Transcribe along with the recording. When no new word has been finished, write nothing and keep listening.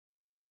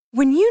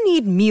When you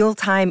need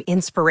mealtime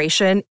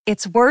inspiration,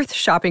 it's worth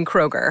shopping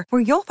Kroger,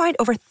 where you'll find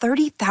over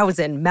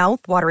 30,000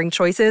 mouth-watering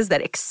choices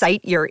that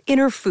excite your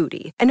inner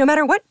foodie. And no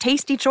matter what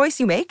tasty choice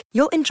you make,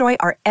 you'll enjoy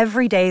our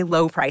everyday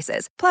low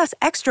prices, plus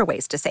extra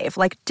ways to save,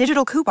 like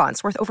digital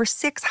coupons worth over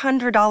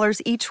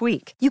 $600 each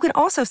week. You can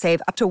also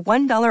save up to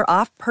 $1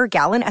 off per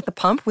gallon at the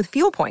pump with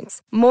fuel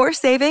points. More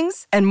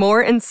savings and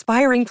more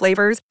inspiring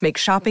flavors make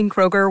shopping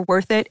Kroger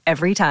worth it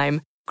every time.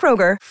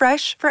 Kroger,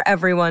 fresh for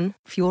everyone.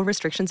 Fuel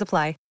restrictions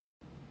apply.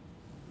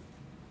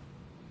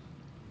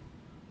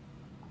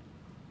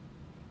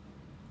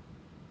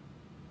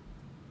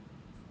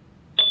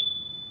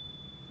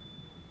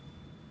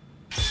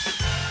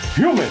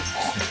 Humans,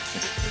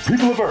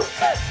 people of Earth,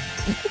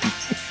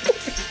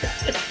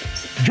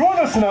 join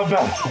us in our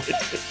battle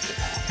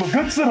for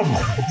good cinema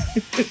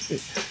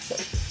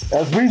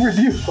as we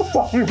review.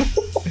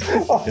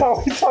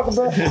 We talk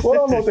about. Well, I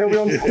don't know what the hell we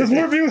on. This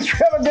review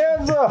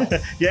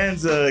extravaganza.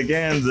 Ganza.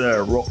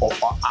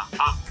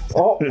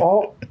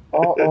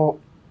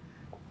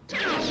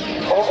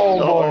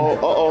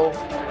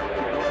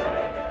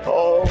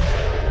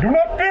 Do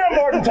not fear,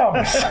 Martin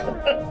Thomas.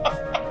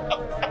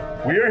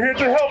 We are here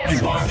to help you.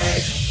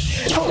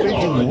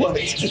 What?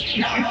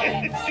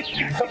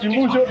 Help you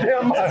lose your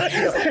damn mind.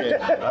 Okay.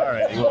 All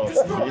right. Well,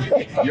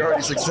 you're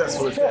already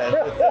successful at that.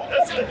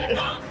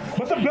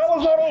 But the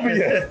battle's not over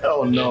yet.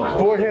 Oh no.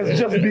 For it has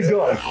just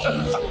begun.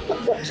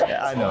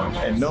 Yeah, I know.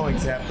 And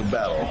knowing's half the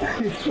battle.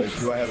 Like,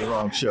 do I have the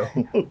wrong show?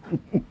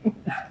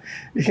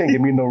 You can't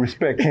give me no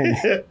respect, can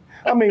you?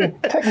 I mean,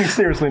 take me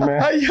seriously,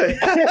 man.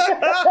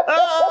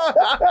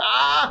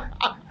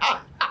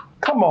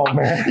 Come on,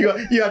 man.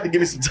 You have to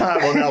give me some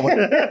time on that one.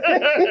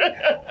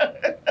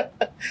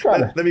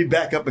 Let me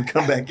back up and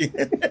come back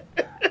in.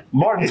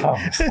 Martin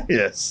Thomas.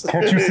 Yes.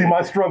 Can't you see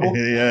my struggle?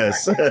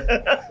 Yes.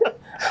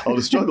 Oh,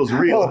 the struggle's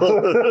real.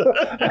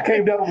 I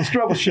came down on the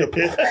struggle ship.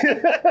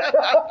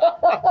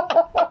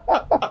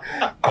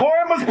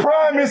 Cormus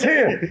Prime is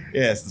here.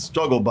 Yes, the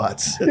struggle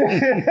bots.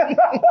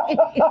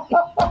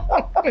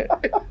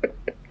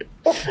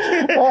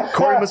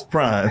 Cormus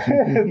Prime.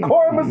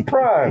 Cormus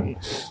Prime.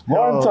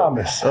 Martin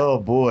Thomas. Oh,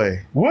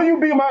 boy. Will you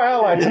be my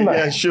ally tonight?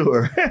 Yeah,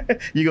 sure.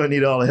 You're going to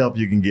need all the help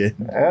you can get.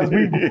 As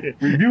we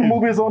review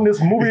movies on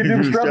this movie review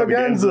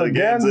extravaganza.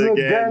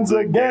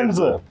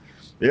 Ganza.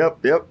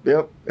 Yep.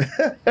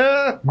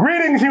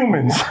 Greetings,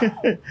 humans.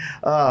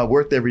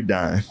 Worth every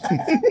dime.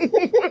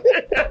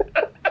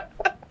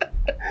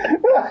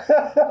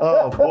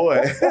 Oh,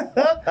 boy.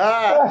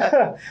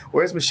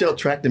 Where's Michelle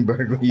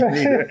Trachtenberg when you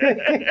need her?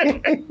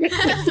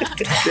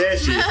 There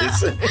she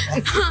is.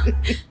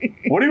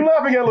 What are you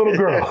laughing at, little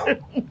girl?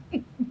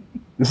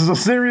 This is a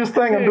serious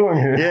thing I'm doing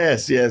here.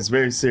 Yes,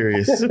 very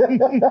serious.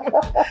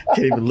 Can't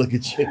even look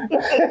at you.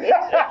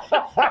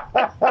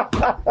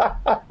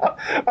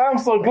 I'm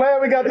so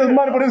glad we got this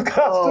money for this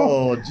costume.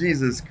 Oh,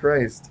 Jesus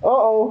Christ.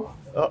 Uh-oh.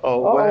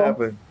 What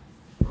happened?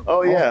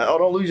 Oh, yeah. Oh,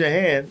 don't lose your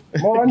hand.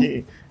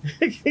 Martin.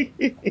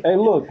 Hey,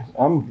 look,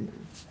 I'm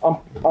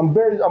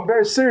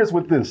very serious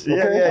with this.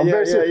 Okay? I'm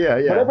very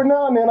serious. Yeah. But every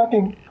now and then I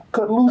can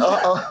cut loose.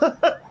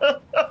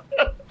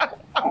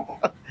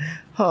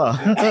 Huh.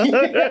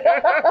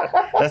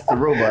 That's the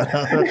robot.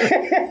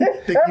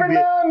 Every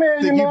now and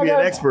then, you'd be an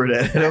expert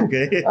at it.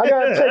 Okay. I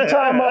gotta take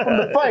time off from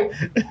the fight,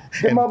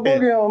 get my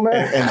boogie on,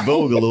 man, and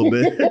vogue a little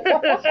bit.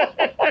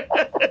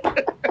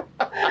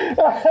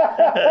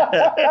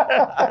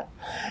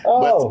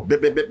 Oh.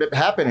 What's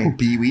happening,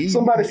 Pee-wee?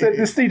 Somebody said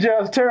this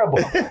CGI is terrible.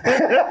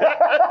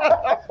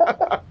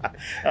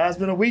 It's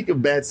been a week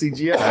of bad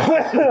CGI.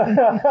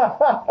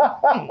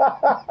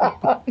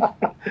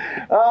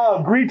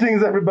 Oh,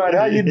 greetings, everybody.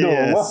 How you doing?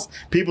 Yes. Well,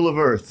 people of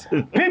Earth.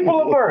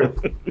 People of Earth.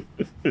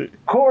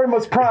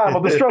 Cormus Prime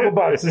of the Struggle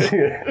Box is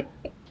here.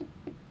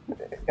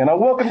 And I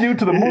welcome you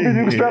to the movie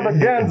review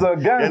extravaganza.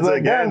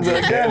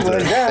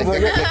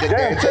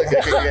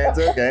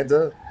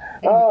 Ganza.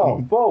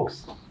 Oh,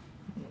 folks.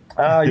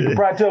 You can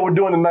probably tell we're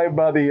doing tonight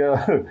by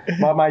the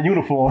by my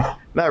uniform.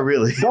 Not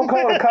really. Don't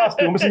call it a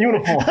costume. It's a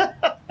uniform.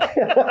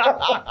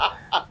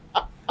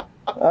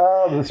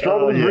 The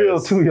struggle is real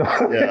too,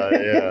 y'all.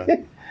 Yeah.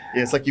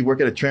 Yeah, it's like you work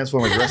at a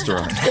Transformers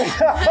restaurant.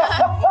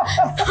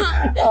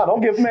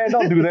 Don't do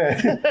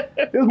that.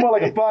 It's more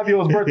like a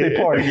 5-year-old's birthday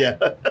party. Yeah.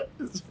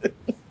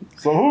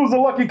 So who's the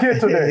lucky kid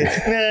today?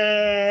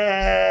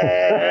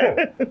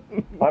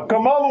 I've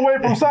come all the way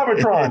from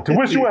Cybertron to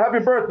wish you a happy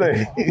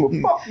birthday.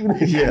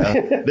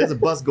 Yeah, there's a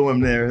bus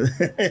going there,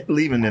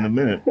 leaving in a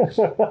minute.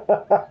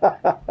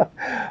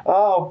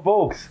 Oh,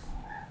 folks.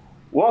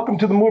 Welcome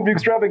to the movie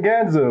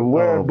extravaganza,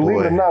 where, believe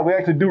it or not, we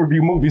actually do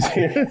review movies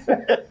here.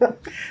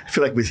 I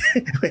feel like we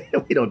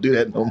don't do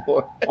that no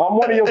more. I'm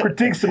one of your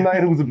critiques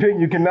tonight whose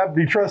opinion cannot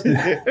be trusted.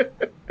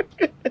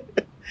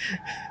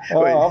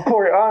 I'm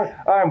Corey.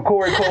 I am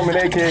Corey Coleman,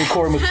 a.k.a.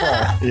 Cormus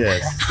Prime.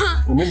 Yes.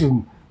 And this is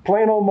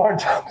plain old Martin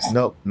Thomas.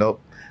 Nope.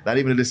 Not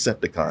even a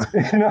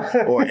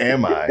Decepticon. Or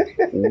am I?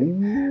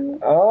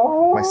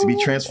 Oh. Might be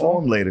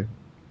transformed later.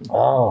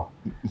 Oh,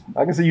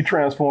 I can see you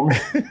transforming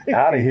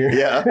out of here.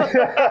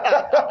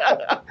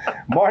 Yeah.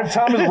 Martin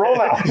Thomas, roll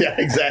out. Yeah,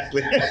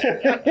 exactly.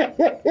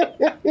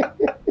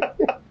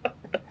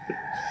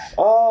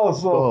 Oh,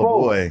 so Oh,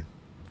 folks, boy.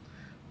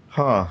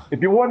 Huh. if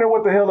you're wondering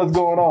what the hell is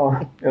going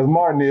on, as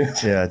Martin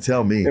is, Yeah,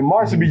 tell me. and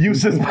Martin should be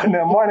used to this by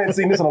now. Martin ain't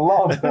seen this in a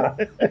long time.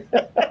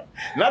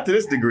 Not to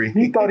this degree.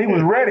 He thought he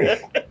was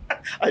ready.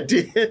 I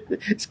did.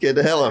 It scared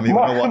the hell out of me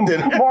when I walked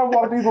in. Martin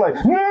walked in, he's like,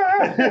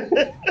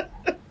 nah.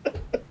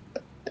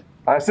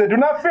 I said, do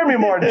not fear me,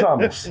 Martin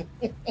Thomas.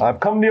 I've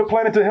come to your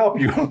planet to help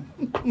you.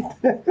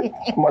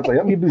 Martin's like,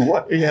 help me do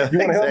what? Yeah, you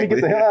want to help me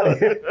get the hell out of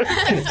here?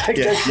 Take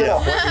that shit Yeah,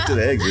 out. walk me to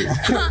the exit.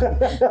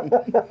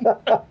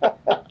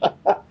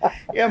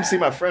 Yeah, I'm seeing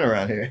my friend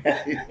around here.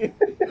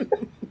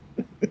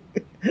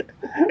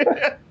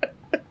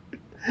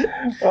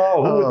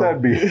 Oh, who would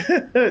that be?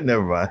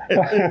 Never mind.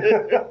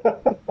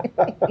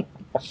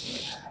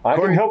 I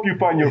can help you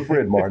find your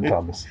friend, Martin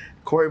Thomas.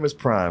 Corey was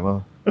prime, huh?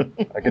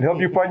 I can help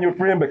you find your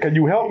friend, but can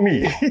you help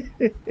me?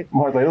 Martin's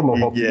like, there's no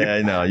help for you. Yeah,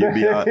 I know. You're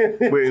beyond.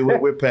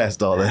 We're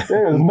past all that.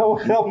 There is no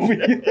help for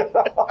you.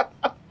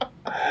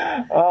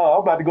 Oh,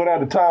 I'm about to go down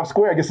to Times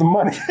Square and get some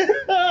money.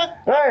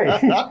 Hey,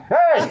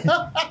 hey.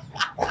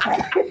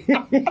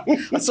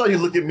 I saw you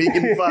look at me.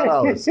 Give me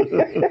 $5.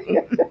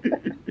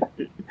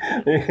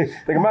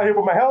 Think I'm out here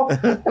for my health?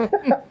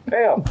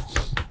 Pay up.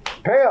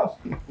 Pay up.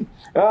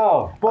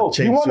 Oh, folks,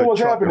 you wonder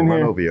what's happening run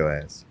here. over your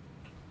ass.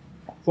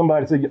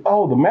 Somebody said,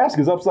 oh, the mask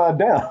is upside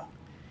down.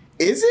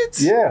 Is it?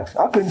 Yeah,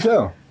 I couldn't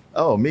tell.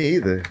 Oh, me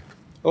either.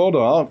 Hold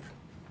on.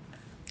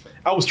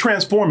 I was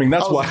transforming,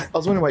 that's why. I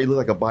was wondering why you look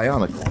like a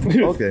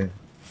bionicle. Okay.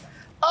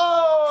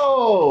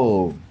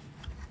 Oh,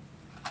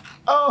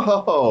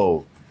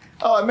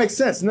 it makes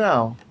sense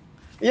now.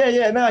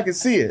 Yeah, now I can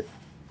see it.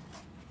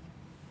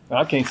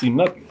 I can't see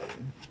nothing.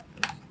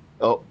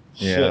 Oh,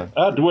 yeah. Shit.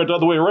 I have to wear it the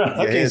other way around. I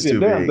Your can't head's see a too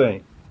damn big.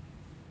 thing.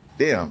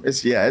 Damn,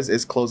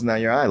 it's closing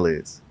down your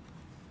eyelids.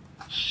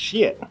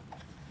 Shit.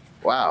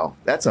 Wow,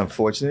 that's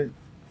unfortunate.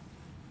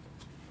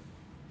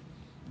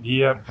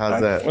 Yep.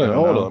 How's that? Wait, I don't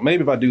hold know. on.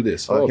 Maybe if I do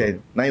this. Hold Okay,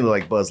 now you look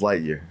like Buzz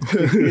Lightyear.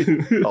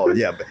 Oh,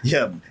 yeah.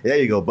 There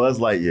you go, Buzz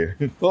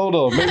Lightyear. on. Hold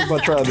on. Maybe if I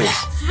try this.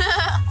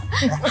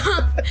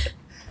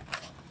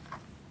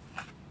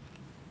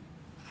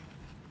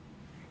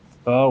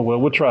 Oh, well,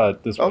 we'll try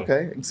it this way.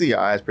 Okay, I can see your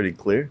eyes pretty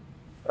clear.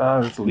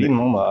 It's leaning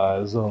on my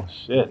eyes. Oh,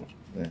 shit.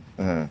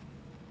 Uh-huh.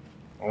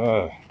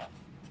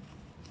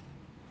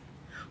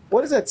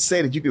 What does that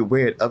say that you could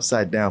wear it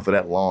upside down for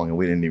that long and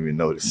we didn't even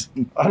notice?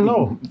 I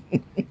know.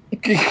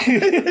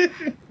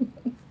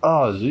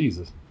 Oh,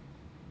 Jesus.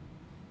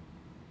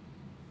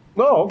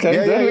 Oh, okay.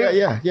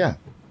 Yeah.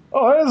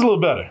 Oh, that is a little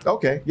better.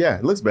 Okay, yeah,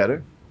 it looks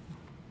better.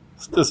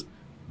 It's just,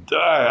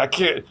 I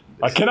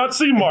cannot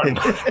see Martin.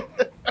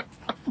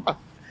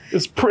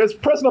 It's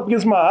pressing up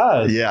against my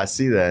eyes. Yeah, I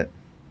see that.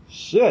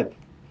 Shit.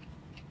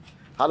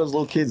 How does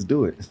little kids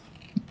do it?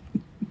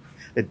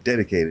 They're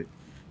dedicated.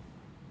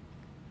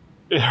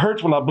 It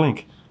hurts when I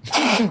blink.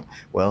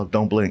 Well,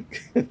 don't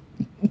blink.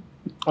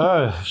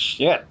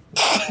 Shit.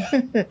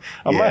 I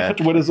might have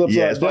to wear this upside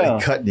Yeah, it's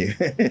down. probably cutting you.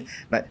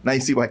 Now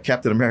you see why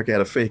Captain America had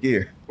a fake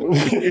ear.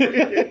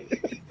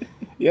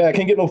 Yeah, I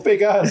can't get no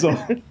fake eyes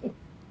on.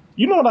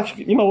 You know what? I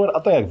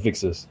think I can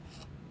fix this.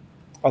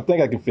 I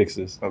think I can fix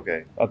this.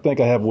 Okay. I think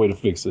I have a way to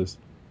fix this.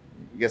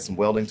 You got some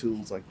welding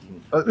tools? Like,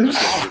 Hold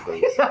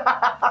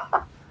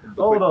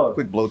on.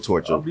 Quick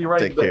blowtorch I'll will be right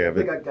take back. care of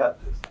I it. think I got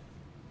this.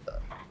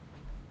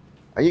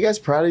 Are you guys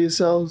proud of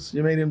yourselves?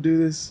 You made him do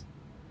this?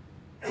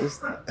 It's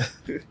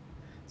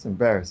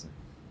embarrassing.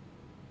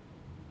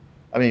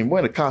 I mean,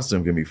 wearing a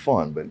costume can be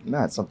fun, but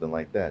not something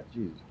like that.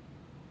 Jeez.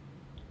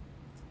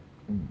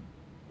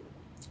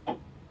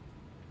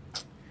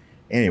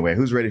 Anyway,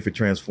 who's ready for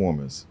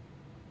Transformers?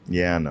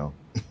 Yeah, I know.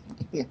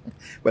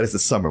 But it's the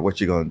summer. What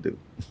you gonna do?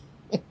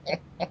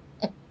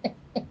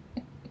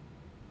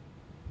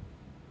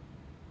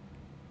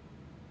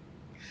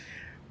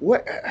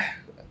 What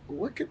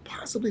could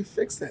possibly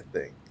fix that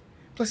thing?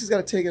 Plus, he's got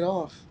to take it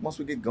off once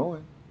we get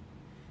going.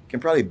 Can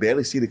probably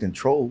barely see the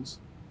controls.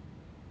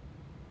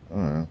 I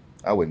don't know.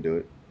 I wouldn't do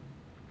it.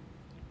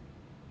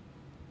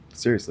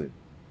 Seriously.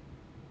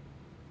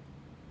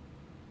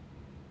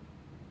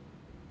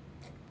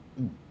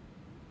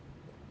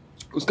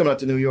 Who's coming out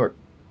to New York?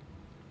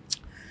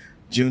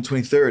 June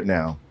 23rd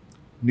now.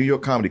 New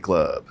York Comedy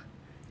Club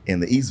in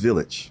the East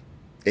Village,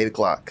 8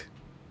 o'clock.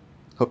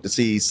 Hope to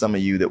see some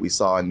of you that we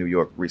saw in New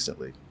York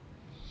recently.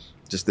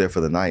 Just there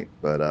for the night,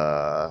 but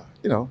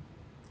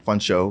fun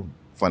show,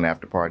 fun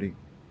after party,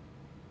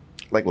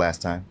 like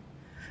last time.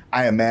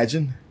 I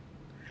imagine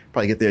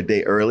probably get there a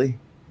day early.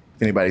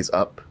 If anybody's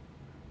up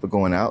for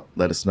going out,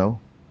 let us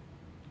know.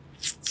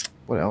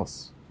 What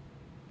else?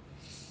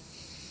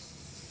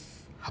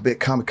 I'll be at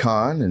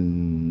Comic-Con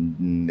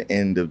in the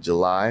end of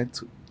July,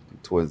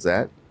 towards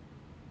that.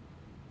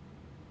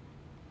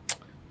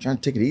 Trying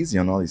to take it easy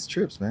on all these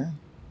trips, man.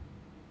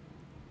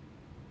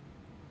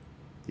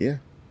 Yeah.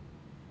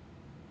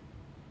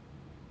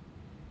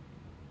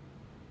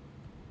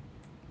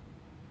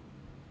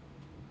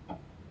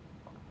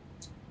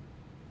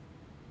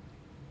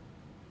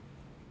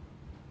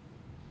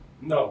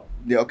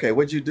 Yeah, okay,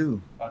 what'd you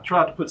do? I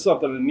tried to put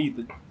something underneath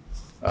it,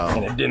 and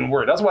Oh, it didn't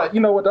work. That's why, you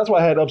know what? That's why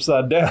I had it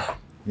upside down.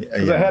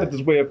 Because I had it this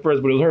way at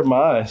first, but it was hurting my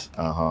eyes.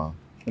 Uh-huh.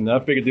 And then I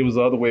figured it was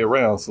the other way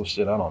around, so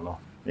shit, I don't know.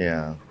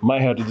 Yeah.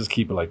 Might have to just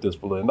keep it like this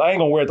for a little. I ain't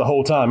gonna wear it the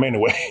whole time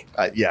anyway.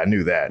 I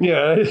knew that.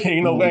 Yeah,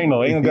 ain't no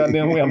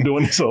goddamn way I'm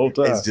doing this the whole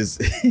time. It's just,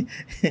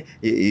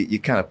 you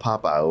kind of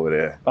Popeye over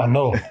there. I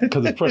know,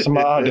 because it's pressing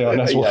my eye down,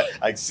 that's why. Yeah,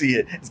 I see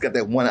it. It's got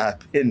that one eye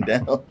pinned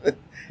down.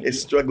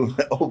 It's struggling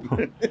to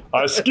open.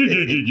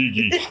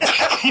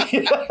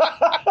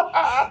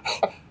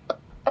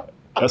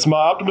 That's my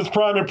Optimus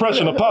Prime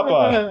impression of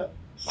Popeye.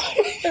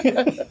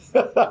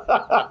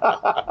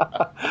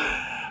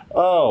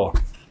 Oh,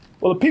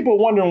 well, the people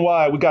wondering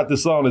why we got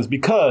this on is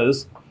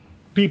because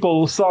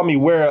people saw me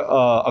wear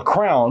a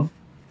crown,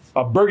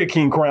 a Burger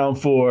King crown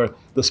for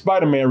the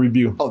Spider-Man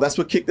review. Oh, that's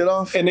what kicked it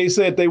off? And they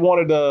said they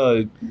wanted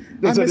I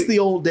miss the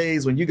old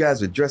days when you guys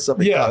would dress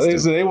up in costume. They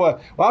said they were.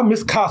 Well, I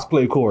miss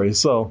cosplay, Corey.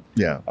 So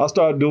Yeah. I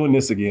started doing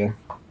this again.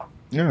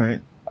 All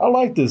right. I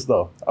like this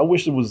though. I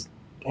wish it was.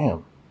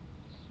 Damn,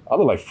 I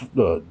look like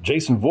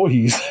Jason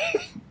Voorhees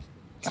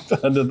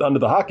under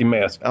the hockey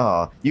mask.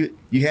 Oh, you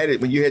had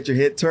it when you had your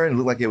head turned. It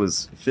looked like it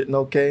was fitting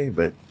okay,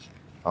 but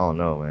I don't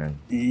know, man.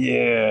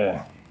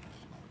 Yeah.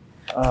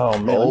 Oh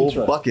man. Old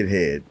bucket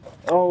head.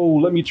 Oh,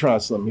 let me try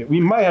something.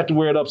 We might have to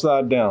wear it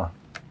upside down.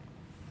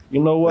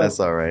 You know what? That's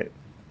all right.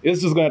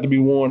 It's just gonna have to be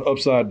worn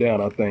upside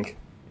down, I think,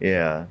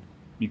 Yeah.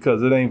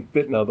 because it ain't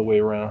fitting the other way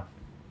around.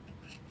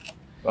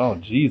 Oh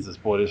Jesus,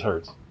 boy, this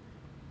hurts.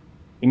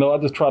 You know, I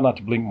just try not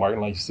to blink,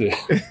 Martin, like you said.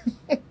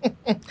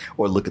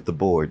 Or look at the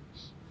board.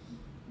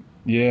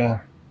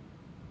 Yeah.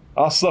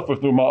 I'll suffer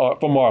from art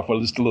for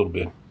just a little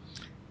bit.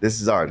 This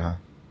is art, huh?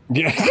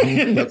 Yeah.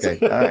 Okay.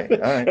 All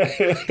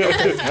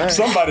right.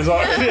 Somebody's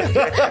art.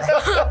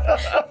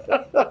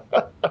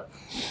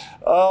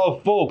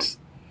 Oh, folks.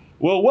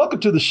 Well, welcome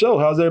to the show.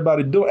 How's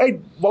everybody doing? Hey,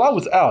 while I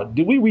was out,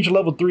 did we reach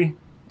level 3?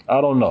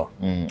 I don't know.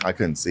 I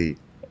couldn't see.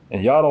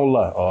 And y'all don't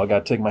lie. Oh, I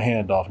got to take my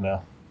hand off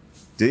now.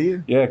 Do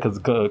you? Yeah, because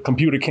the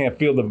computer can't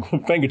feel the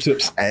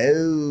fingertips.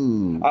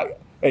 Oh.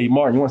 Hey,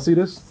 Martin, you want to see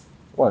this?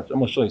 Watch. I'm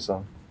going to show you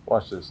something.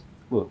 Watch this.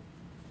 Look.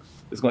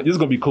 This is going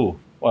to be cool.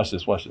 Watch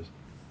this. Turn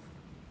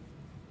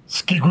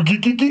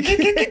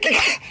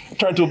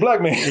to a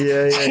black man.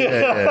 Yeah.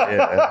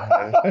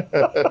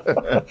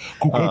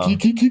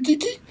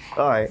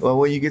 All right. Well,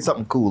 when you get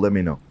something cool, let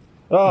me know.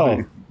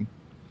 Oh,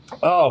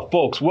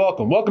 folks,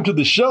 welcome to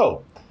the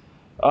show.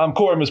 I'm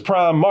Corey Miss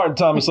Prime, Martin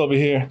Thomas over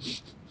here.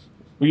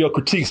 Your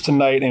critiques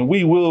tonight, and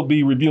we will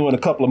be reviewing a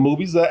couple of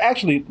movies.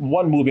 Actually,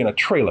 one movie and a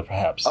trailer,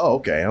 perhaps. Oh,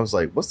 okay. I was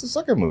like, what's the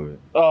second movie?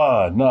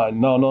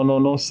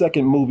 No.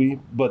 Second movie,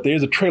 but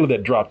there's a trailer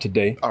that dropped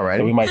today. All right.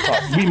 That we might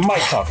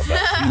talk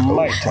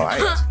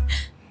about.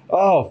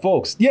 Oh,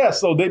 folks. Yeah,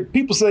 so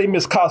people say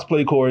miss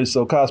cosplay Corey,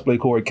 so cosplay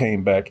Corey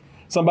came back.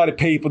 Somebody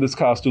paid for this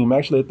costume.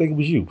 Actually, I think it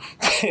was you.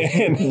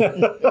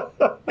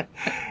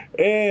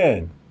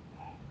 and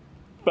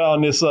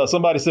found this,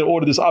 somebody said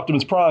order this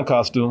Optimus Prime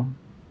costume.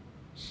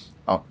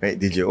 Oh, hey,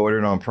 did you order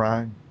it on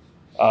Prime?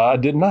 I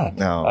did not.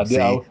 No,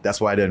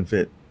 that's why it doesn't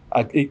fit.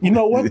 You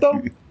know what,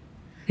 though?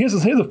 Here's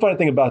a funny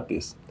thing about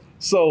this.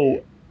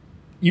 So,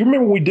 you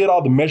remember when we did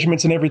all the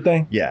measurements and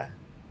everything? Yeah.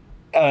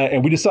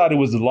 And we decided it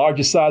was the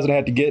largest size that I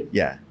had to get?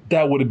 Yeah.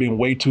 That would have been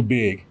way too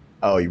big.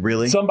 Oh,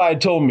 really? Somebody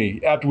told me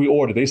after we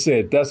ordered, they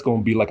said, that's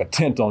going to be like a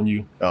tent on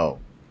you. Oh.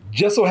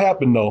 Just so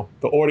happened, though,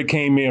 the order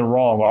came in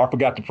wrong, or I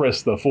forgot to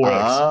press the 4X.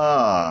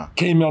 Ah.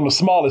 Came in on the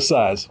smallest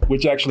size,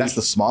 which actually... That's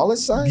the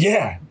smallest size?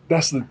 Yeah.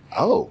 That's the...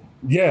 Oh.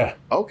 Yeah.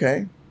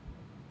 Okay.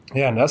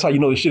 Yeah, and that's how you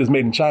know this shit is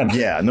made in China.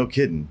 Yeah, no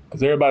kidding.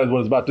 Because everybody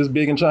was about this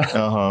big in China.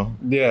 Uh-huh.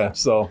 Yeah,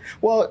 so...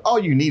 Well, all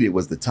you needed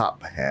was the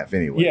top half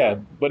anyway. Yeah,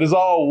 but it's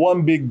all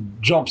one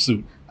big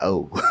jumpsuit.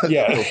 Oh.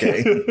 Yeah.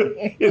 Okay.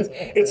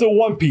 It's a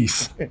one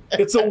piece.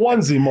 It's a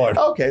onesie, Martin.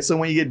 Okay, so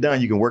when you get done,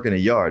 you can work in a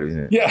yard,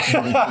 isn't it? Yeah.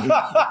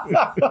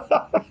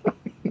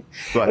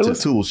 Go out to the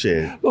tool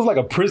shed. Looks like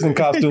a prison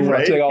costume when I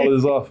Right? take all of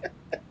this off.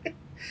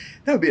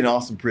 That would be an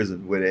awesome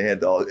prison where they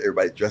had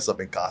everybody dressed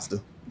up in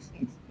costume.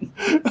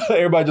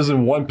 Everybody just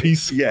in one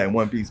piece. Yeah, in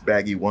one piece,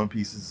 baggy one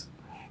pieces.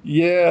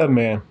 Yeah,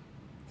 man.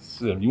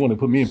 So you want to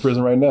put me in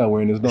prison right now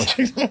wearing this, don't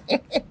you?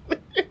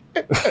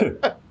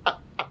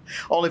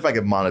 Only if I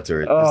could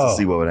monitor it just to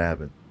see what would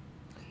happen.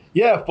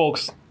 Yeah,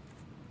 folks.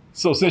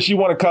 So since you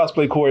want to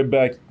cosplay Corey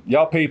back,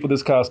 y'all paid for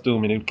this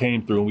costume and it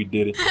came through and we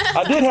did it.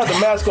 I did have the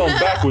mask on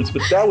backwards,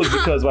 but that was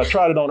because I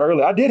tried it on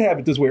earlier. I did have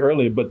it this way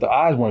earlier, but the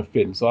eyes weren't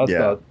fitting. So I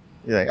thought...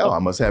 You're like, I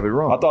must have it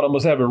wrong. I thought I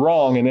must have it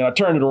wrong, and then I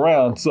turned it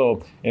around.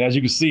 So, and as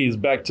you can see, it's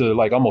back to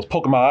like almost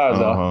poking my eyes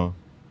out.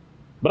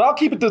 But I'll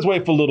keep it this way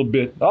for a little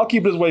bit. I'll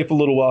keep it this way for a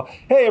little while.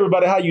 Hey,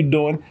 everybody, how you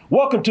doing?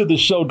 Welcome to the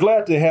show.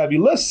 Glad to have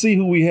you. Let's see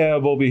who we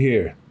have over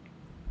here.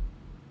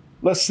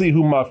 Let's see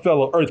who my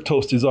fellow Earth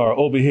Toasters are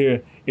over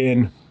here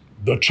in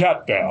the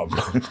chat fam.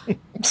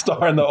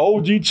 Starring the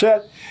OG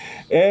chat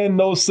and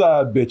no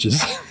side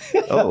bitches.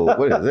 Oh,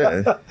 what is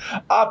that?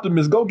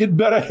 Optimus, go get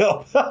better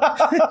help.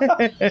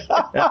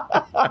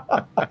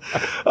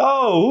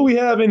 Oh, who we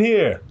have in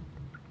here?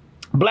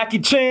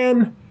 Blackie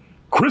Chan,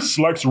 Chris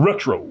Likes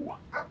Retro.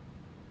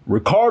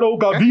 Ricardo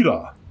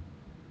Gavita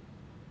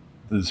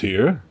is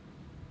here.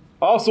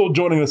 Also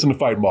joining us in the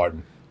fight,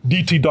 Martin,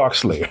 DT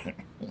Darkslayer.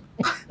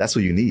 That's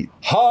what you need.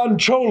 Han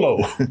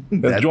Cholo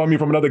has joined me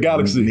from another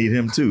galaxy. Need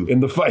him too. In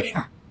the fight.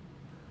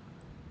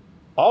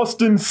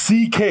 Austin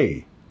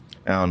C.K.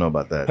 I don't know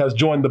about that. has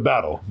joined the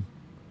battle.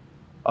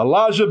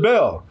 Elijah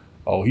Bell.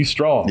 Oh, he's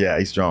strong. Yeah,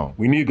 he's strong.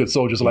 We need good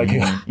soldiers like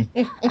him.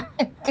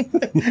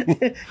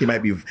 He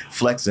might be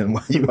flexing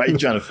while you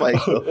trying to fight.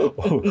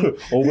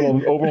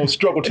 over on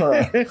struggle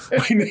time.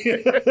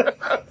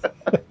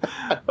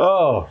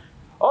 Oh,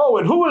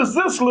 and who is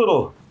this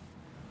little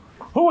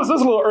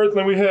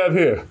earthling we have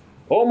here?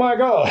 Oh my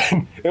God.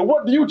 And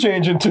what do you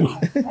change into?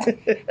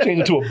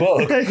 Change into a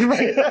bug.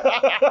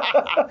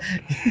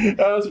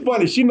 It's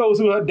funny. She knows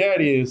who her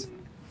daddy is.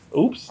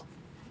 Oops.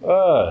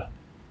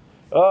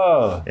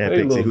 Yeah,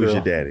 hey, Pixie, who's girl.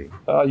 your daddy?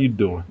 How you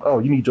doing? Oh,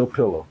 you need your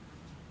pillow.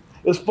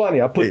 It's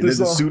funny. I put this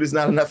The on. suit is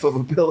not enough of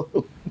a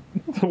pillow.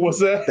 What's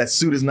that? That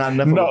suit is not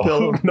enough of a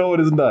pillow. No, it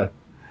is not.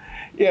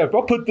 Yeah, if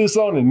I put this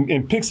on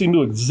and Pixie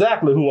knew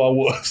exactly who I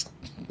was.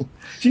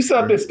 She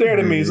sat there staring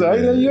at me and said,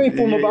 hey, you ain't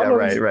fooling about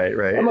right.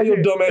 I know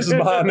your dumb ass is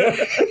behind that.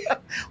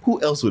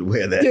 Who else would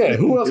wear that? Yeah,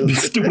 who else would be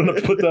stupid enough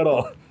to put that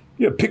on?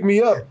 Yeah, pick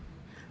me up.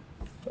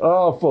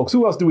 Oh, folks,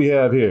 who else do we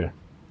have here?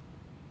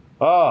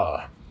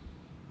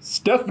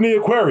 Stephanie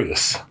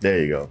Aquarius There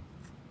you go.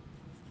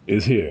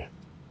 is here.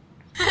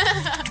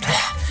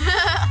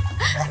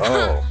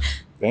 Oh,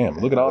 damn,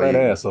 look at all that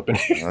ass up in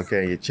here.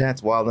 Okay, your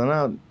chat's wilding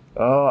out.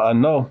 Oh, I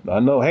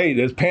know. Hey,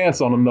 there's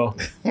pants on them, though.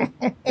 It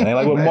ain't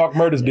like what Mark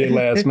Murders did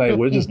last night,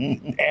 where just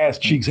ass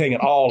cheeks hanging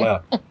all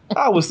out.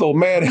 I was so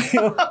mad at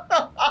him.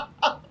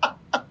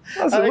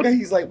 I said,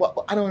 He's like,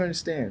 well, I don't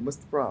understand. What's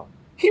the problem?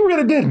 he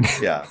really didn't.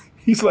 Yeah.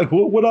 He's like,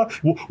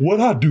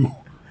 what I do?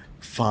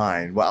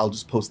 Fine. Well, I'll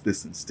just post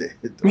this instead.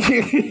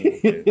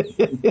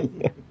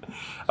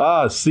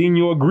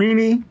 Senior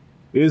Greenie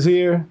is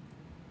here.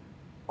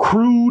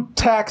 Crew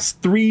Tax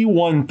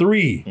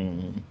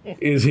 313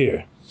 is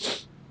here.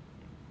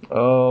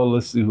 Oh,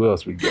 let's see who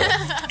else we got.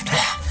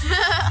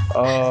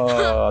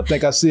 I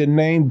think I see a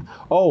name.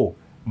 Oh,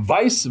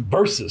 Vice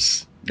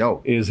Versus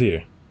is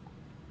here.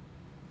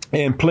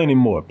 And plenty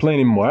more.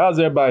 How's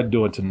everybody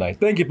doing tonight?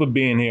 Thank you for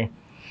being here.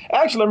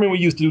 Actually, I remember we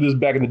used to do this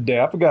back in the day.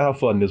 I forgot how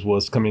fun this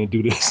was to come in and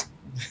do this.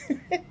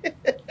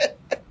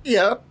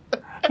 Yeah.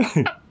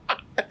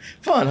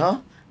 Fun, huh?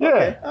 Yeah.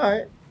 Okay. All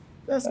right.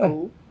 That's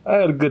cool. I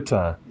had a good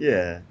time.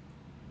 Yeah.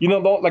 You know,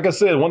 like I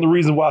said, one of the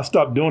reasons why I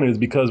stopped doing it is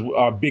because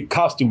our big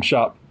costume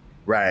shop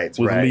was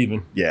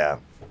leaving. Yeah.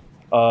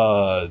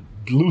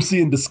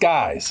 Lucy in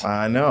Disguise.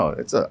 I know.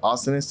 It's an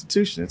awesome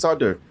institution. It's hard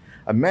to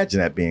imagine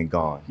that being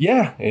gone.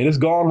 Yeah, it is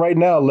gone right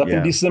now, left in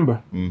Yeah.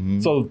 December. Mm-hmm.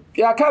 So,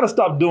 yeah, I kind of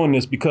stopped doing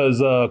this because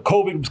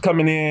COVID was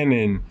coming in,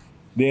 and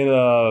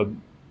then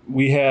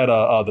we had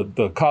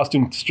the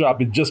costume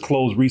shop. It just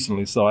closed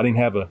recently, so I didn't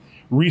have a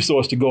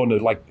resource to go into,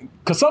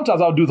 because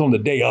sometimes I'll do this on the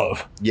day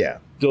of. Yeah.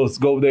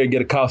 Just go over there and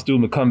get a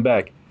costume and come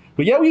back.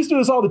 But yeah, we used to do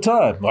this all the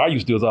time. Well, I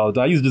used to do this all the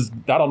time.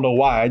 I don't know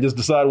why. I just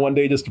decided one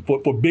day just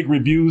for big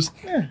reviews,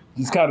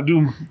 just kind of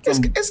do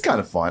It's kind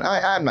of fun.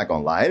 I'm not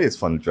going to lie. It is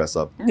fun to dress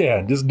up.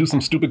 Yeah, just do some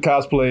stupid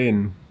cosplay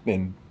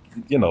and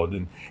you know,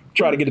 then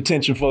try to get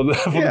attention for the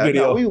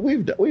video. No,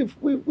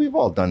 we've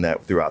all done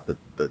that throughout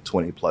the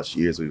 20 plus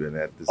years we've been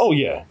at this. Oh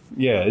yeah.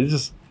 It's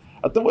just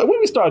when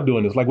we started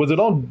doing this, was it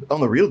on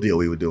The Real Deal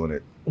we were doing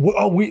it.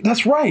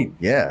 That's right.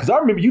 Yeah. Because I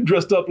remember you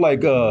dressed up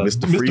like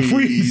Mr.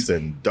 Freeze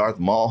and Darth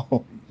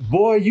Maul.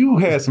 Boy, you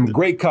had some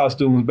great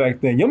costumes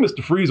back then. Your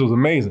Mr. Freeze was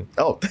amazing.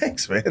 Oh,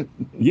 thanks, man.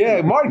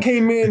 Yeah, Martin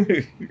came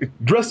in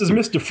dressed as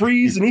Mr.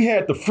 Freeze, and he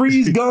had the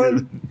freeze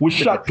gun, which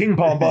shot ping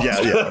pong balls.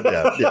 Yeah.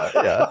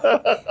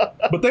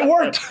 But they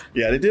worked.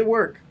 Yeah, they did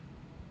work.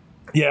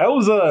 Yeah, it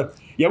was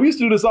we used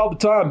to do this all the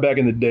time back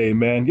in the day,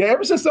 man. Yeah,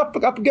 ever since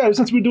ever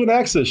since we were doing the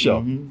Access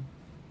show. Mm-hmm.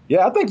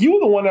 Yeah, I think you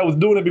were the one that was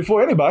doing it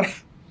before anybody.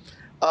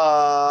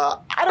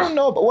 I don't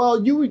know,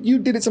 but you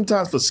did it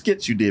sometimes for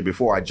skits you did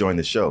before I joined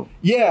the show.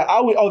 Yeah, I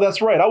would. Oh, that's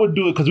right. I would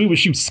do it because we would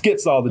shoot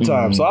skits all the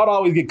time. So I'd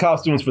always get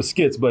costumes for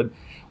skits. But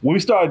when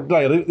we started,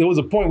 there was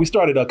a point we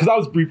started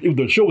because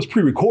the show was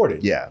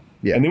pre-recorded. Yeah.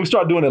 And then we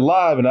started doing it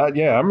live, and I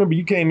remember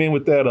you came in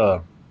with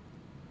that.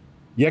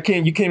 You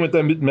came with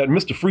that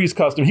Mr. Freeze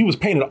costume. He was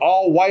painted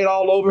all white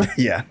all over.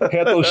 Yeah.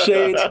 Had those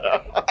shades.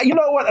 You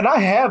know what? And I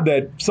have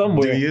that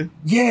somewhere. Do you?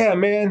 Yeah,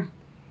 man.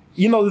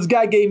 You know, this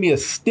guy gave me a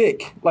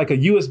stick, like a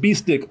USB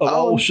stick of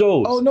old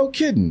shows. Oh, no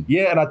kidding.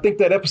 Yeah, and I think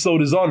that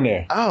episode is on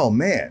there. Oh,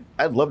 man.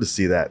 I'd love to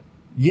see that.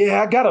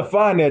 Yeah, I got to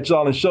find that,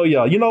 y'all, and show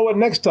y'all. You know what?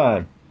 Next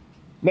time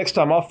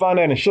I'll find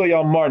that and show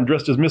y'all Martin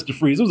dressed as Mr.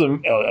 Freeze. It was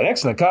an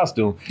excellent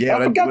costume. Yeah,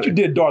 I forgot you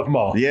did Darth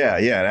Maul. Yeah.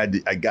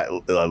 And I got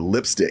a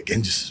lipstick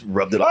and just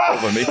rubbed it all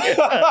over me.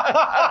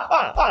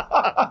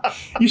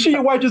 You sure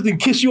your wife just didn't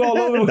kiss you all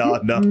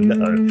over?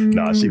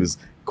 No. She was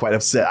quite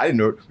upset. I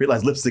didn't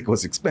realize lipstick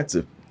was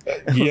expensive.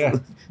 Yeah.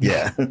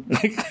 Yeah.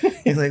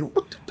 He's like,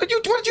 what did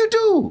you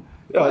do?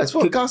 Oh, that's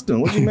for a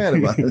costume. What you mad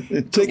about?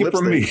 Take it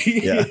from me.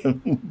 Yeah.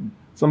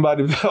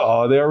 Somebody,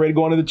 oh, they're already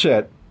going to the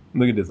chat.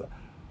 Look at this.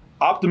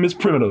 Optimus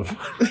Primitive.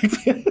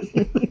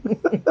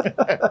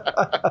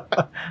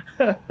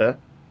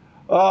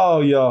 Oh,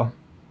 y'all.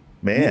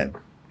 Man,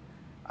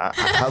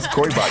 how's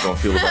Corey Bot gonna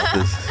feel about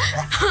this?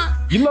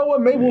 You know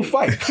what? Maybe we'll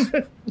fight.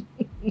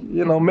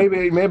 You know,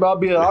 maybe I'll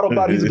be an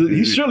Autobot.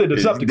 He's surely a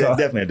Decepticon. He's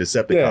definitely a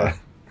Decepticon. Yeah.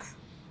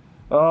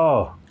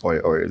 Oh.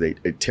 Or are they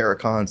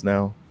Terracons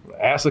now?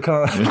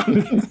 Assacon.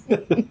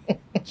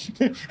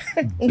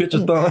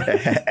 Bitchathon.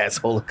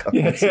 Assholecon.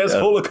 Yeah,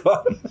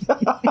 Assholecon.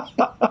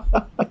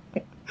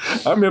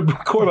 I remember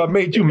Corey, I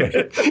made you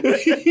mad.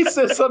 He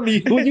said something to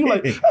you, and you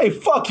like, hey,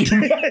 fuck you,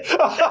 man.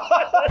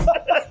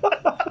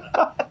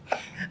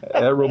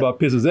 That robot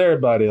pisses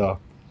everybody off.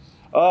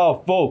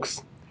 Oh,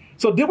 folks.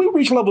 So did we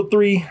reach level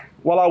 3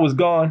 while I was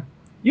gone?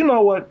 You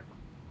know what?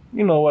 I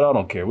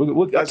don't care.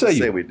 Let's just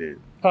say we did.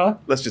 Huh?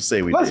 Let's just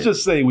say we Let's did.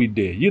 just say we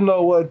did. You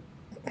know what?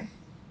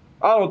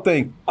 I don't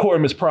think Corey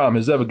Miss Prime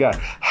has ever got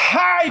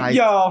hype,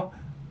 y'all.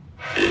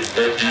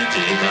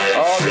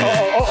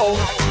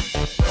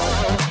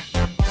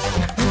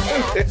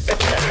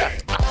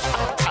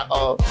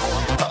 Uh-oh.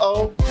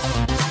 Uh-oh.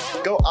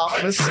 Go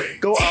Optimus.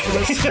 Go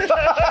Optimus.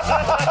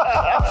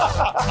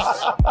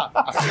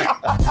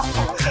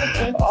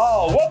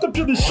 Oh, welcome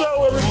to the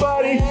show,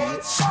 everybody.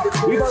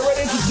 We've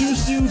already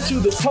introduced you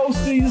to the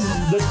toasties,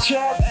 the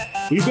chat.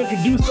 We've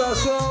introduced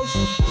ourselves.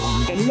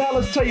 And now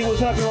let's tell you what's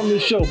happening on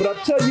this show. But I'll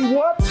tell you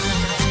what,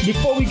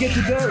 before we get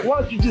to that, why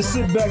don't you just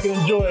sit back and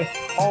enjoy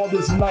all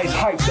this nice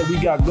hype that we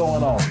got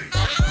going on.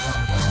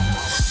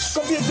 It's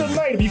gonna be a good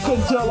night if you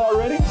couldn't tell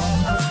already.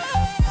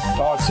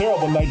 Oh, a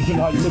terrible night,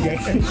 depending on how you look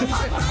at it.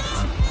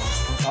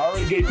 I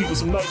already gave people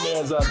some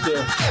nightmares out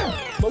there.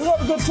 But we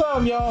have a good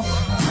time, y'all.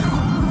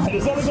 And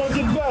it's only gonna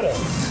get better.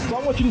 So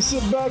I want you to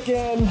sit back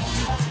and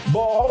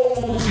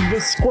behold the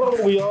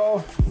squirrel,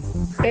 y'all.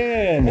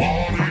 And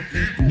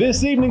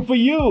this evening for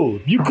you,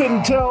 if you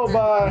couldn't tell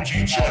by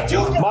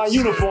my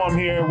uniform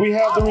here, we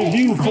have the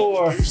review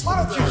for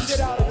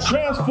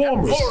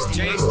Transformers.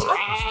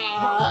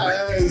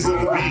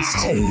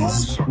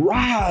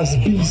 Rise,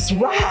 beast,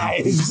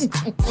 rise.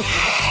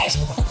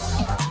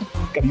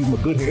 Gotta use my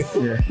good hand.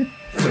 Yeah.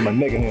 And my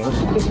naked hand.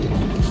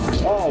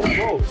 Oh,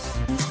 folks.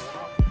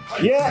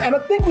 Yeah, and I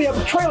think we have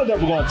a trailer that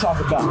we're going to talk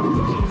about.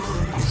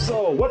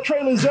 So, what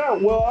trailer is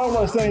that? Well, I don't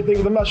want to say anything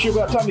because I'm not sure we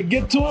have time to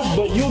get to it,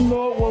 but you'll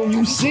know it when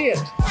you see it.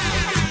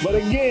 But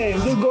again,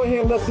 just go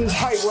ahead and let this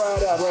hype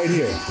ride out right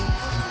here.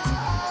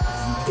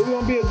 It's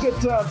going to be a good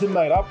time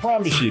tonight, I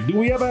promise you. Do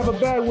we ever have a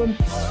bad one?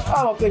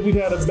 I don't think we've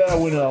had a bad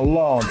one in a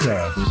long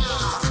time.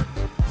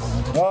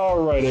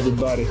 All right,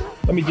 everybody.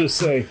 Let me just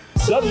say,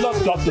 oh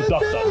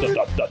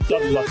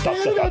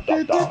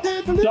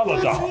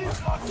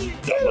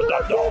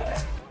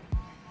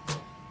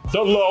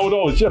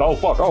shit, oh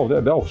fuck,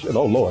 oh shit,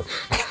 oh Lord.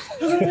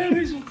 There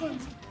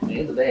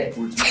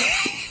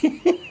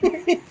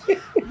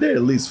are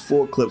at least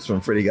 4 clips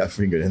from Freddy Got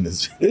Fingered in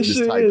this type is,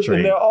 train.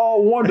 And they're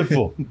all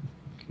wonderful.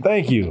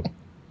 Thank you.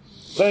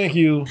 And thank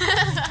you.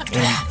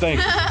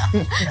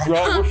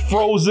 We're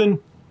frozen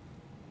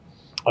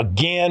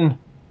again.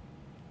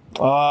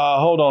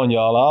 Hold on,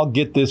 y'all. I'll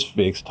get this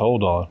fixed.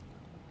 Hold on.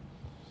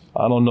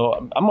 I don't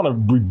know. I'm gonna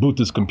reboot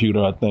this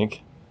computer, I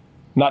think.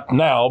 Not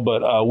now,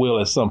 but I will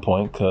at some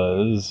point,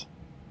 because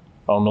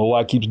I don't know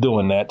why it keeps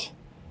doing that.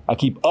 I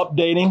keep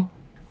updating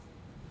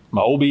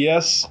my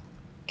OBS,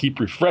 keep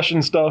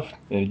refreshing stuff,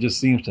 and it just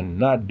seems to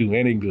not do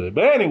any good.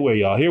 But anyway,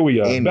 y'all, here we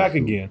are, back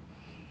again.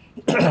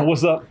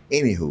 What's up?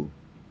 Anywho,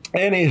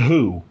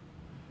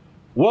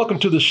 welcome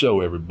to the show,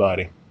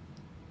 everybody.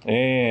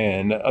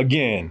 And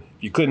again,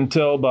 if you couldn't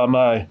tell by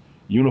my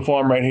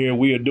uniform right here,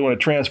 we are doing a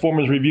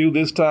Transformers review.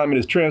 This time it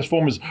is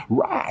Transformers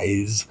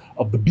Rise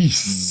of the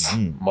Beasts.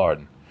 Mm-hmm.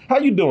 Martin, how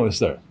you doing,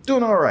 sir?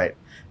 Doing all right.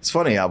 It's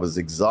funny, I was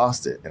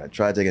exhausted and I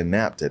tried to take a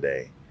nap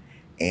today.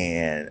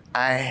 And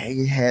I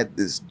had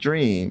this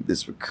dream,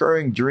 this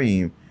recurring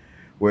dream,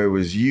 where it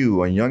was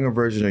you, a younger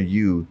version of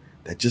you,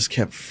 that just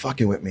kept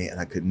fucking with me and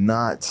I could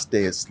not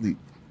stay asleep.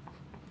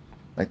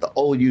 Like the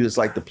old you just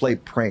like to play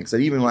pranks.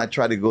 And even when I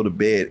tried to go to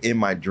bed in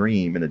my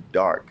dream in the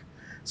dark,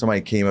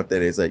 somebody came up there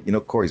and was like,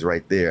 Corey's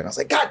right there. And I was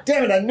like, God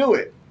damn it, I knew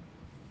it.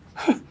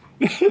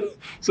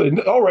 So,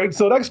 all right,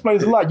 so that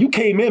explains a lot. You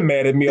came in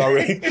mad at me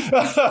already.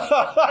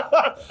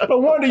 No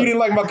wonder you didn't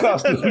like my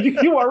costume.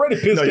 You already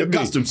pissed at me. Your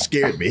costume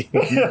scared me. I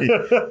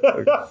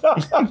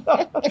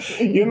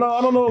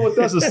don't know what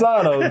that's a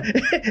sign of.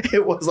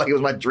 It was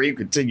my dream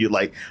continued.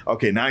 Like,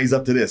 okay, now he's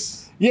up to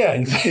this.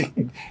 Yeah.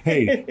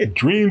 Hey,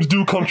 dreams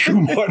do come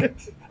true, Martin.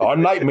 Or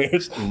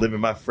nightmares. Living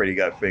my Freddy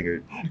Got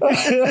Fingered.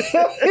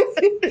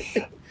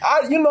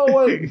 You know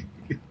what?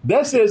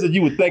 That says that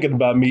you were thinking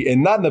about me,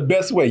 and not in the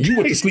best way. You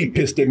went to sleep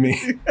pissed at me.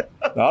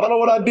 Now, I don't know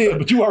what I did,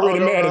 but you already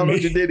mad at me. I don't know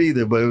what you did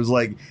either, but it was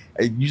like,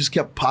 you just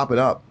kept popping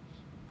up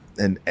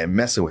and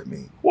messing with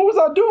me. What was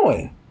I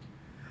doing?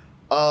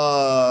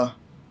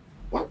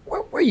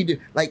 What were you doing?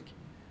 Like,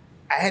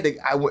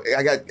 I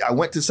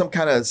went to some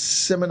kind of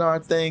seminar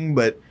thing,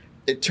 but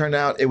it turned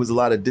out it was a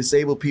lot of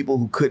disabled people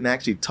who couldn't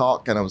actually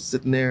talk, and I was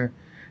sitting there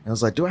And I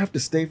was like, do I have to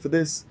stay for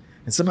this?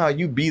 And somehow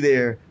you be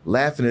there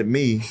laughing at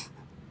me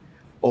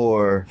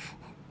or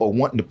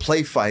wanting to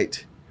play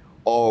fight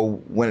or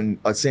when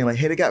saying like,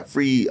 hey, they got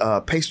free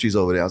pastries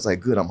over there. I was like,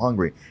 good, I'm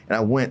hungry. And I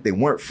went, they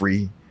weren't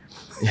free.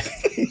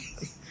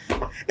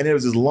 And there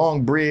was this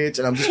long bridge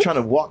and I'm just trying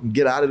to walk and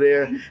get out of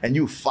there. And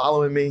you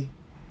following me.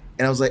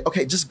 And I was like,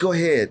 okay, just go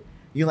ahead.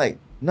 You're like,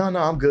 no,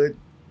 I'm good.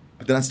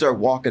 But then I started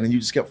walking and you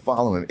just kept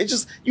following.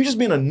 You're just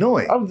being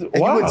annoying. And you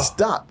wouldn't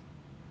stop.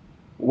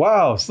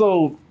 Wow.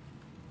 So,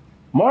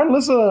 Martin,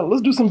 let's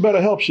do some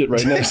better help shit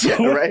right now. So,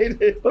 yeah,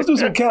 right? Let's do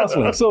some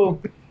counseling.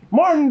 So,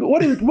 Martin,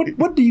 what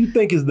do you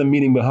think is the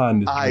meaning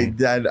behind this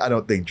dream? I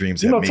don't think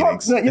dreams have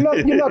meanings.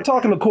 You're not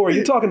talking to Corey.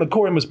 You're talking to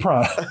Corey Miss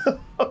Prime.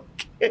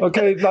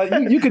 Okay, like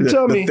you can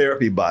tell me. The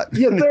therapy bot.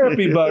 Yeah,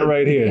 therapy bot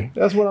right here.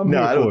 That's what I'm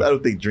here for. I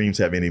don't think dreams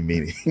have any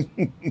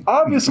meaning.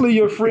 Obviously,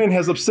 your friend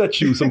has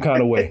upset you some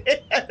kind of way.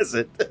 Has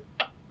it?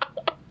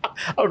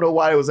 I don't know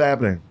why it was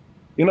happening.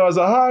 As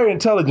a higher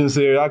intelligence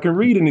here, I can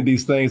read any of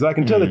these things. I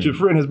can tell that your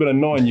friend has been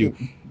annoying you.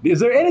 Is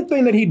there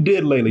anything that he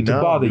did lately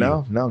to bother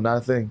you? No, not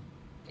a thing.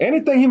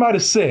 Anything he might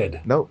have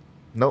said? Nope,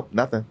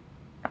 nothing.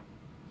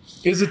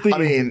 Is it the? I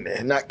mean,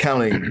 not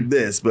counting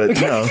this, but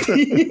no.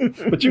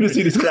 But you didn't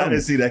see this coming. I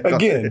didn't see that coming.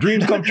 Again,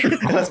 dreams come true.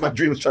 That's my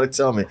dream was trying to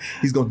tell me.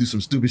 He's going to do some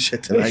stupid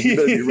shit tonight. You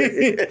better be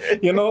ready.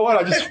 You know what?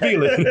 I just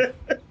feel it.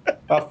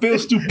 I feel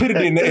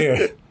stupidity in the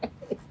air.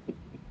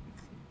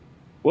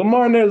 Well,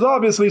 Martin, there's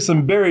obviously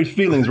some buried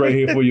feelings right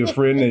here for your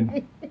friend,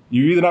 and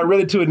you're either not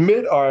ready to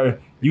admit or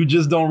you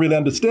just don't really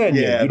understand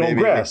yet. You don't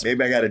grasp.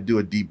 Maybe I got to do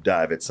a deep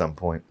dive at some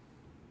point.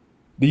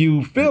 Do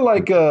you feel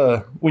like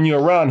when you're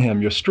around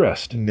him, you're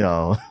stressed?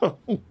 No.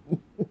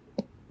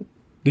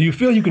 Do you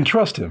feel you can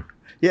trust him?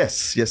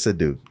 Yes, I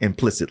do.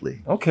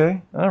 Implicitly.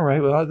 Okay. All right.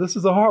 Well, this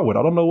is a hard one.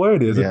 I don't know where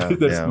it is.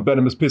 That's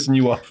Venom is pissing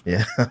you off.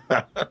 Yeah.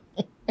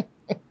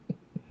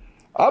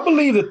 I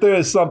believe that there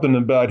is something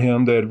about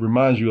him that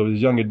reminds you of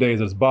his younger days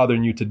that's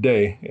bothering you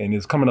today and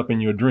is coming up in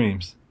your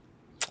dreams.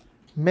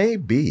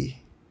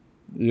 Maybe.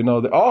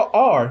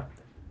 Or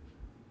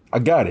I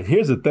got it.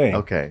 Here's the thing.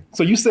 Okay.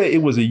 So you say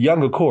it was a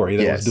younger Corey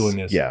that was doing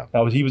this. Yeah.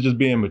 He was just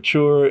being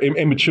immature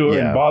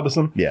and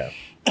bothersome. Yeah.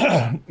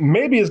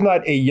 Maybe it's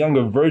not a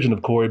younger version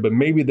of Corey, but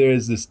maybe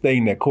there's this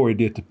thing that Corey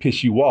did to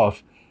piss you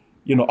off,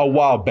 a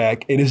while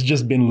back, and it's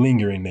just been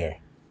lingering there.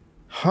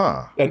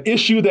 Huh. An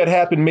issue that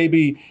happened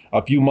maybe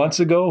a few months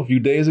ago, a few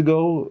days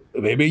ago,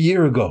 maybe a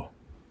year ago.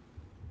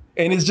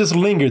 And it's just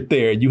lingered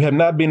there. You have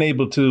not been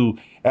able to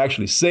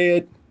actually say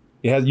it.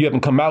 You haven't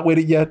come out with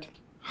it yet.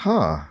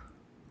 Huh.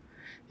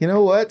 You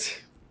know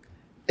what?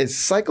 As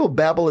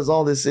psychobabble as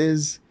all this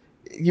is,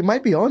 you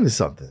might be on to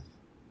something.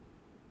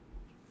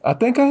 I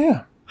think I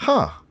am.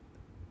 Huh.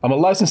 I'm a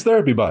licensed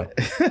therapy bot.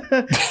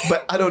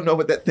 But I don't know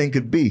what that thing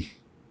could be.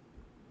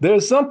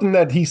 There's something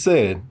that he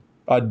said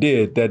or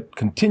did that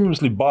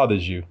continuously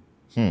bothers you.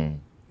 And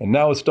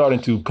now it's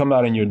starting to come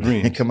out in your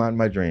dreams. Come out in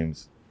my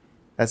dreams.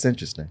 That's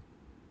interesting.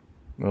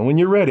 Well, when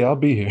you're ready, I'll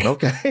be here.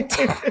 Okay.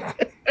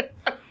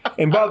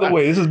 And by the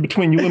way, this is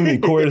between you and me.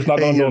 Corey is not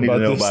going to know about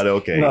this.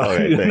 Okay. No, all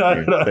right.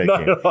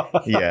 Thank you. No.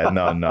 Yeah,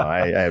 no.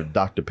 I have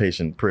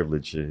doctor-patient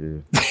privilege.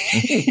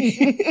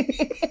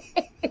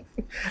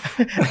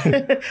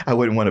 I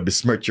wouldn't want to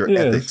besmirch your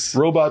ethics.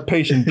 Robot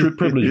patient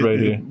privilege right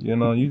here.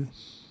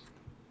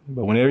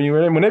 But whenever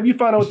you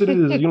find out what it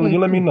is, you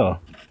let me know.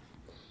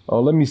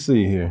 Oh, let me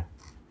see here.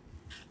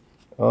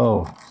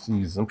 Oh,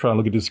 jeez, I'm trying to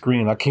look at this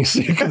screen. I can't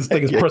see because this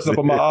thing is pressing up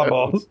on my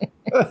eyeballs.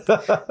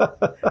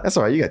 That's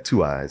all right. You got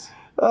two eyes.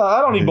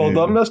 I don't need both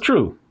of them. That's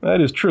true.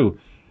 That is true.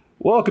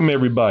 Welcome,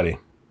 everybody.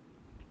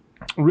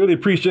 Really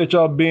appreciate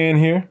y'all being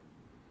here.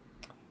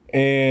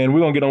 And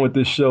we're going to get on with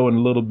this show in a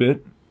little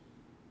bit.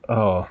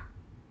 Oh,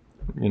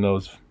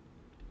 it's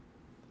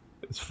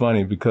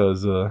funny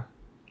because, when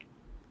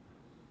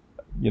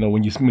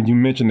you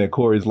mention that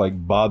Corey's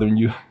like bothering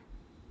you,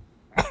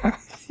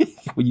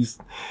 when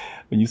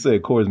you say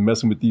Corey's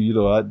messing with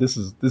you, this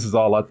is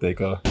all I think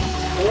of.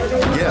 What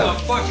the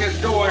fuck is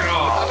going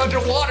on? I'm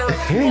underwater.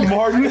 Hey,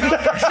 Martin.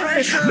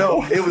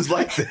 No, it was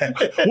like that.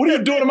 What are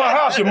you doing in my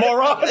house, you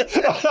moron?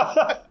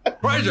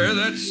 Treasure,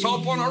 that's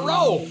soap on a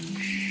roll.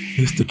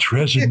 It's the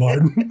treasure,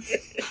 Martin.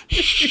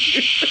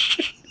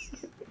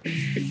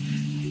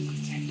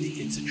 Pretending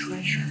it's a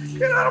treasure.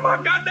 Get out of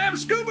my goddamn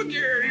scuba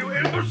gear, you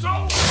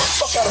imbecile.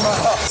 Fuck out of my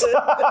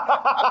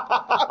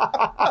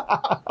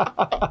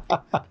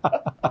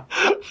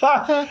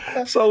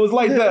house. So it was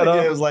like that, huh?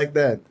 Yeah, it was like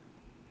that.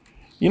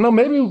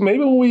 Maybe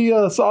when we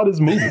saw this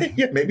movie,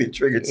 Yeah, maybe it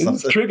triggered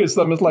something. It triggered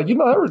something. It's like,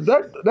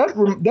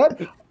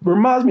 that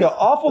reminds me an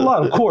awful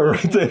lot of Corey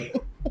right there.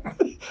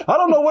 I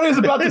don't know what it is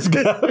about this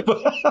guy,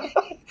 but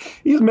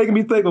he's making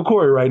me think of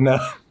Corey right now.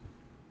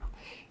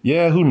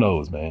 Yeah, who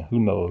knows, man? Who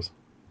knows?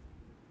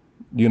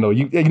 You know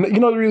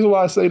the reason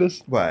why I say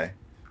this? Why?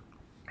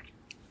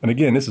 And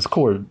again, this is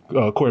Corey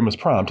Miss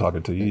Prime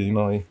talking to you.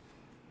 I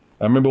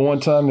remember one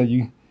time that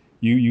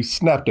you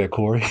snapped at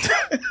Corey.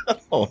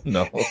 Oh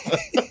no.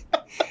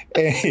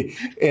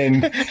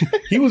 And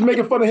he was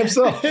making fun of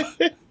himself.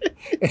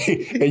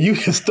 and you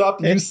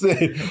stopped and you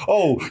said,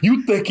 "Oh,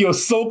 you think you're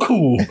so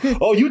cool.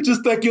 Oh, you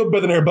just think you're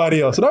better than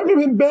everybody else." And I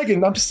remember him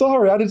begging, "I'm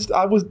sorry.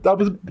 It was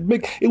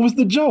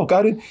the joke.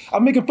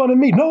 I'm making fun of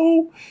me.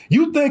 No,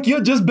 you think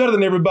you're just better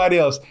than everybody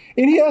else."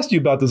 And he asked you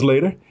about this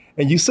later,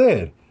 and you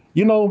said,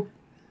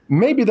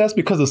 maybe that's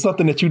because of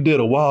something that you did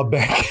a while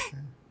back.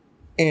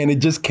 And it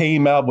just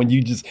came out when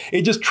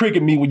it just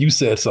triggered me when you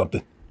said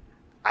something.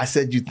 I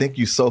said, "You think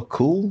you so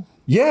cool?"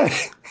 Yeah.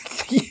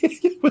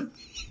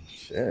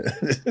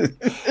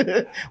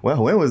 Shit.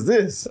 Well, when was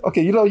this?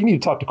 Okay, you need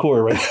to talk to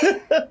Corey right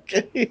now.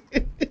 Okay.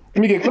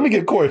 Let me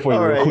get Corey for you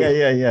All real right. quick.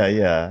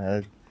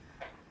 Yeah.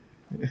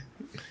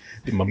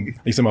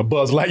 He said my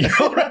Buzz Lightyear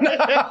right now.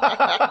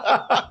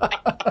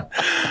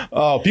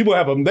 Oh, they're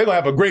gonna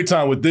have a great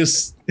time with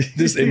this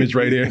image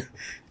right here.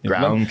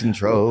 Ground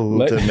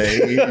control to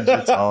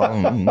Major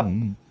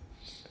Tom.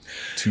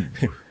 2.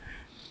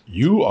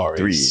 You are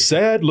 3. a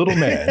sad little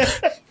man.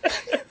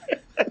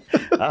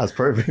 That was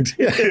perfect.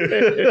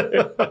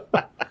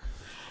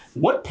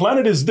 What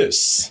planet is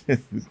this?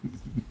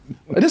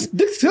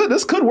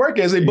 This could work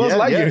as a Buzz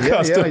Lightyear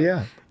costume.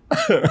 Yeah.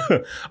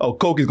 Oh,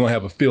 Koki's gonna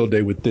have a field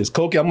day with this.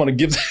 Koki, I'm gonna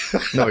give.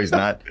 No, he's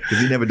not, because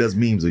he never does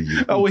memes with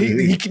you. Oh, well,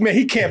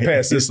 he can't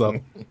pass this up.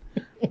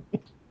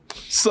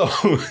 So,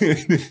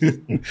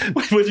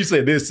 what'd you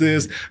say? This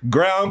is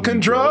ground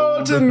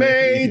control to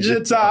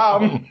Major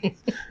Tom.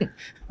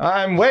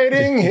 I'm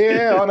waiting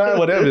here on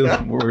whatever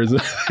the words.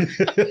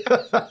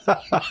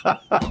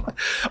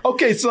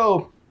 Okay,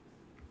 so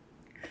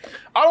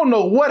I don't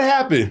know what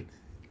happened,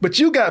 but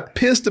you got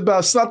pissed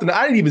about something.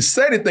 I didn't even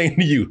say anything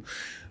to you,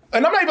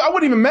 and I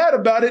wasn't even mad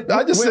about it.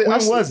 I just when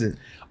said, was it?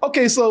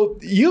 Okay, so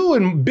you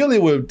and Billy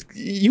were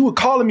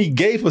calling me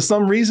gay for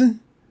some reason.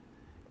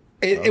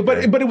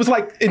 But it was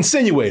like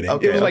insinuating.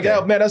 Okay, it was like,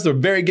 "Oh man, that's a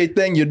very gay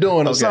thing you're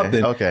doing," or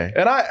something. Okay.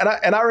 And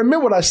I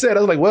remember what I said. I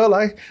was like, "Well,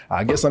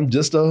 I guess I'm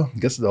just the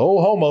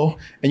old homo."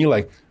 And you're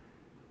like,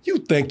 "You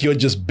think you're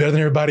just better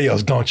than everybody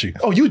else, don't you?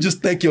 Oh, you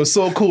just think you're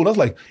so cool." And I was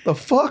like, "The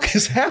fuck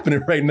is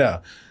happening right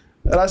now?"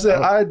 And I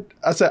said, I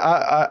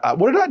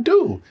what did I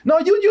do? "No,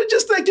 you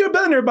just think you're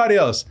better than everybody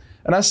else."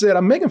 And I said,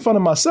 "I'm making fun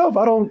of myself.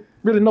 I don't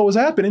really know what's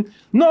happening."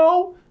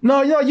 No,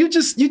 you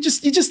just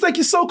think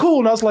you're so cool."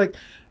 And I was like,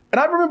 and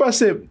I remember I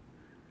said,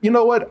 "You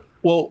know what?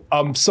 Well,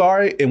 I'm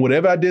sorry, and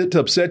whatever I did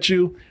to upset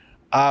you,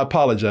 I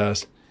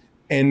apologize."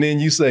 And then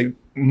you say,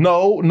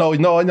 no,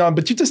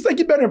 but you just think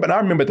you're better. But I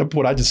remember at the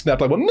point I just snapped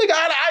like, "Well, nigga,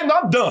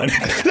 I'm done."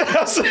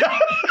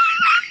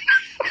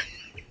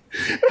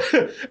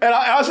 And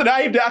I said,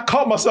 I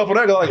caught myself on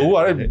that, like, "Oh,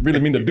 I didn't really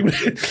mean to do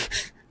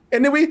that."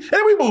 And then we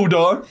moved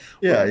on.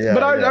 Yeah.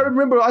 But I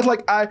remember I was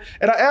like, I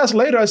asked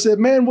later, I said,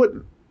 "Man,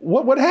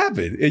 what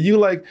happened?" And you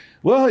like,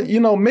 "Well,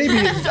 maybe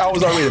I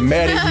was already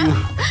mad at you,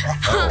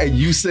 and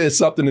you said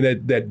something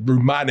that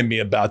reminded me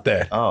about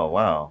that." Oh,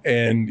 wow.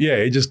 And yeah,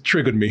 it just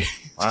triggered me.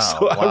 Wow,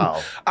 So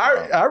wow.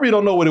 I really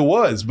don't know what it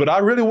was, but I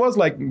really was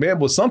like, "Man,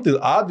 well, something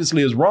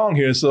obviously is wrong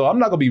here, so I'm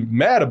not gonna be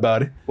mad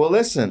about it." Well,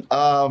 listen,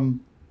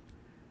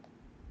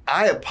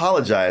 I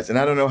apologize, and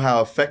I don't know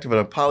how effective an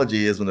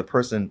apology is when the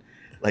person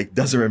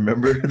doesn't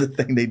remember the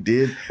thing they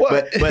did.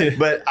 Well,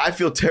 but I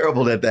feel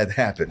terrible that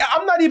happened.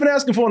 I'm not even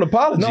asking for an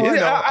apology. No,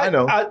 I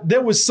know.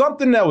 There was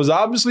something that was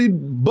obviously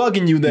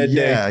bugging you that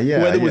day,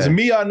 whether it was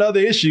me or another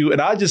issue, and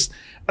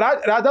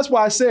that's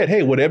why I said,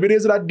 "Hey, whatever it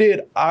is that I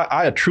did,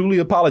 I truly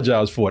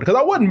apologize for it," because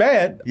I wasn't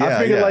mad. I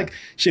figured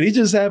shit, he's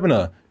just having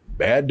a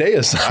bad day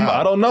or something.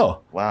 Wow. I don't know.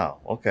 Wow.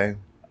 Okay.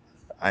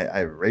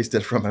 I erased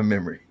it from my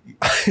memory.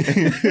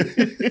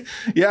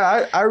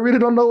 Yeah, I really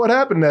don't know what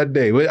happened that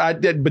day.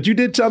 But you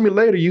did tell me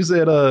later. You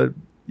said,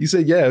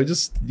 yeah,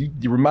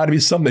 you reminded me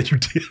of something that you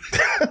did.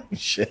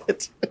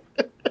 Shit.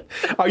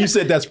 Oh, you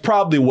said that's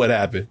probably what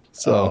happened.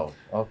 So,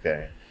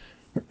 okay.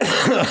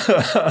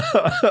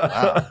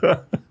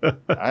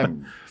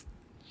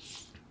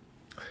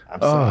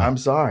 Wow. I'm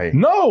sorry.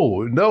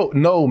 No,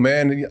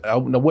 man. I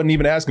wasn't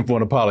even asking for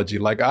an apology.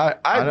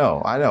 I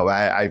know.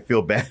 I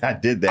feel bad. I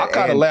did that. I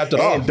kind of laughed it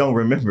off. And don't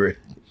remember it.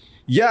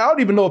 Yeah, I don't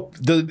even know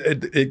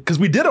because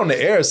we did on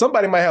the air.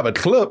 Somebody might have a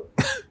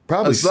clip,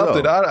 probably or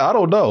something. So. I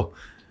don't know.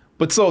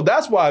 But so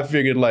that's why I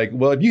figured,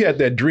 well, if you had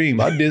that dream,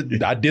 I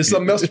did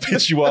something else to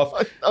piss you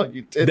off. No,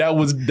 you did.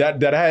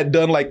 That I had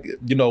done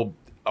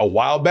a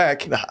while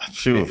back. Nah,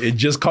 sure. It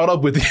just caught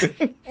up with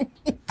you.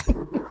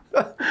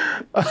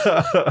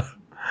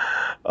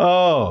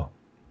 Oh.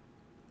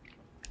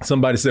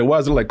 Somebody said, "Why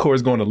is it like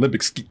Corey's going to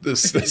Olympic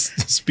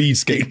speed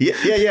skate?"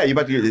 Yeah. You're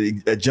about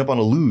to jump on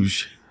a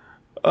luge.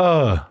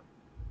 Oh.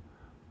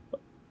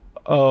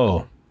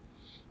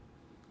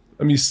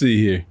 Let me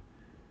see here.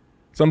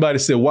 Somebody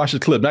said, "Watch the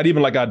clip." Not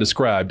even like I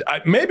described.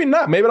 Maybe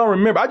not. Maybe I don't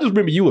remember. I just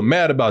remember you were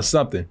mad about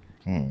something.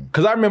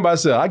 Because I remember I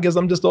said, "I guess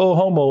I'm just an old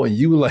homo," and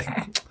you were like,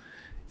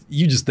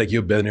 "You just think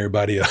you're better than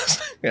everybody else."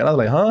 And I was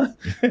like, "Huh?"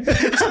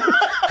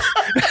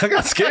 I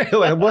got scared.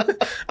 Like, what?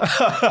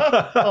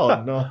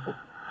 Oh, no.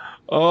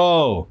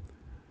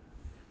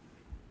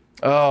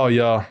 Oh,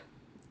 y'all.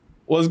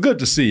 Well, it's good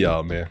to see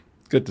y'all, man.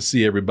 Good to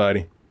see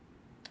everybody.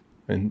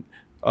 And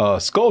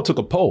Skull took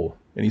a poll.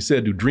 And he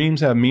said, do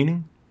dreams have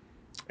meaning?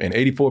 And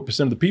 84%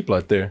 of the people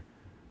out there,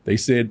 they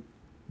said,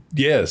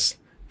 yes,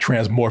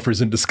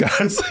 transmorphers in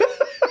disguise.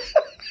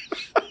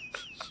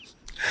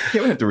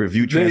 Yeah, we have to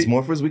review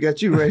Transmorphers. We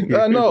got you right here.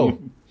 I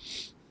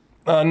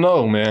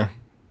know, man.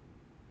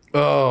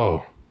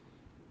 Oh.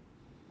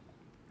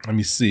 Let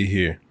me see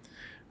here.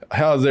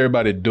 How's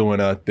everybody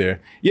doing out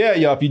there? Yeah,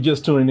 y'all, if you're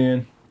just tuning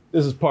in,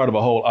 this is part of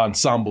a whole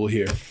ensemble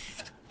here.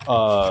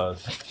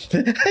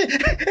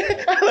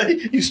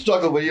 You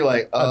struggle when you're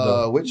like,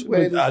 which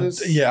way is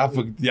this?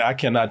 I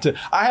cannot tell.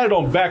 I had it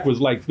on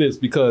backwards like this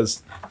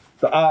because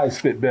the eyes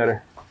fit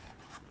better.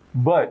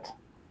 But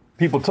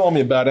people told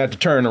me about it, I had to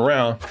turn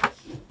around.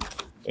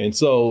 And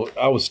so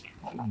I was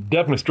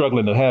definitely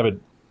struggling to have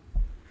it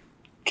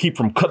keep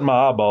from cutting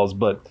my eyeballs.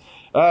 But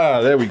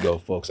there we go,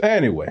 folks.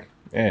 Anyway.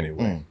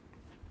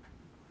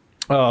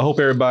 Hope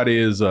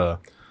everybody's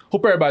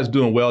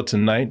doing well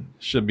tonight.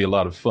 Should be a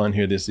lot of fun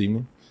here this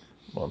evening.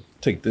 I'll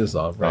take this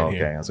off here.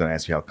 Okay, I was going to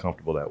ask you how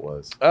comfortable that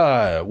was.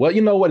 Well,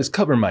 you know what? It's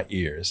covering my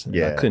ears.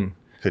 Yeah, I couldn't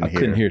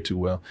hear too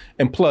well.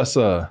 And plus,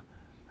 I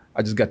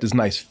just got this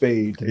nice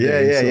fade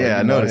today. Yeah,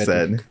 I noticed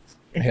that.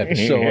 I had to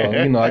show off.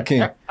 I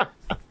can't.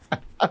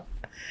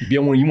 If you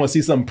want to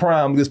see something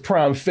prime, this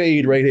prime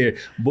fade right here.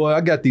 Boy,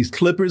 I got these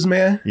clippers,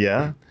 man.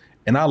 Yeah.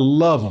 And I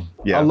love them.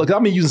 Yeah. I've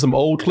been using some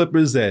old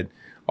clippers that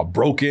are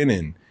broken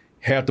and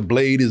half the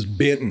blade is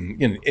bent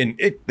and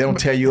it they don't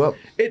tear you up.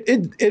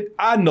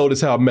 I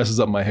notice how it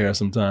messes up my hair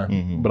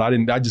sometimes, but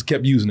I just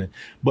kept using it.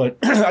 But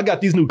I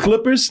got these new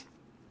clippers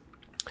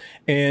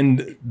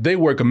and they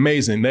work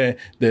amazing.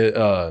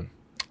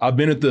 I've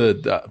been at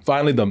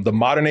finally the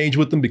modern age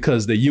with them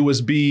because they're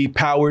USB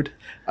powered.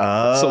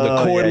 So the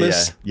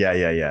cordless. Yeah.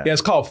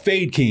 It's called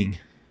Fade King.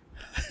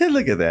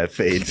 Look at that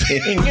Fade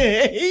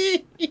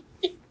King.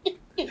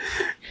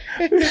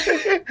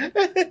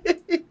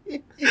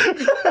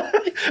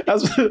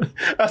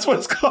 That's what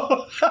it's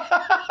called.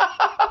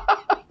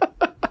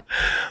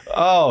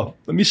 Oh,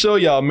 let me show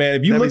y'all,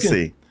 man.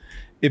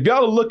 If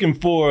y'all are looking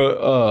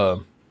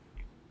for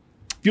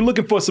if you're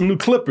looking for some new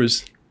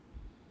clippers,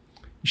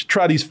 you should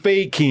try these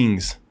Fade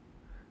Kings.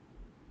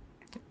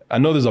 I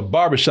know there's a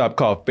barbershop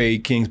called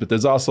Fade Kings, but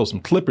there's also some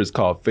clippers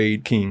called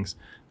Fade Kings.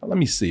 Let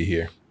me see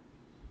here.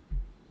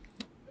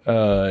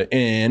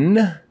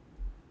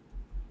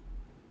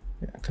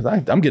 Because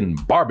I'm getting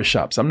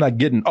barbershops. I'm not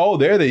getting,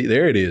 there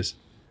it is.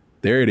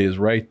 There it is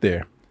right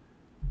there.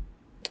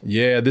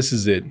 Yeah, this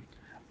is it.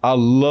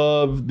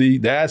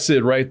 That's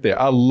it right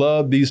there. I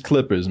love these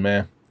clippers,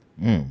 man.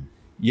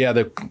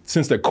 Yeah,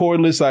 since they're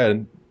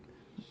cordless,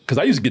 because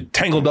I used to get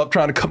tangled up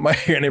trying to cut my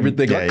hair and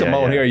everything. Come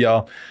on here,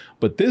 y'all.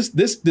 But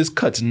this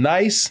cuts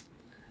nice.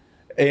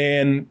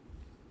 And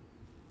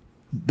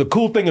the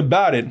cool thing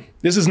about it,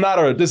 this is not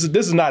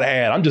an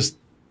ad. I'm just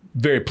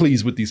very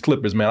pleased with these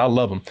clippers, man. I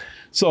love them.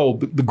 So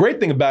the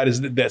great thing about it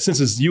is that since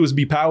it's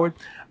USB powered,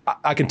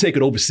 I can take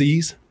it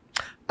overseas.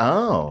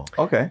 Oh,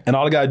 okay. And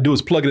all I got to do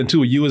is plug it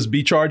into a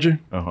USB charger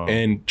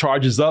and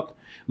charges up,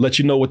 let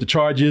you know what the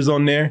charge is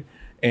on there.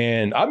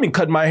 And I've been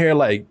cutting my hair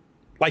like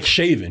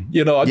shaving,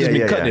 I've just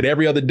been cutting it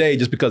every other day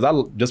just because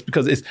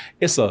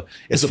it's a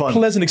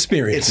pleasant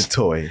experience. It's a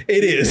toy.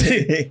 It is.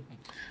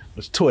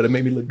 It's a toy that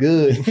made me look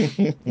good.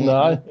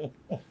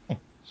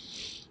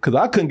 Because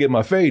I couldn't get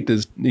my fade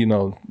this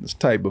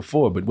tight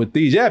before. But with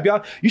these,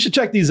 y'all, you should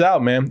check these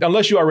out, man.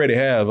 Unless you already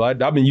have. I've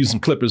been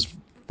using clippers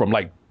from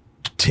like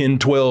 10,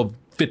 12,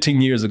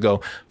 15 years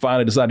ago.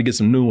 Finally decided to get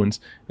some new ones.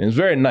 And it's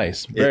very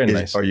nice. Very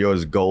nice. Are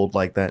yours gold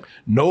like that?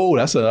 No,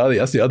 that's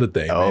the other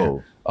thing,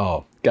 man.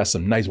 Oh, got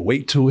some nice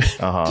weight to it.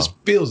 Just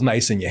feels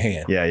nice in your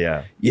hand.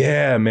 Yeah.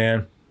 Yeah,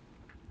 man.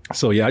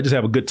 So I just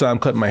have a good time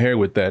cutting my hair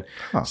with that.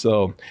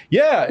 So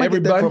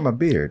everybody. Get that for my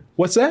beard.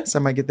 What's that? So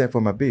I might get that for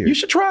my beard. You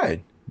should try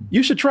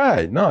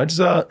it. No, it's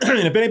and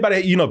if anybody,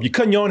 if you're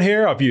cutting your own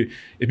hair, or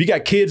if you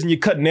got kids and you're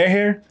cutting their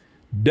hair,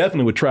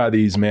 definitely would try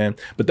these, man.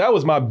 But that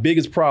was my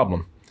biggest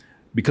problem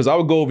because I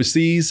would go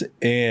overseas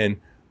and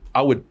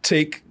I would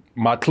take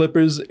my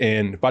clippers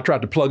and if I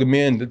tried to plug them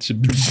in,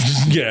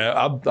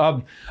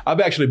 I've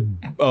actually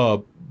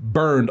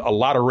burned a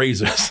lot of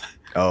razors.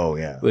 Oh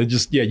yeah.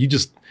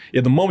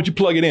 The moment you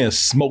plug it in,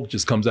 smoke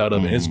just comes out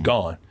of it and it's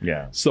gone.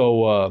 Yeah.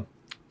 So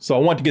I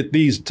want to get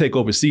these to take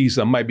overseas.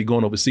 I might be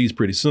going overseas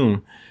pretty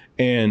soon.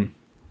 And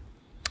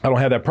I don't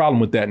have that problem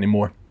with that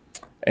anymore.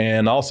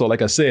 And also,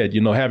 like I said,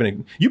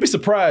 you'd be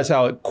surprised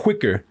how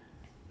quicker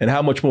and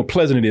how much more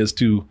pleasant it is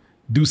to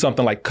do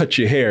something like cut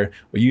your hair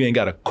where you ain't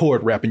got a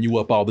cord wrapping you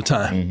up all the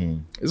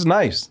time. It's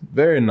nice.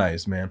 Very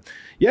nice, man.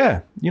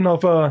 Yeah.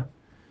 If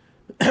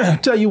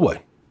tell you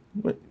what,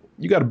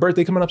 you got a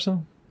birthday coming up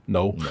soon?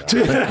 No.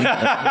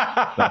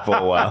 Not for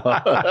a while.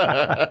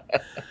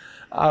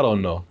 I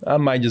don't know. I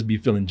might just be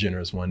feeling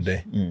generous one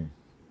day.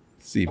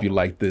 See if you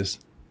like this.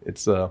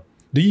 It's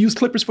do you use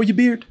clippers for your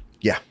beard?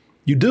 Yeah.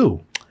 You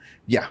do?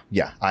 Yeah.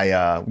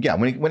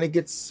 When it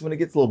gets a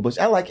little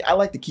bushy, I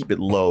like to keep it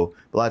low.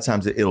 A lot of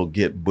times it'll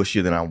get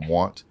bushier than I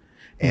want.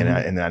 And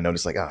then I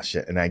notice like, oh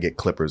shit. And I get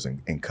clippers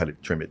and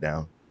trim it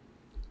down.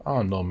 I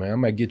don't know, man. I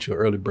might get you an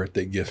early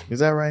birthday gift. Is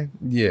that right?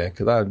 Yeah,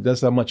 because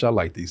that's how much I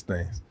like these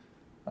things.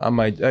 I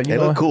might. They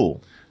look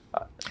cool.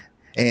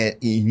 And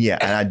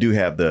I do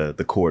have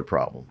the cord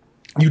problem.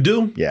 You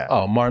do? Yeah.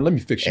 Oh, Martin, let me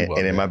fix you up.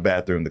 And in my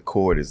bathroom, the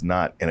cord is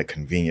not in a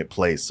convenient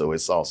place, so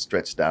it's all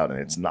stretched out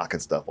and it's knocking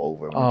stuff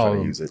over when I'm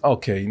trying to use it.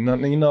 Okay.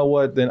 You know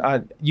what? Then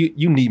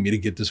you need me to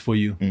get this for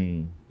you.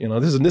 You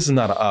know, this is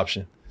not an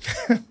option.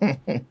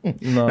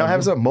 No,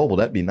 have something mobile.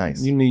 That'd be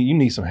nice. You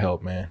need some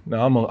help, man.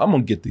 No, I'm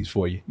gonna get these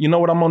for you. You know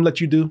what I'm gonna let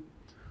you do?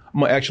 I'm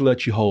gonna actually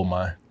let you hold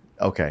mine.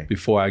 Okay.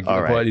 Before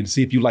I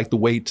see if you like the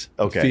weight,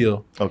 the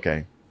feel.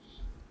 Okay.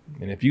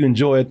 And if you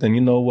enjoy it, then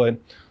you know what?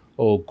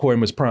 Old Corey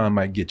Prime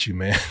might get you,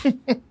 man.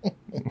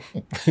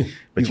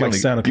 But you're like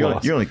Santa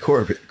Claus. You're only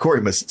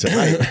Coreymas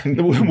tonight.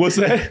 What's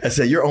that? I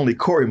said you're only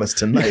Coreymas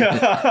tonight.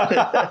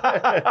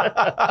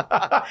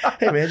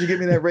 Hey man, did you give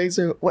me that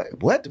razor? What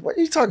are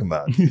you talking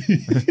about?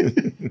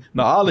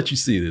 No, I'll let you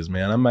see this,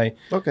 man. I might.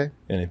 Okay.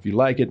 And if you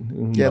like it,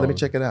 let me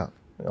check it out.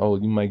 Oh,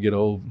 you might get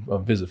a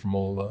visit from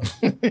old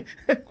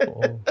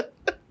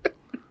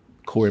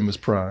Corey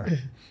Prime.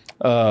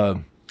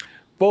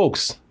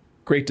 Folks,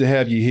 great to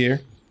have you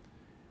here.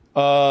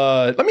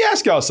 Let me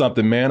ask y'all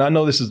something, man. I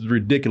know this is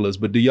ridiculous,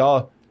 but do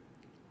y'all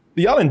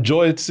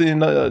enjoy seeing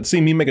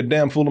me make a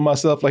damn fool of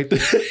myself like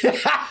this?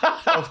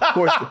 Of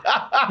course,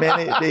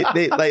 man.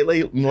 They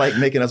like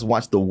making us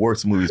watch the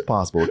worst movies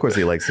possible. Of course,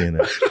 they like seeing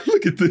that.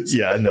 Look at this.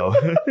 Yeah, I know.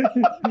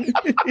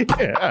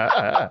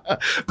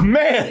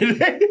 Man,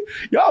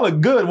 y'all are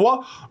good.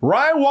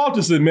 Ryan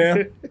Walterson,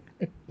 man.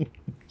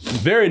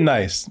 Very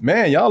nice,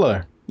 man. Y'all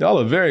are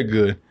very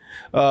good.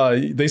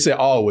 They say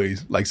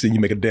always like seeing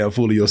you make a damn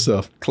fool of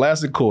yourself.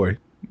 Classic Corey.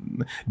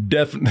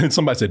 Definitely.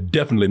 Somebody said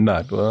definitely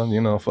not. Well, you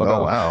know, fuck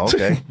off. Wow,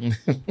 okay.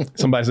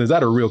 Somebody says, is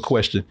that a real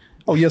question?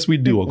 Oh, yes, we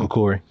do, Uncle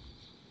Corey.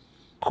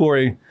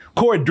 Corey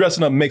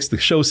dressing up makes the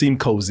show seem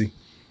cozy.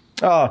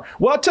 Well,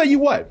 I'll tell you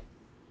what.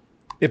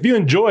 If you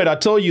enjoyed, I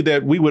told you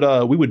that we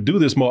would do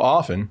this more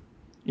often.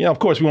 Yeah, of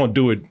course we won't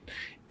do it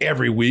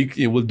every week.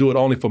 We'll do it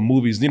only for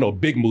movies,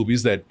 big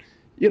movies that,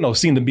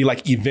 seem to be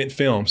like event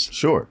films.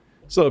 Sure.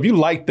 So if you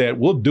like that,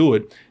 we'll do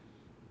it.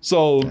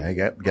 So I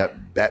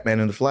got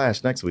Batman and the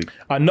Flash next week.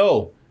 I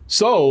know.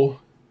 So,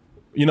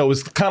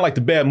 it's kind of like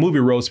the bad movie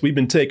roast. We've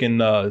been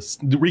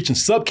reaching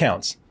sub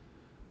counts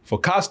for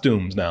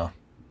costumes now.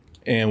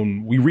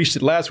 And we reached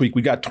it last week.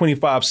 We got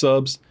 25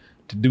 subs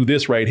to do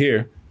this right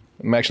here.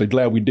 I'm actually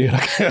glad we did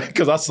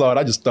because I saw it.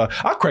 I just thought,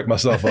 I cracked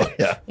myself up.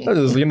 Yeah. I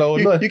just, you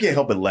can't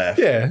help but laugh.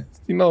 Yeah.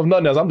 If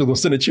nothing else, I'm just going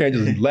to sit in the chair and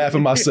just laugh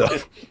at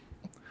myself.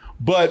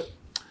 But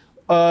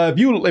if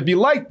you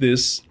like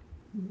this,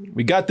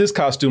 we got this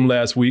costume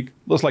last week.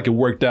 Looks like it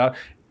worked out.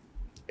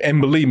 And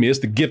believe me, it's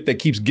the gift that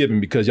keeps giving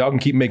because y'all can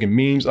keep making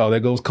memes. Oh, there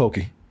goes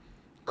Koki.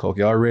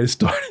 Koki already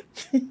started.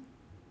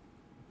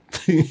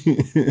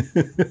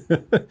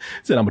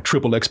 Said I'm a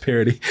triple X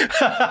parody.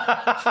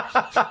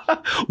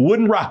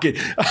 Wooden rocket.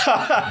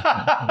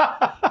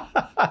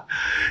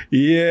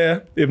 Yeah.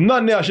 If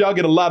nothing else, y'all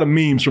get a lot of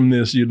memes from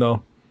this, a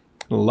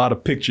lot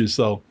of pictures.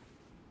 So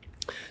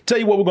tell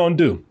you what we're going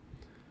to do.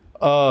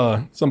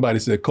 Somebody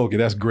said, Koki,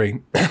 that's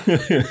great.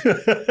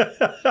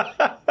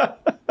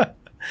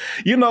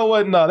 You know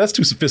what? No, that's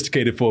too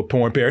sophisticated for a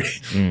porn parody.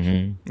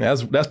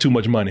 Mm-hmm. That's too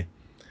much money.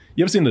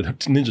 You ever seen the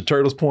Ninja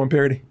Turtles porn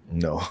parody?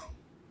 No.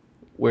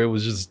 Where it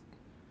was just,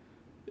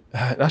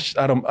 I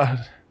don't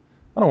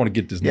want to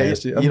get this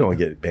nasty. You don't want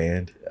to get it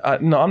banned.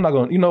 No, I'm not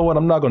going to, you know what?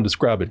 I'm not going to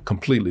describe it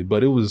completely,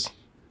 but it was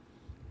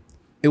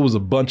a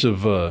bunch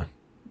of, it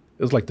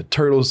was like the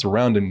turtles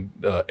surrounding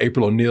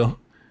April O'Neil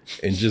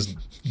and just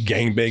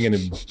gangbanging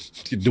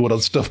and doing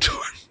other stuff to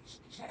her.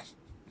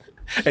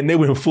 And they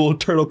were in full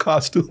turtle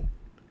costume.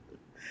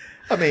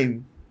 I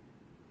mean,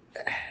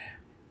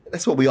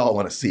 that's what we all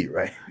want to see,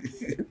 right?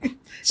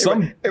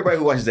 Everybody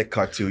who watches that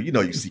cartoon,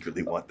 you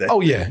secretly want that.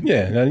 Oh, yeah.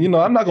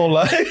 I'm not going to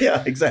lie.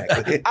 Yeah,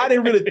 exactly. I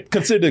didn't really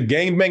consider the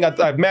gangbang.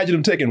 I imagine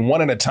them taking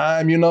one at a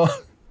time,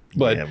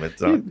 But,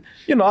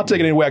 I'll take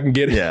it any way I can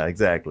get it. Yeah,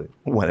 exactly.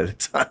 One at a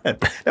time.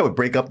 That would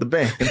break up the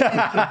band.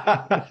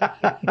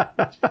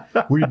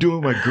 What are you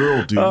doing with my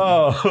girl, dude?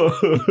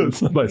 Oh,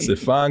 somebody said,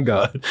 fine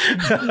God.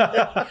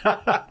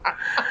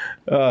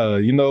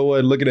 You know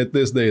what? Looking at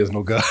this, there is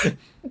no God.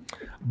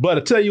 But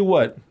I tell you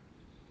what.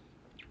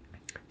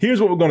 Here's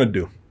what we're going to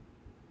do.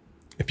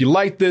 If you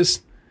like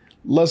this,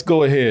 let's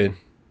go ahead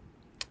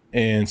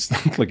and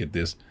look at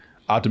this.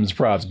 Optimus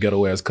Prime's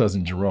ghetto ass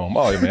cousin Jerome.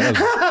 Oh, yeah, man.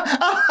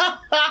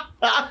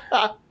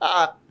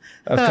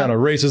 That's kind of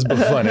racist, but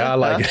funny. I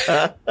like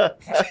it.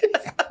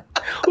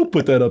 Who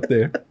put that up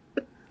there?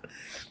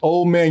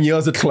 Old man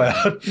yells at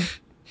cloud.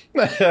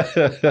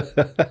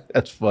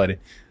 That's funny.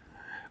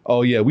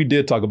 Oh, yeah, we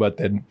did talk about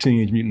that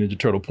Teenage Mutant Ninja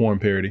Turtle porn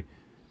parody.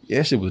 Yeah,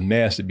 that shit was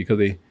nasty because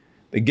they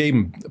gave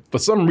him, for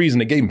some reason,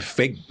 they gave him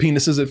fake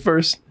penises at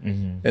first.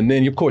 Mm-hmm. And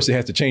then, of course, it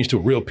has to change to a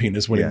real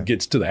penis when it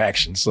gets to the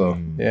action. So,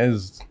 and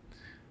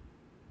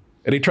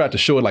they tried to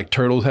show it like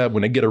turtles have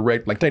when they get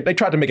erect. Like they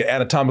tried to make it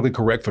anatomically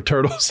correct for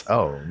turtles.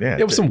 Oh, yeah.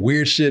 There was some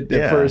weird shit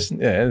at first.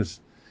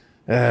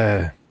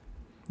 Yeah.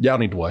 Y'all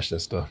need to watch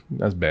that stuff.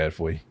 That's bad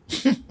for you.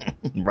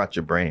 Rot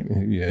your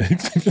brain. Yeah.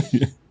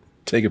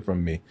 Take it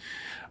from me.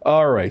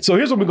 All right. So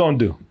here's what we're going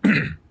to do.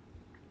 Let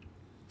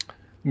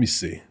me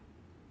see.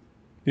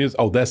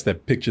 That's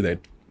that picture that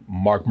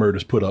Mark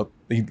Murders put up.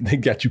 They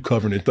got you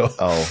covering it, though.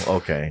 Oh,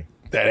 okay.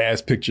 That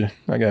ass picture.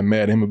 I got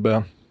mad at him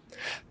about.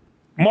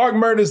 Mark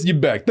Murders, you're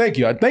back. Thank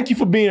you. Thank you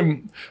for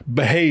being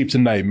behaved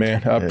tonight,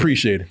 man. I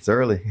appreciate it. It's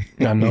early.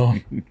 I know.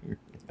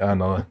 I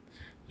know.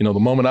 You know, the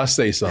moment I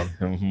say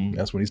something,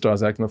 that's when he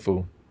starts acting a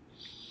fool.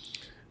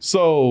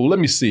 So let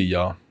me see,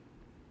 y'all.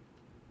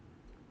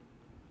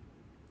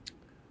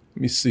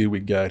 Let me see what we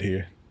got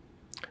here.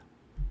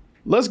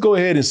 Let's go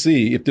ahead and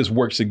see if this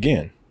works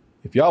again.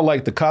 If y'all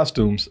like the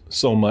costumes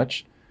so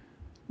much,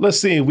 let's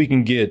see if we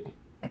can get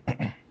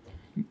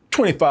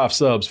 25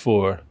 subs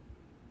for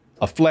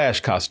a Flash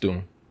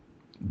costume.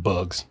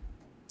 Bugs.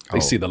 They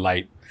see the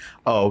light.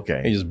 Oh,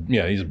 okay. He's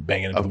just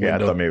banging at the Okay, window. I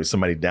thought maybe it was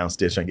somebody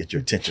downstairs trying to get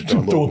your attention,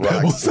 throwing little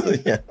rocks.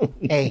 Yeah.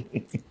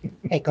 Hey,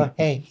 go,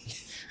 hey.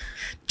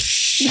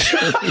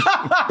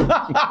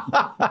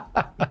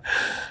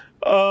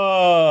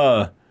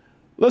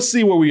 Let's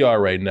see where we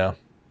are right now.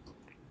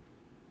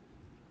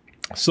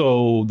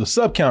 So the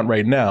sub count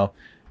right now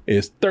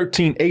is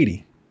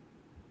 1380.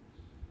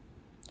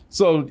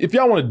 So if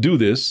y'all want to do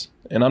this,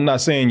 and I'm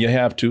not saying you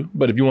have to,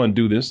 but if you want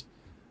to do this,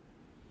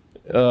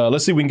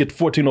 let's see if we can get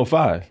to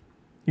 1405.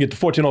 You get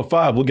to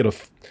 1405, we'll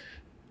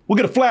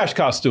get a Flash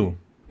costume.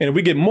 And if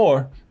we get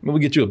more, maybe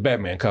we'll get you a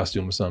Batman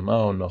costume or something. I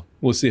don't know.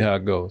 We'll see how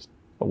it goes.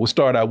 But we'll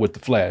start out with the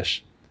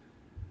Flash.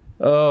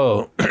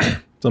 Oh,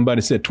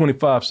 somebody said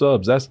 25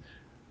 subs.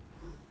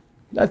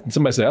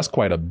 Somebody said that's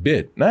quite a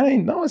bit.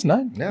 No, it's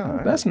not. No,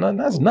 that's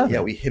nothing.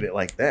 Yeah, we hit it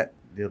like that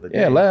the other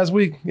day. Yeah, last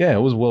week. Yeah,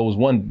 it was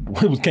one.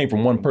 It came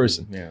from one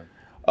person. Yeah.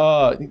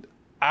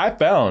 I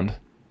found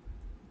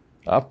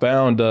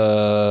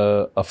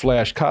a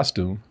Flash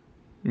costume.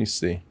 Let me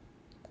see.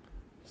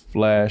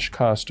 Flash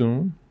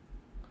costume.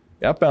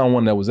 Yeah, I found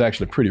one that was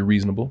actually pretty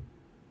reasonable.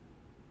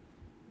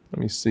 Let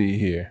me see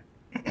here.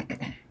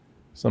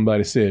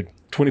 Somebody said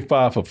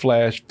 25 for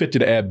Flash, 50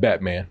 to add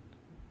Batman.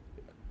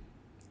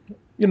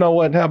 You know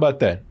what? How about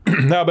that?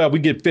 How about we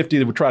get 50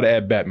 that we try to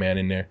add Batman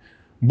in there?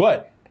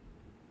 But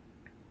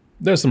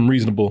there's some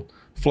reasonable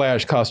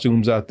Flash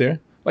costumes out there.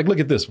 Like, look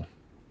at this one.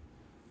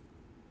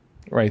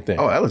 Right there.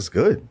 Oh, that looks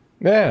good.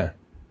 Yeah.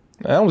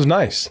 That was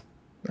nice.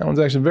 That one's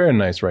actually very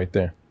nice right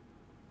there.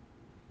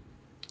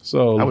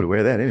 So I would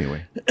wear that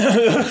anyway.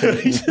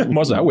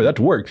 Marcel, I wear that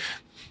to work.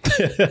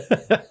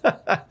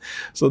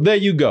 So there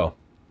you go.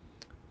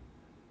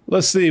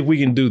 Let's see if we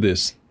can do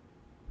this.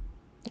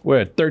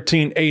 We're at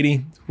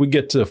 1380. We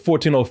get to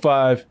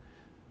 1405.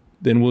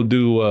 Then we'll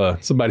do,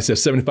 somebody said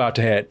 75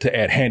 to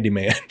add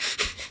handyman.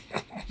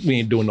 We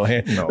ain't doing no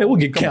hand. No, Man, we'll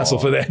get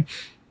canceled for that.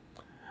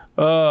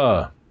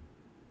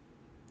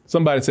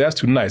 Somebody said, that's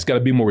too nice. Got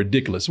to be more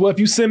ridiculous. Well, if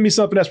you send me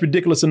something that's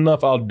ridiculous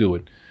enough, I'll do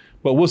it.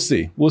 But we'll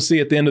see. We'll see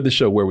at the end of the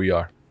show where we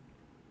are.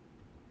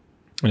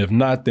 And if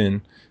not,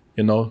 then,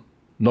 no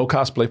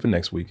cosplay for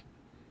next week.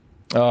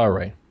 All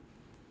right.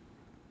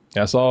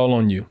 That's all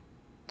on you.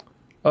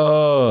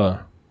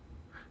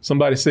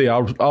 Somebody say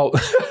I'll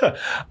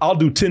I'll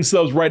do 10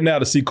 subs right now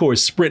to see Corey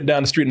sprint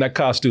down the street in that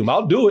costume.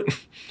 I'll do it.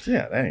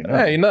 Yeah, that ain't nothing.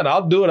 That ain't nothing.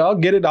 I'll do it. I'll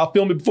get it. I'll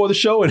film it before the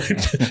show, and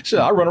shit,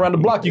 I'll run around the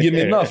block. You give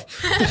me enough.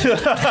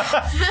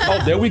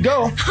 Oh, there we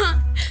go.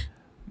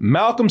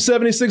 Malcolm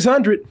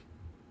 7600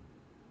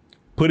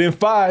 put in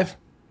 5.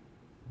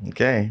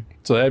 Okay.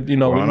 So that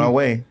We're on our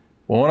way.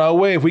 We're on our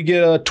way. If we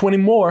get 20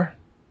 more,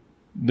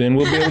 then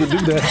we'll be able to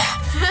do that.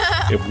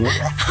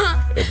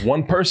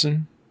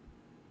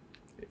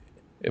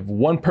 If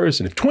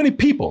 20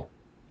 people,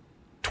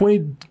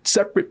 20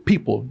 separate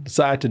people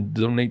decide to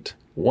donate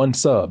one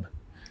sub,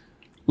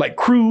 like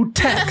Crude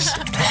Tax,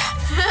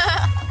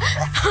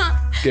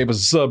 gave us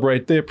a sub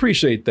right there.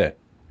 Appreciate that.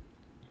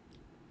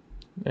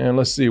 And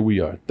let's see, we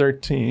are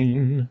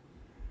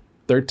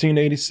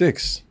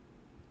 1386.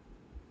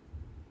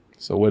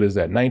 So what is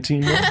that,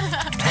 19 more?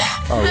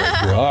 All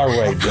right, girl. All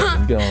right,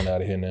 Justin, get on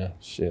out of here now.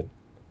 Shit.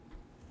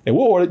 And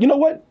we'll order, you know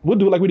what? We'll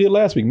do it like we did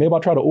last week. Maybe I'll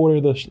try to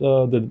order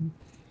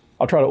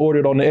I'll try to order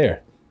it on the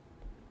air.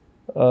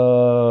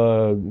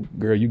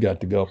 Girl, you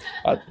got to go.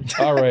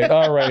 All right.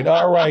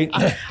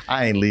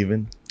 I ain't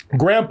leaving.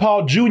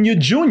 Grandpa Jr.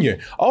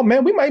 Oh,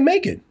 man, we might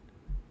make it.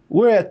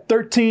 We're at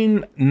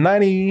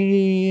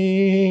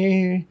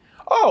 1390.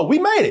 Oh, we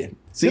made it.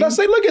 See? Did I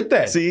say, look at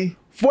that? See?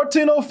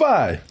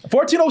 1405.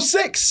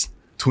 1406.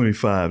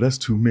 25. That's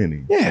too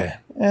many. Yeah.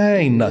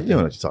 Ain't nothing. You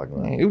know what you're talking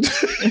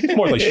about.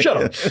 More like, shut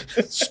up,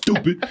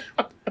 stupid.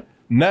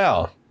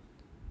 Now,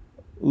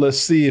 let's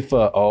see if,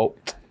 I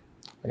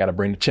got to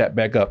bring the chat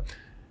back up.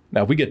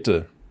 Now, if we get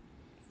to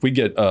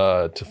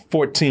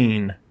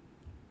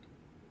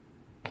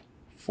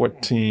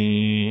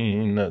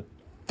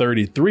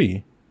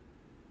 1433,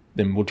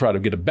 then we'll try to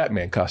get a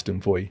Batman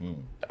costume for you.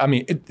 I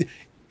mean,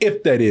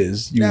 if that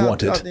is, you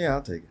want it. Yeah,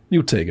 I'll take it.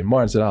 You take it.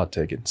 Martin said, I'll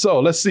take it.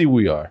 So let's see where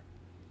we are.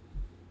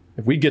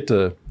 If we get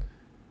to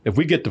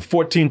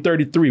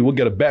 1433, we'll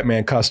get a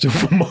Batman costume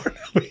for Martin.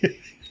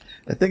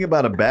 The thing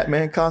about a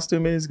Batman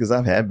costume is, because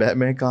I've had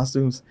Batman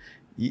costumes,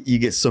 you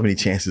get so many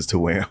chances to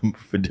wear them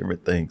for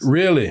different things.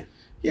 Really?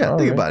 Yeah,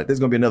 think about it.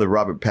 There's going to be another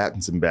Robert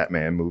Pattinson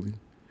Batman movie.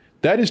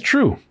 That is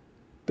true.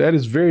 That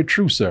is very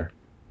true, sir.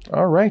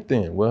 All right,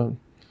 then. Well,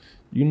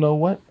 you know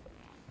what?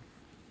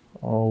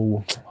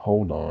 Oh,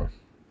 hold on.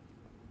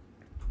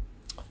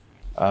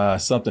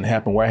 Something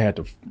happened where I had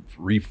to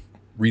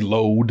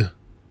reload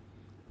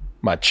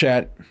my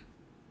chat.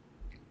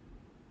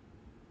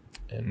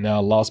 And now I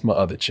lost my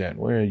other chat.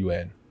 Where are you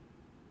at?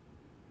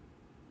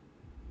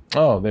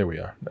 Oh, there we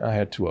are. I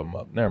had two of them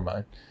up. Never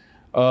mind.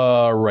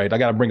 All right. I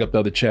got to bring up the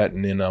other chat.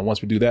 And then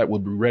once we do that, we'll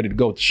be ready to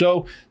go with the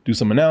show, do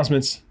some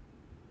announcements,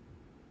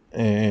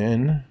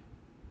 and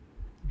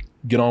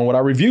get on with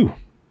our review.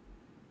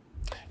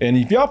 And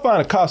if y'all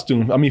find a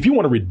costume, I mean, if you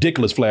want a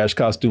ridiculous Flash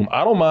costume,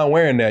 I don't mind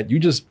wearing that. You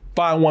just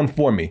find one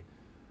for me.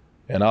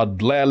 And I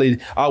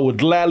would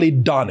gladly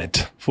don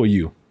it for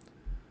you.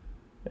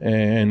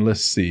 And let's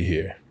see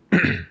here.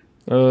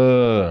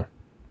 Let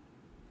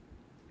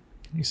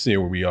me see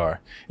where we are,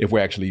 if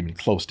we're actually even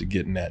close to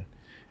getting that.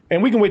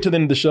 And we can wait till the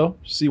end of the show,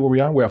 see where we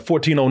are. We're at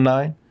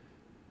 1409.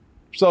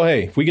 So,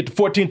 hey, if we get to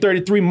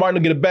 1433, Martin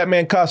will get a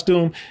Batman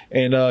costume,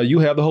 and you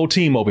have the whole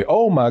team over here.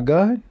 Oh, my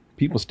God.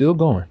 People still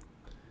going.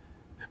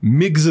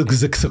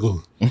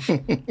 Migzigzigzigl.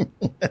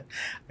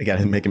 I got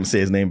to make him say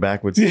his name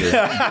backwards. To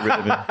get rid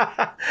of him.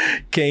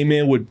 Came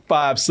in with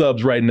 5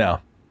 subs right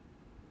now.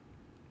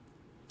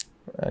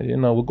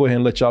 We'll go ahead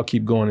and let y'all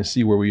keep going and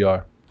see where we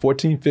are.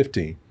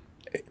 1415.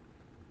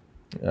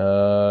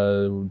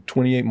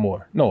 28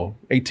 more. No,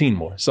 18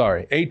 more.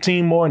 Sorry.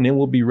 18 more, and then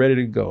we'll be ready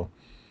to go.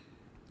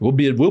 We'll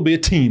be a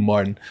team,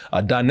 Martin.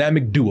 A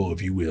dynamic duo,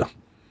 if you will.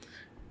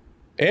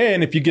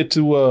 And if you get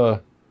to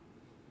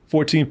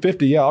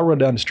 1450, yeah, I'll run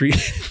down the street.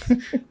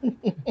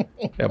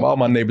 Have all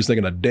my neighbors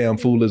thinking a damn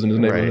fool lives in this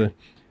neighborhood. Right.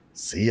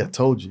 See, I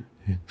told you.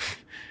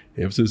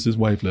 Ever since his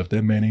wife left,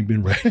 that man ain't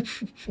been right.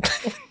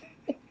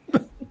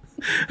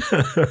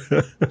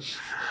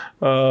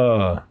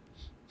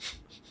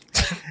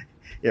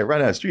 Yeah, right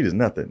down the street is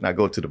nothing. Now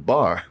go to the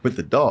bar with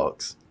the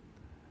dogs.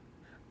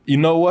 You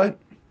know what?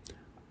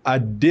 I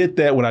did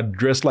that when I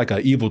dressed like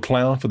an evil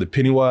clown for the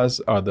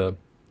Pennywise or the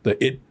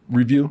It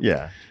review.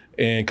 Yeah.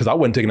 And because I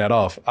wasn't taking that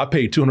off. I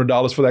paid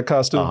 $200 for that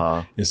costume.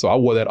 Uh-huh. And so I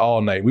wore that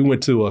all night. We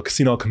went to a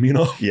Casino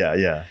Camino. Yeah,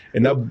 yeah.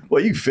 And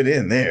well, you fit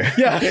in there.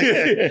 Yeah.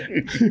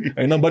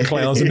 Ain't nothing but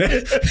clowns in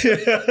there.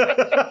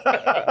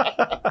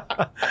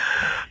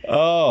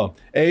 Oh,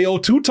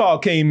 AO2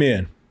 Talk came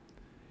in.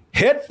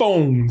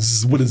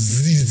 Headphones with a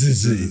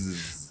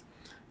zzz.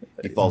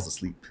 He falls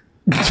asleep.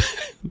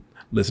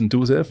 Listen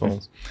to his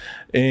headphones.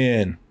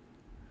 And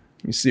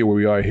let me see where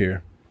we are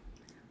here.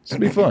 This will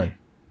be fun.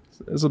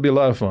 This will be a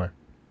lot of fun.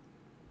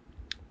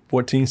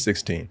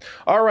 1416.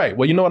 All right.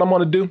 Well, you know what I'm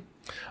going to do?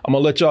 I'm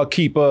going to let y'all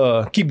keep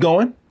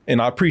going.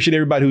 And I appreciate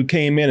everybody who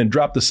came in and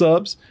dropped the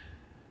subs.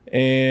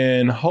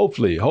 And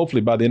hopefully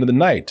by the end of the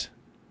night,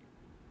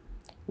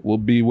 we'll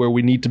be where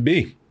we need to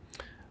be.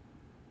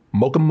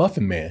 Mocha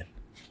Muffin Man.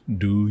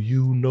 Do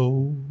you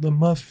know the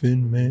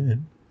Muffin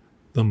Man?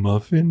 The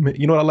Muffin Man.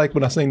 You know what I like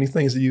when I sing these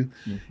things to you?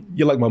 Mm-hmm.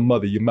 You're like my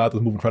mother. Your mouth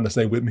is moving trying to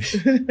sing with me.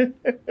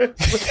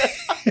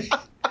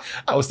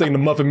 I was singing the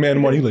Muffin Man in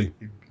the morning. He like,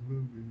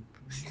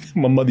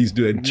 my mother used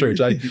to do that in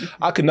church.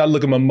 I could not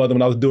look at my mother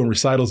when I was doing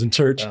recitals in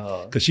church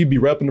because she'd be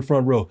right up in the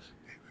front row.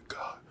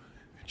 God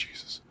and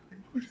Jesus.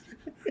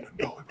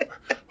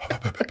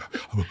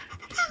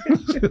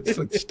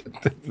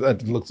 I had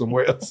to look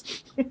somewhere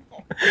else.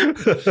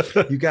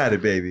 You got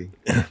it, baby.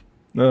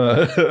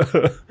 Yeah.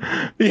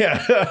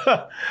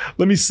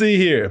 Let me see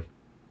here.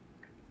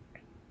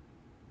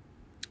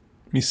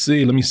 Let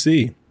me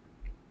see.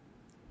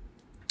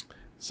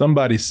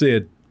 Somebody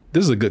said,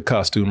 this is a good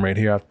costume right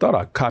here. I thought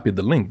I copied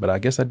the link, but I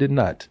guess I did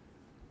not.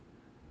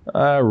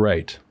 All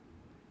right.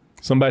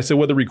 Somebody said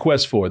what the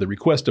request for. The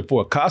request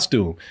for a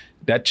costume.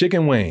 That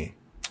chicken wing.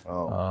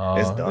 Oh,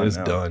 it's done. It's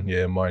done.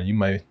 Yeah,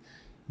 Martin,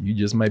 you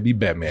just might be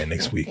Batman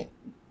next week.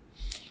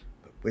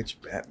 But which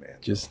Batman?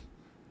 Just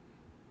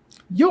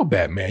your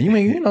Batman. You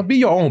mean, be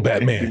your own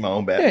Batman. Be my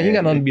own Batman. Yeah, you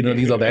got nothing to be none of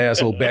these other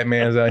asshole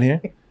Batmans out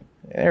here.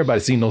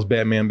 Everybody's seen those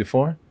Batman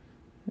before.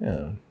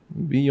 Yeah,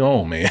 be your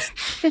own man.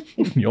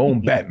 Your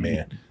own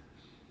Batman.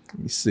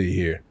 Let me see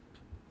here.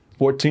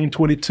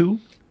 1422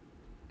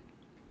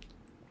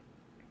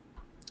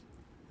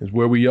 is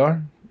where we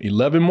are.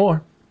 11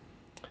 more.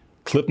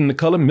 Clifton the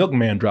Color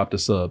Milkman dropped a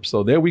sub.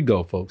 So there we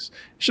go, folks.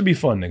 It should be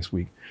fun next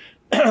week.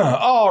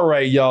 All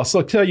right, y'all.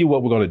 So tell you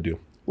what we're going to do.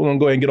 We're going to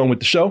go ahead and get on with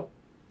the show.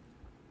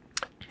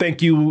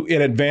 Thank you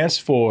in advance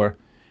for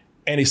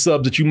any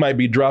subs that you might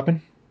be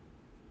dropping.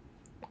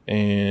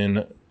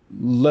 And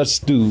let's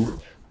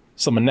do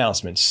some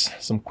announcements,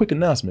 some quick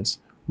announcements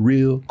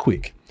real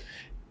quick.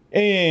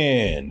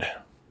 And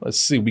let's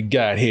see what we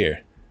got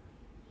here.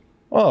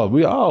 Oh,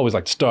 I always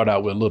like to start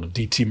out with a little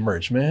DT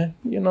merch, man.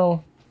 You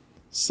know,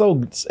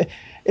 so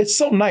it's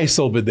so nice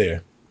over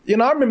there. You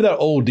know, I remember that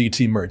old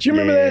DT merch. You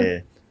remember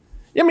that?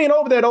 I mean,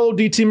 over that old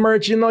DT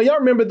merch, you know, y'all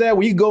remember that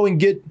where you go and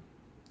get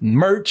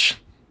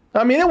merch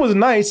I mean, it was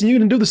nice. And you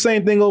can do the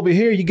same thing over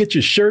here. You get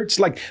your shirts,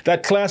 like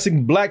that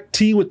classic black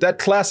tee with that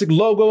classic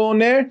logo on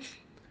there.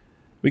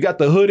 We got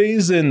the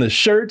hoodies and the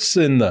shirts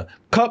and the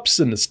cups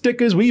and the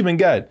stickers. We even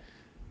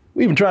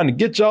trying to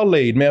get y'all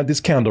laid, man, with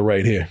this candle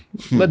right here.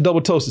 Let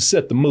Double Toasted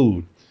set the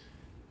mood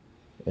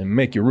and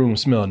make your room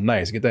smell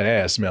nice. Get that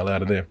ass smell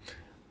out of there.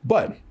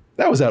 But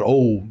that was that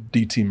old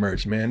DT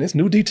merch, man. This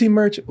new DT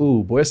merch,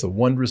 ooh, boy, it's a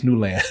wondrous new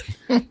land.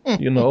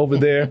 Over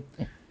there,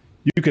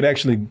 you could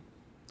actually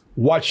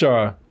watch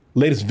our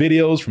latest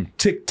videos from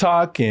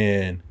TikTok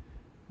and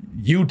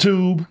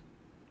YouTube.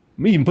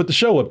 We even put the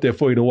show up there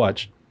for you to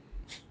watch.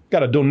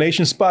 Got a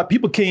donation spot.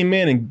 People came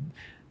in and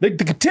they're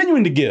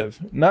continuing to give.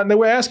 Not they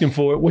were asking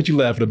for it. What you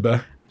laughing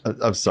about?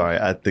 I'm sorry.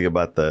 I think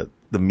about the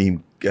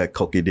meme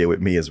Cokie did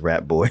with me as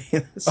Rat Boy.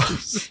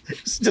 It's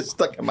just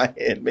stuck in my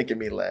head, making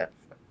me laugh.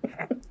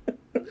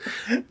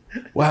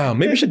 Wow,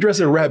 maybe we should dress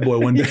as a Rat Boy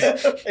one day.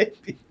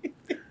 Maybe.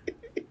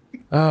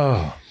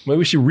 Oh, maybe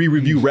we should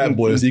re-review Rat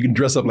Boy so you can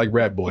dress up like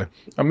Rat Boy.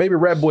 Or maybe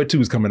Rat Boy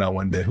 2 is coming out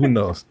one day. Who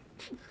knows?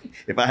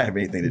 If I have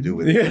anything to do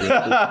with it.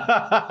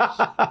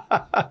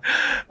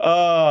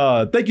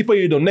 Thank you for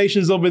your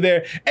donations over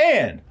there.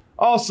 And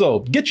also,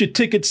 get your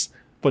tickets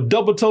for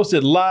Double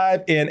Toasted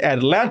Live in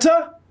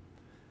Atlanta.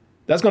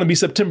 That's going to be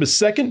September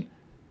 2nd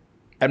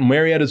at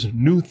Marietta's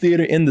new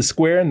theater in the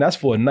square. And that's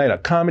for a night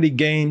of comedy,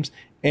 games,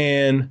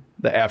 and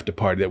the after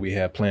party that we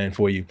have planned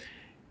for you.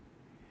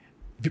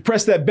 If you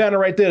press that banner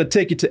right there, it'll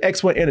take you to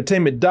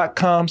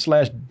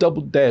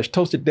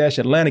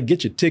x1entertainment.com/double-toasted-Atlanta.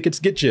 Get your tickets,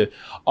 get your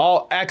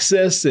all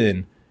access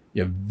and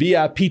your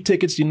VIP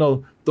tickets.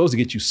 Those will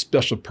get you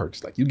special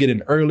perks. Like you get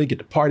in early, get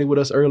to party with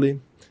us early,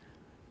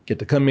 get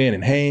to come in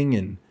and hang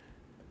and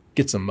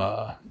get some,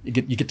 you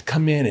get to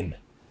come in and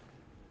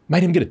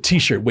might even get a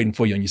t-shirt waiting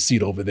for you on your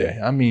seat over there.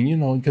 I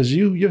mean, because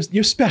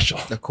you're special.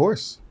 Of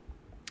course.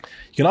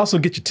 You can also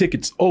get your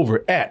tickets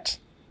over at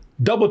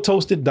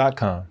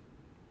doubletoasted.com.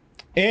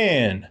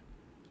 And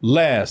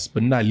last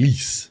but not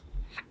least,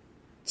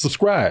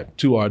 subscribe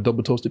to our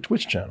Double Toasted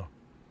Twitch channel.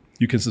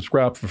 You can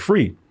subscribe for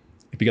free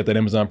if you got that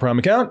Amazon Prime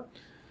account.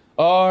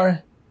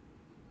 Or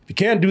if you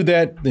can't do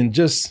that, then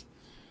just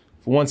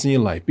for once in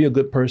your life, be a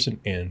good person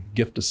and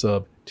gift a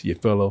sub to your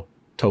fellow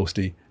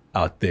Toasty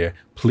out there,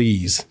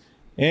 please.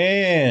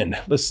 And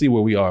let's see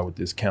where we are with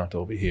this count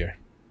over here.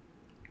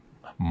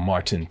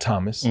 Martin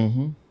Thomas.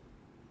 Mm-hmm.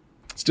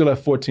 Still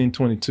at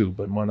 1422,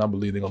 but Martin, I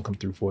believe they're going to come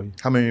through for you.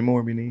 How many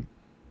more we need?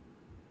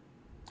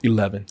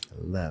 11.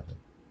 11.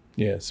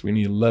 Yes, we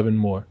need 11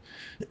 more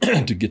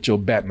to get your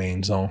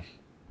Batmans on.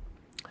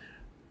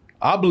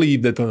 I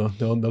believe that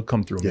they'll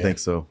come through, man. You think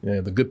so?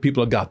 Yeah, the good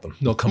people of Gotham,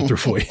 they'll come through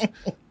for you.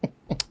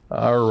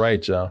 All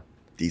right, y'all.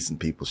 Decent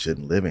people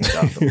shouldn't live in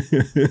Gotham.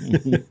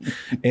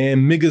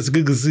 And Migas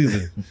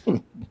Season.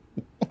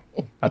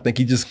 I think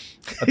he just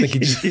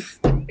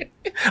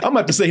I'm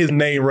about to say his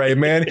name right,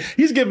 man.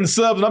 He's giving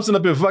subs and I'm sitting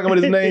up here fucking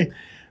with his name.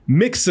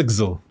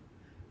 Mixixel.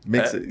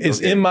 It's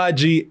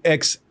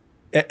MIGXSXL.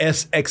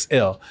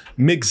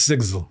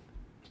 Mixixel.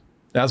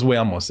 That's the way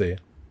I'm going to say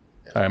it.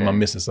 All right, am I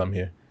missing something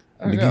here?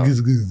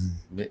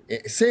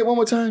 Say it one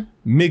more time.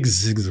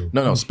 Mixixel.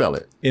 No, spell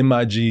it.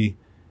 MIGSXL.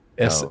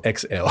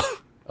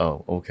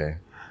 Oh, okay.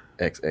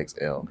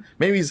 XXL.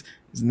 Maybe his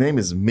name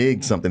is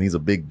Mig something. He's a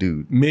big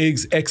dude.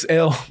 Migs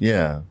XL.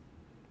 Yeah.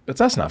 But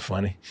that's not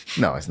funny.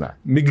 No, it's not.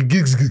 No.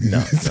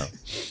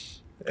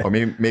 Or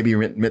maybe he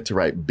meant to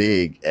write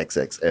big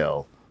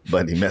XXL,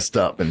 but he messed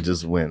up and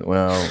just went,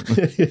 well, I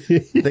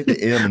think the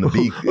M and the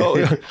B.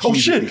 Oh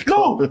shit,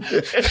 no.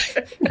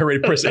 I ready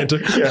to press enter.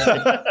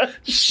 Yeah.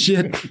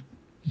 Shit.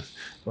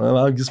 Well,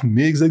 I'll just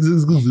Migs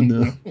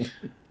XXL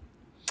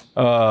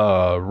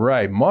now.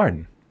 Right,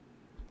 Martin.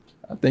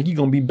 I think you're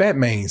going to be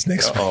Batman's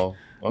next week. Okay.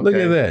 Look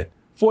at that.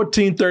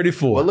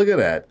 1434. Well, look at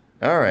that.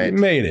 All right. You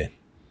made it.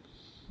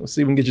 Let's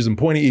see if we can get you some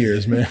pointy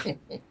ears, man.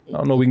 I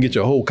don't know if we can get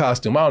you a whole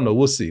costume. I don't know.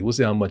 We'll see. We'll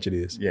see how much it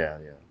is. Yeah.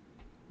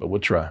 But we'll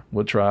try.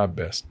 We'll try our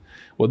best.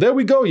 Well, there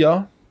we go,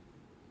 y'all.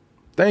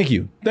 Thank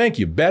you.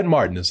 Bad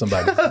Martin is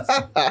somebody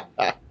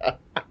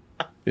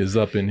is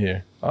up in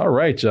here. All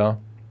right, y'all.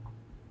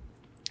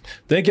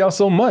 Thank y'all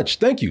so much.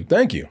 Thank you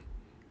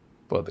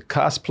for the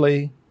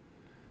cosplay.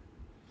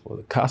 For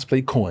the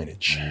cosplay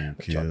coinage.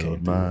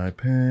 Killed my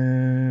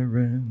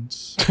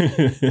parents.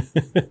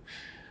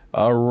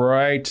 All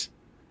right.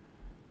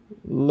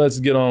 Let's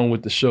get on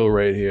with the show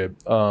right here.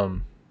 Let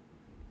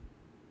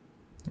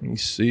me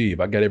see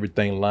if I got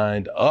everything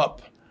lined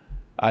up.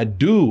 I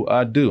do.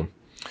 All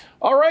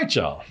right,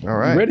 y'all. All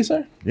right. You ready,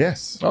 sir?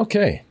 Yes.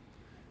 Okay.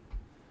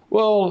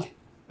 Well,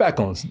 back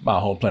on my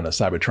home planet,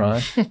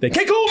 Cybertron. The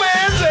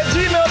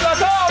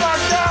kcoolmans@gmail.com. Oh, my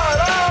God.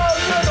 Oh,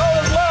 shit. Oh,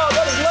 that's loud.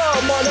 That is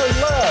loud, man. That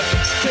is loud.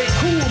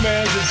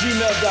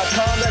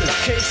 kcoolmans@gmail.com. That is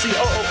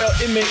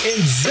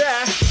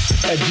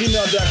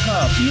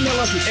KCOOLMANZ@gmail.com. Email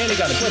us with any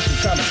kind of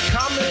questions,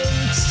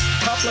 comments,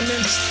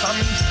 compliments,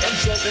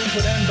 insults,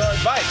 input, and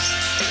advice.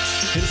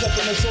 Hit us up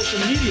on our social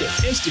media,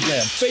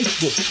 Instagram,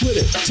 Facebook,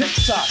 Twitter,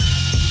 TikTok.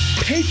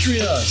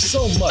 Patreon,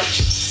 so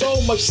much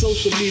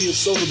social media,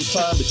 so little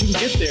time, but you can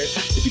get there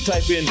if you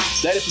type in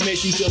that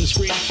information you see on the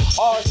screen,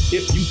 or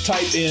if you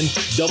type in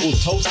Double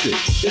Toasted.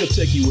 It'll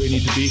take you where you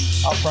need to be.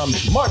 I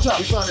promise you. Martin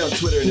Thomas. We found me on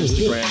Twitter and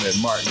Instagram at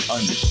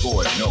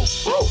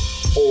Martin_no_bro,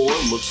 or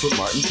look for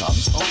Martin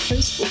Thomas on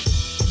Facebook.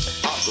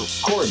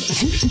 Corey.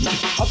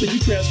 I think you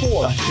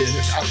transformed.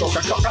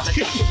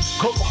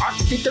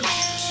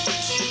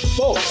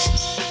 Folks,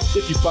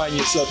 if you find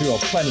yourself here on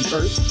planet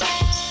Earth,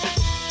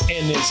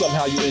 and then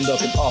somehow you end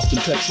up in Austin,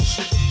 Texas,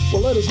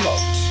 well, let us know.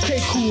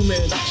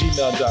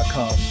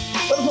 kcoolmans@gmail.com.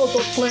 Let us know what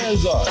those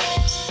plans are.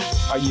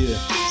 Are you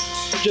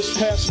just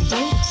passing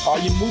through? Are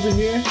you moving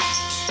here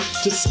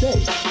to stay?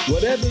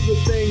 Whatever the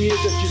thing is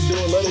that you're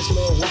doing, let us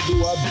know. We'll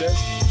do our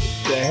best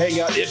to hang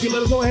out. If you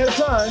let us know ahead of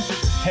time,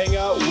 hang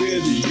out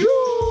with you.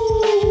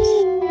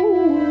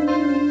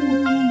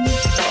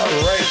 All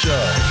right,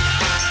 y'all.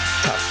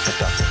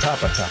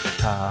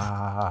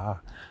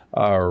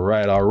 All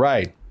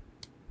right.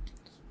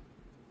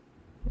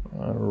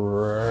 All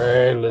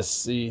right, let's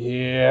see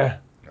here.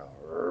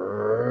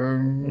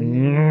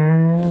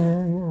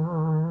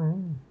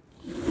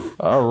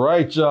 All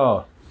right,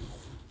 y'all.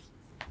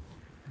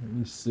 Let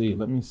me see.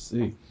 Let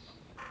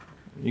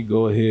me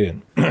go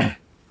ahead.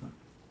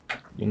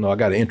 You know, I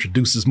got to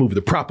introduce this movie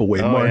the proper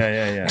way, Mark.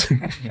 Yeah.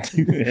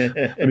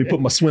 Let me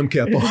put my swim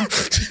cap on.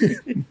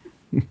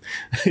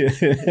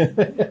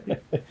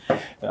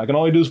 I can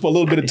only do this for a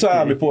little bit of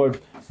time before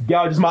it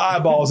gouges my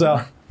eyeballs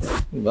out.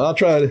 I'll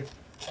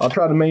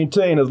try to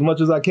maintain as much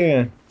as I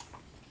can.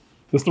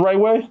 This the right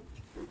way?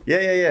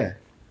 Yeah.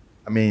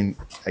 I mean,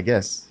 I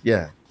guess,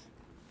 yeah.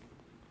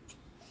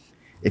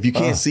 If you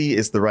can't see,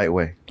 it's the right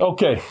way.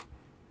 Okay.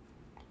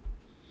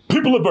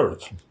 People of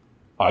Earth,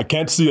 I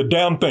can't see a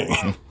damn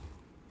thing.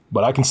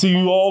 But I can see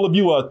all of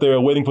you out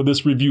there waiting for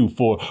this review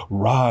for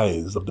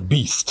Rise of the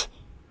Beast.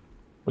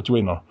 What you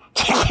waiting on?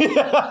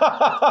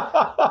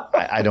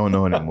 I don't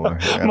know anymore.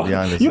 I'll be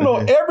honest. You know,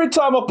 every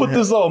time I put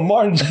this on,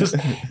 Martin just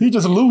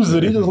loses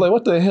it. He's just like,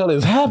 what the hell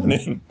is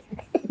happening?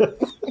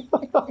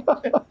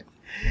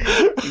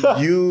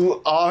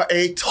 You are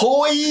a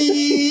toy.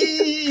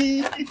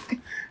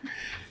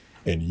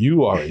 And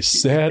you are a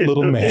sad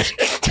little man.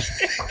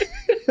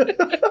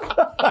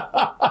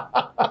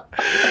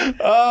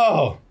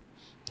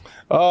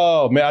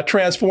 Oh man, I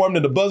transformed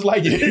into Buzz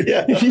Lightyear.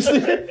 Yeah. You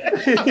see?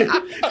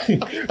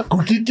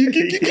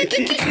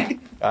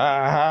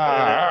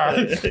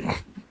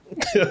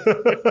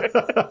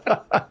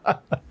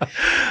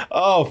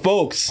 Oh,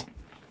 folks.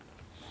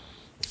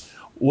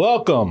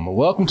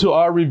 Welcome to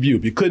our review.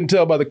 If you couldn't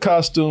tell by the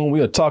costume,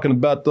 we are talking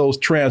about those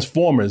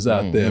Transformers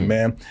out there,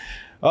 man.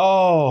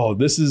 Oh,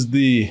 this is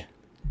the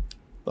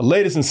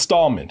latest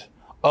installment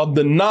of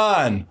the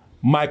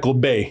non-Michael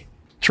Bay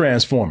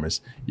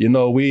Transformers. You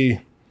know,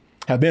 we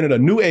have entered a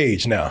new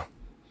age now.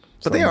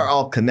 But they are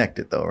all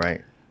connected though,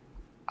 right?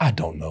 I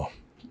don't know.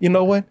 You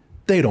know what?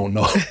 They don't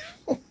know.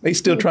 They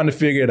still trying to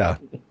figure it out.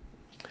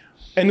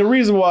 And the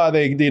reason why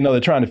they're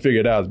trying to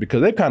figure it out is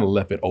because they've kind of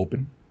left it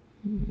open.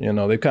 You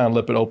know, they've kind of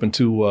left it open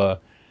to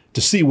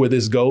see where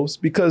this goes.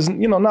 Because,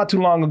 you know, not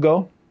too long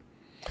ago,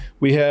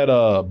 we had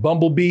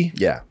Bumblebee.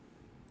 Yeah.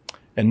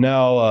 And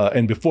now,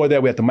 and before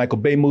that, we had the Michael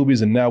Bay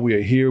movies. And now we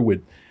are here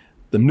with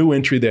the new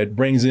entry that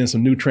brings in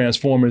some new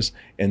Transformers.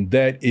 And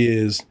that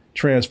is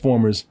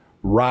Transformers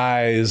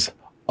Rise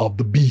of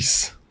the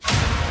Beast.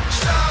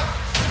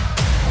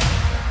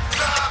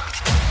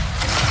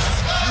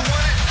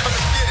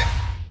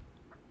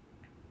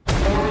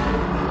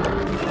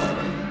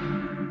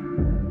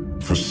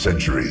 For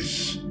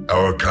centuries,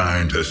 our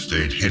kind has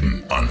stayed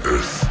hidden on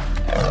Earth.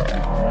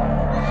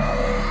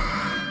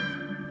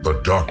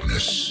 But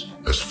darkness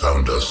has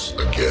found us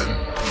again.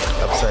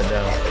 Upside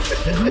down.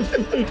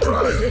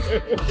 Brian,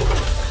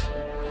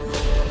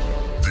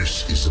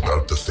 this is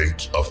about the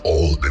fate of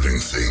all living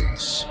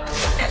things.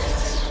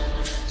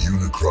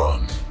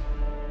 Unicron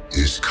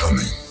is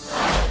coming.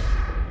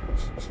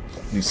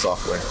 New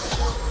software.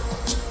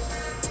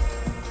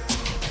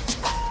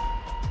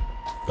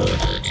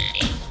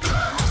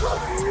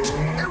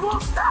 It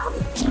won't stop.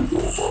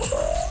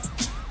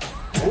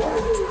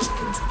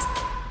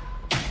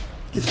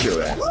 Get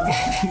your ass.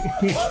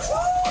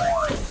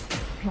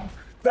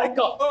 Back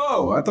up.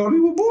 Oh, I thought we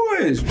were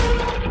boys. You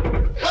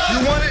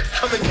want it?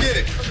 Come and get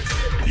it.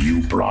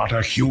 You brought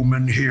a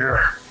human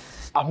here.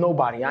 I'm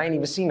nobody. I ain't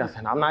even seen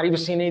nothing. I'm not even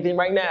seeing anything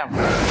right now.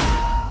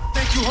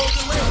 Think you hold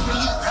the lane when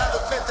you have a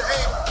pet to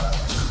aim.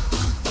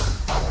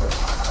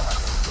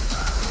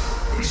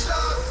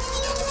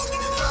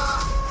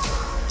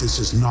 This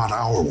is not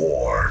our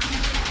war.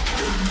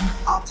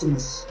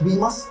 Optimus, we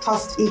must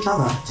trust each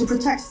other to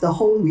protect the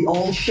home we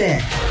all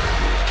share.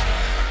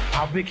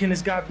 How big can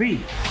this guy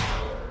be?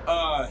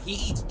 He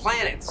eats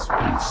planets.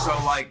 So,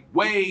 like,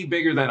 way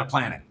bigger than a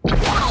planet. In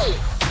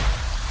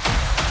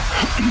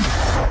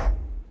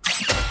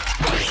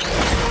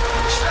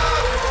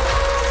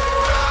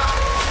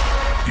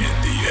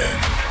the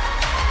end,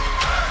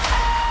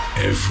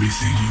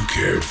 everything you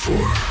cared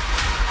for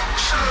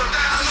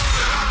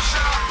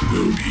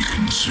will be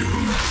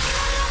consumed.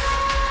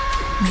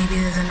 Maybe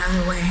there's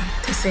another way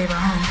to save our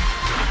home.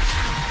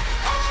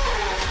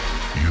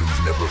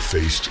 You've never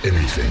faced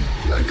anything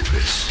like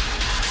this.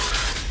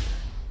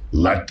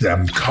 Let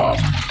them come.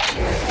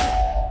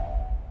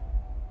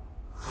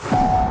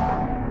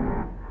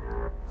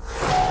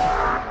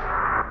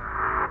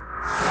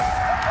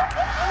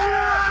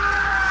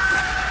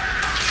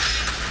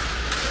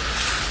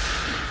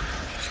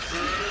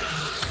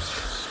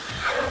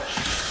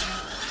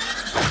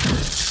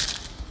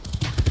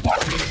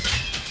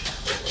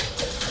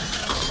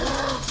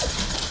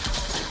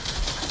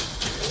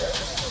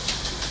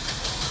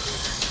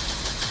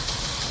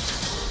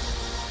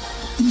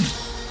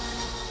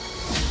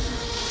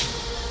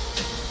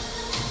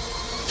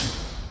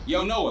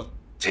 Yo, Noah.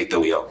 Take the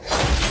wheel.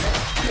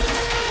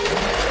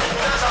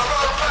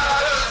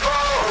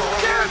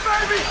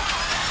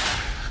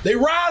 They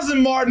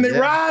rising, Martin. They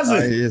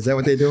rising. Is that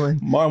what they're doing?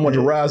 Martin wants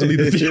to rise and leave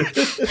the theater.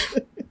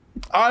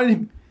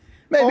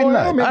 Maybe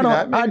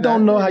not. I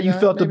don't know how you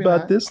felt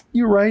about this.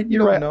 You're right.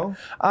 You're right. Know.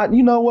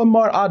 You know what,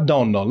 Martin? I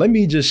don't know. Let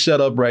me just shut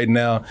up right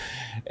now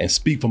and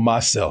speak for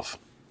myself.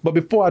 But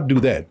before I do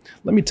that,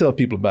 let me tell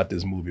people about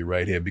this movie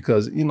right here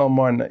because, you know,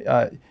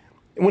 Martin,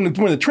 when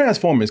the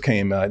Transformers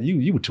came out,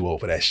 you were too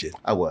old for that shit.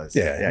 I was.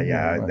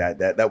 Yeah.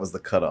 That was the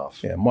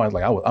cutoff. Yeah, Martin's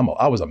like, I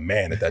was a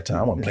man at that time.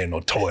 I wasn't playing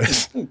no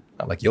toys.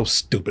 I'm like, yo,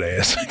 stupid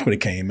ass when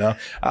it came out.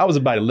 I was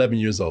about 11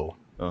 years old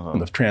when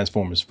the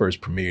Transformers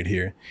first premiered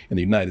here in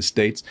the United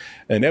States.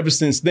 And ever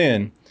since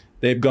then,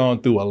 they've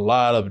gone through a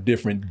lot of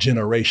different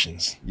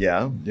generations.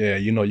 Yeah. Yeah,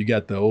 you know, you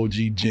got the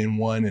OG Gen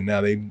 1, and now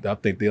I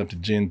think they're up to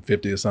Gen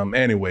 50 or something.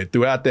 Anyway,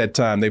 throughout that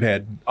time, they've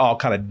had all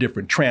kind of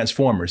different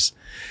Transformers.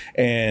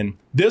 And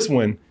this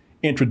one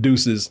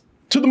introduces,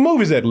 to the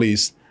movies at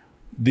least,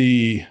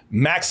 the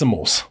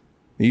Maximals.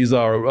 These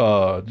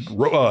are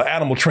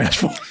animal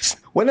Transformers.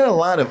 Wasn't there a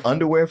lot of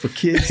underwear for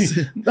kids?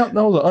 No,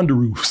 those are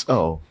underoos.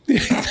 Oh.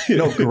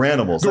 No,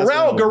 Garanimals.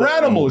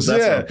 Garanimals, That's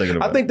yeah. what I'm thinking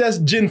about. I think that's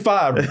Gen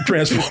 5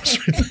 Transformers.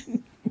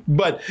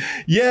 But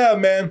yeah,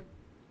 man.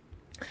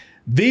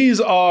 These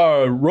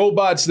are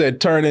robots that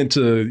turn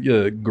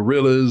into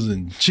gorillas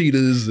and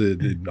cheetahs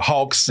and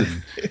hawks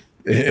and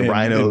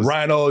rhinos. And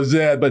rhinos,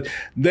 yeah. But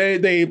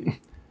they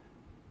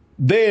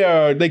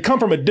come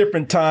from a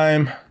different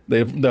time.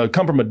 They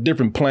come from a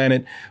different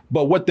planet,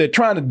 but what they're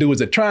trying to do is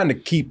they're trying to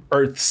keep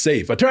Earth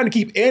safe. They're trying to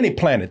keep any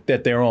planet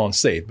that they're on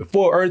safe.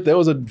 Before Earth, there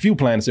was a few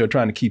planets they were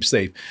trying to keep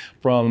safe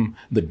from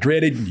the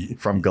dreaded...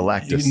 From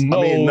Galactus.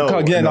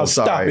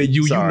 Stop it.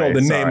 You know the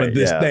name of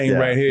this thing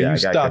right here. Yeah, you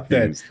stop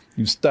that.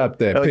 You stop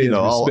that. Oh, Pay his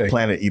all respect.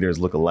 planet eaters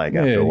look alike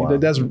after a while.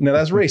 That's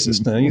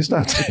racist. Now you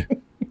stop that.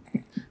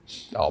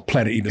 All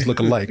planet eaters look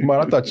alike. Man,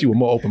 I thought you were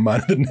more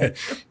open-minded than that.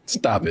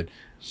 Stop it.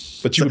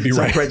 But you would be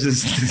right.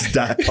 Prejudices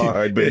die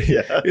hard, but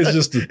yeah. It's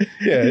just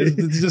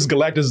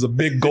Galactus is a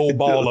big gold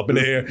ball up in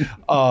the air.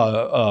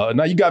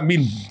 Now you got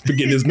me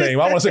forgetting his name.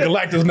 I want to say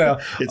Galactus now.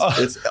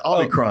 It's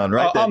Omicron,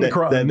 right?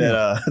 Omicron.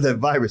 That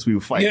virus we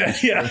were fighting.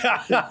 Yeah.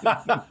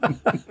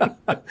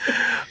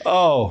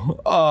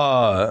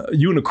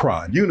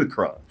 Unicron.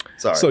 Unicron.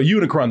 Sorry. So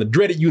Unicron, the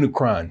dreaded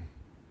Unicron,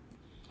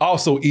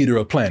 also eater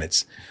of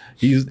planets.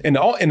 And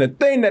the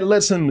thing that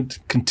lets him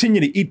continue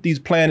to eat these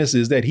planets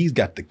is that he's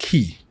got the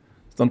key.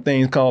 Some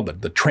things called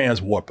the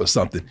transwarp or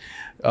something.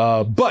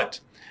 But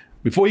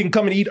before he can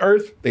come and eat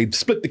Earth, they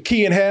split the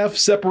key in half,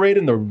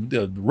 separating the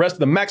rest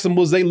of the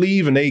Maximals. They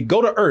leave and they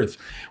go to Earth,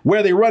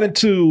 where they run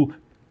into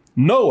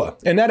Noah.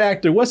 And that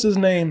actor, what's his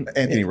name?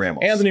 Anthony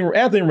Ramos.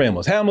 Anthony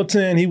Ramos.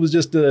 Hamilton, he was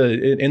just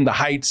in the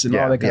Heights and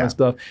all that kind of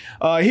stuff.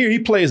 Here he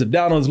plays a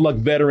down-on-his-luck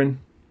veteran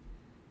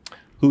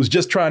who's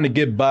just trying to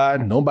get by.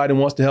 Nobody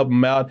wants to help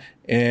him out,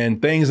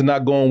 and things are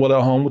not going well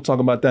at home. We'll talk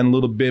about that in a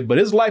little bit. But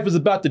his life is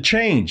about to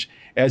change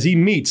as he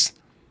meets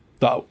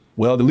at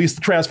least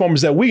the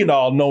Transformers that we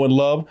all know and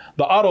love,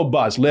 the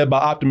Autobots led by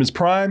Optimus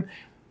Prime.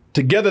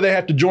 Together they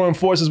have to join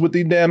forces with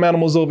these damn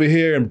animals over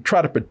here and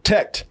try to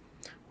protect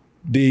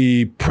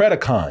the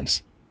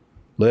Predacons,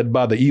 led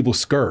by the evil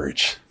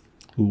Scourge,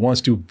 who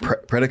wants to...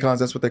 Predacons,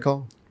 that's what they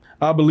call?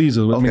 I believe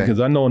so. Okay. Because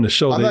I know in the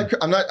show...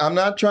 I'm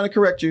not trying to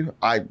correct you.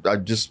 I'm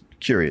just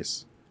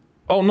curious.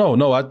 Oh,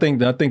 no. I think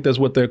that's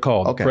what they're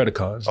called. Okay. The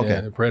Predacons.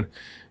 Okay.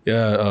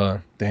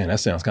 Damn, that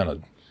sounds kind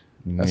of...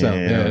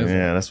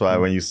 That's why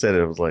when you said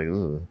it, I was like,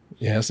 ugh.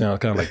 Yeah, that sounds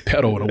kind of like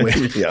pedo in a way.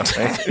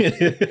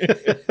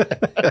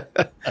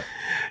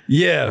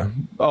 Yeah.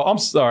 Oh, I'm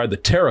sorry. The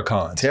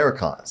Terracons.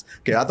 Terracons.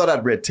 Okay, I thought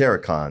I'd read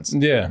Terracons.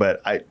 Yeah.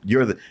 But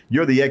you're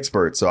the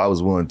expert, so I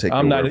was willing to take.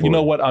 I'm not. You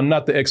know what? I'm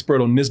not the expert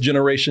on this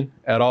generation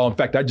at all. In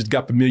fact, I just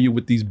got familiar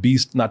with these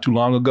beasts not too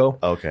long ago.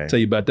 Okay. I'll tell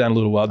you about that in a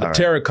little while. The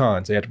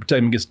Terracons. They have to protect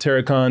them against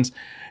Terracons,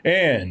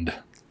 and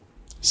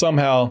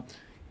somehow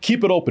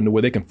keep it open to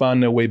where they can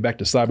find their way back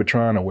to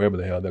Cybertron or wherever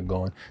the hell they're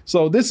going.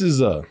 So this is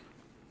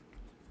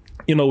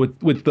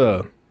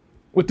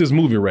with this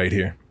movie right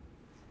here.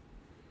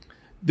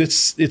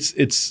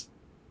 It's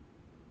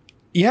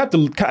you have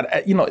to kind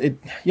of you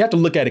have to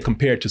look at it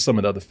compared to some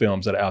of the other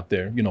films that are out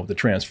there, the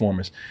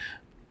Transformers.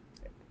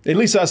 At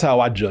least that's how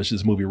I judge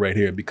this movie right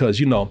here,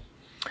 because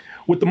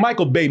with the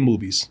Michael Bay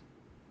movies,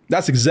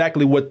 That's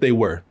exactly what they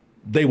were.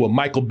 They were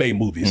Michael Bay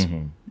movies.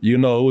 You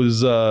know,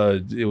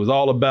 it was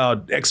all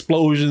about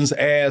explosions,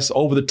 ass,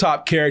 over the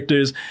top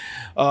characters.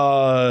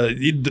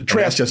 And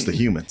that's just the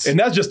humans. And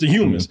that's just the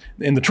humans.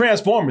 And the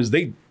Transformers,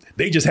 they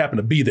just happen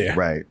to be there.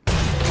 Right.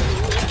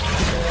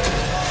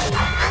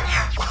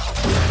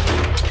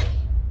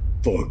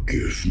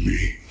 Forgive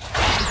me.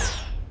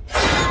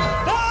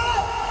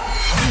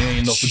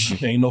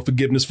 Ain't no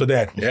forgiveness for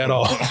that at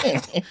all.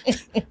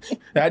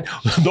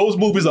 Those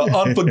movies are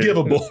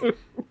unforgivable.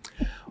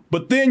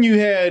 But then you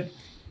had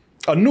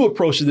a new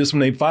approach to this when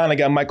they finally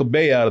got Michael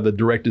Bay out of the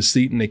director's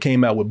seat and they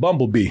came out with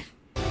Bumblebee.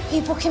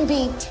 People can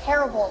be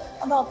terrible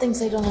about things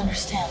they don't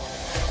understand.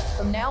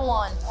 From now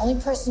on, the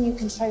only person you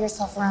can show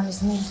yourself around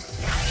is me.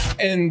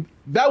 And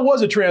that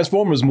was a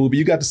Transformers movie.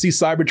 You got to see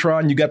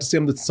Cybertron, you got to see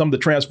some of the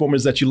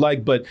Transformers that you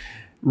like, but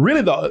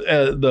really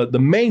the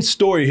main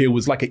story here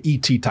was like an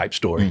E.T. type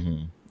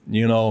story.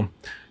 You know,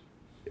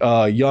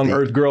 young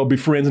Earth girl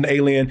befriends an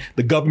alien.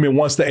 The government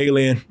wants the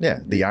alien. Yeah,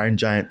 the Iron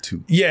Giant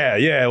 2. Yeah,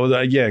 it was,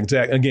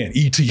 exactly. Again,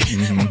 E.T.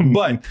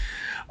 But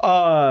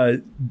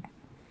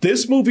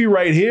this movie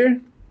right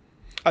here,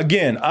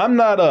 again, I'm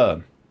not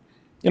an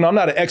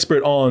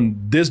expert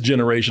on this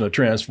generation of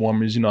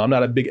Transformers. You know, I'm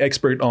not a big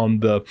expert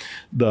on the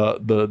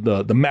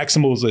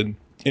Maximals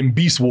and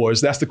Beast Wars.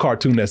 That's the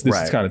cartoon that this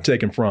is kind of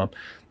taken from.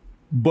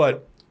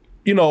 But,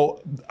 you know,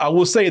 I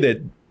will say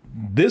that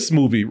this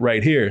movie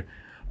right here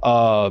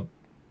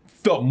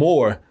felt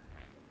more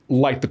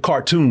like the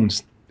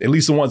cartoons, at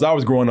least the ones I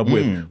was growing up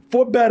with,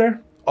 for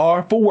better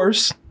or for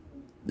worse.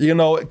 You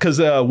know, because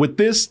with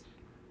this,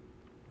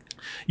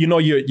 you know,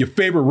 your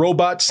favorite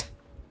robots,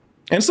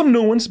 and some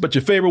new ones, but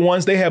your favorite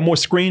ones, they have more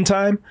screen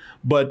time.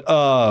 But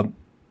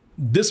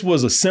this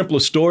was a simpler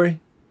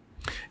story.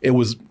 It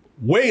was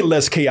way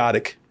less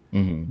chaotic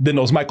than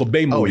those Michael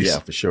Bay movies. Oh, yeah,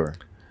 for sure.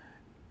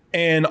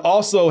 And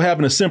also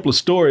having a simpler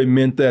story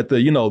meant that the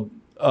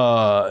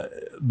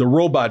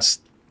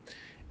robots,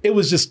 it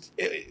was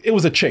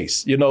a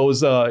chase. You know, it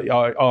was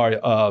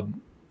a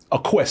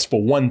quest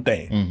for one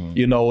thing.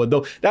 You know,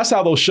 that's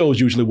how those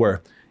shows usually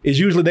were. Is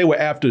usually they were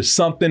after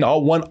something,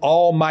 or one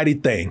almighty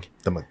thing.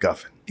 The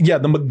MacGuffin. Yeah,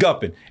 the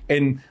MacGuffin.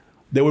 And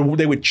they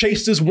would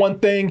chase this one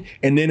thing,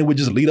 and then it would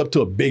just lead up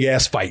to a big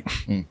ass fight.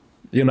 You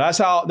know,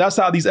 that's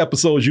how these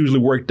episodes usually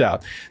worked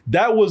out.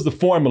 That was the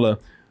formula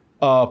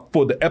for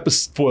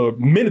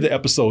many of the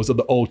episodes of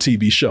the old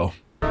TV show.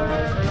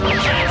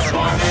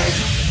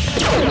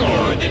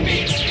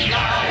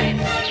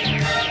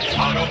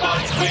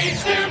 Autobots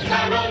wage their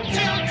battle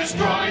to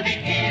destroy the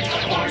evil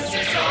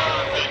forces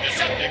of the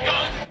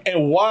Decepticons.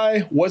 And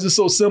why was it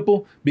so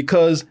simple?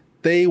 Because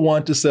they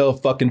want to sell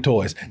fucking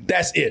toys.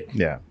 That's it.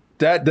 Yeah.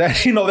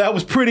 That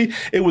was pretty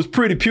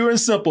pure and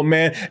simple,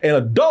 man. And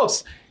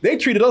adults, they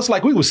treated us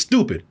like we were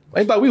stupid.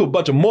 They thought we were a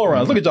bunch of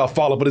morons. Look at y'all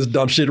falling for this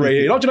dumb shit right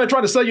here. Don't you know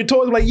trying to sell your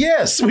toys? I'm like,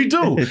 yes, we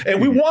do.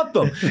 And we want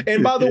them.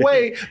 And by the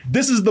way,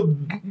 this is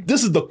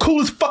the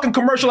coolest fucking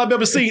commercial I've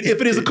ever seen,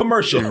 if it is a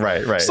commercial.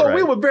 Right. So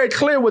we were very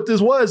clear what this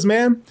was,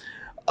 man.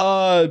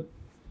 So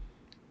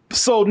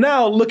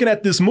now looking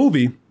at this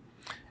movie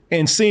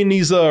and seeing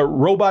these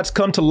robots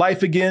come to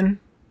life again,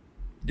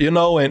 you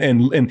know,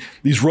 and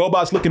these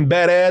robots looking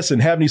badass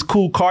and having these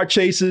cool car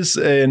chases,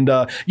 and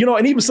you know,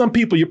 and even some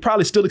people you're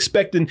probably still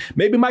expecting,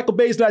 maybe Michael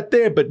Bay's not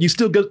there, but you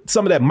still get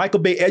some of that Michael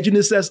Bay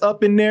edginess that's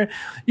up in there.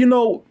 You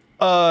know,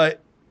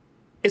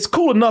 it's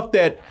cool enough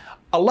that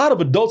a lot of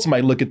adults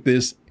might look at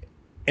this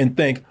and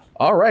think,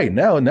 all right,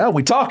 now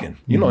we talking.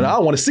 You know, now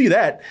I want to see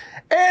that.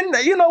 And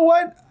you know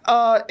what?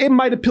 It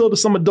might appeal to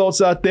some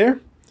adults out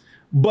there,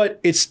 but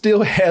it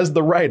still has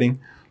the writing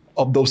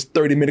of those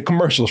 30-minute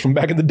commercials from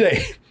back in the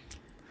day.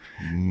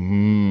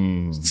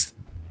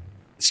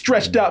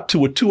 Stretched out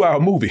to a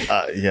 2-hour movie.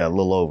 Yeah, a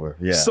little over.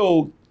 Yeah.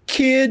 So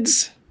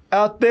kids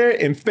out there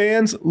and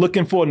fans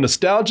looking for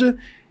nostalgia,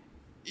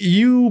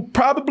 you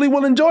probably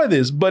will enjoy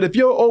this. But if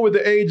you're over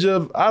the age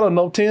of, I don't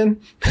know, 10,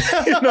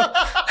 you know,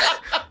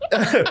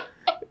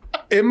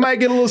 it might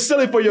get a little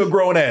silly for your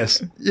grown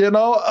ass, you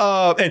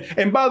know?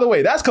 And by the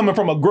way, that's coming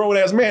from a grown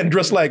ass man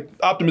dressed like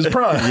Optimus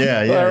Prime.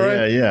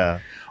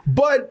 Yeah.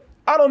 But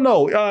I don't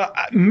know,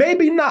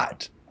 maybe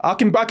not. I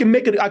can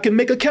make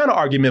a counter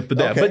argument for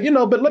that. Okay.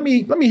 But let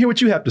me hear what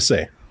you have to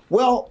say.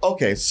 Well,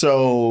 okay,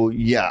 so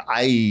yeah,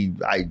 I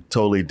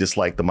totally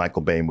dislike the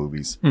Michael Bay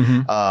movies.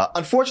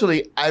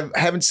 Unfortunately, I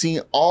haven't seen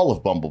all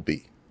of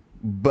Bumblebee,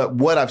 but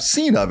what I've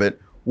seen of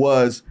it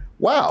was,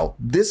 wow,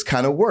 this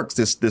kind of works.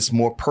 This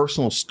more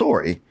personal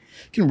story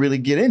can really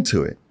get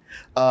into it.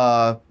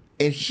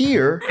 And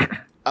here,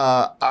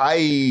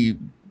 I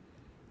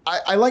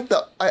like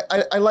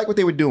I like what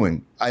they were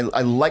doing. I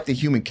like the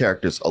human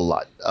characters a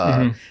lot.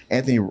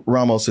 Anthony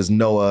Ramos as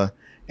Noah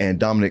and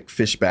Dominic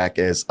Fishback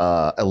as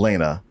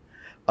Elena.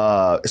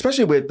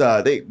 Especially with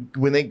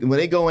when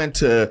they go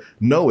into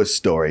Noah's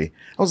story,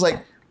 I was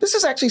like, this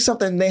is actually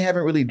something they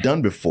haven't really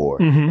done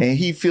before. And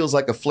he feels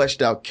like a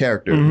fleshed out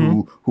character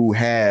who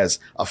has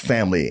a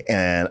family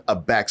and a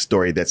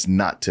backstory that's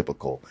not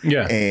typical.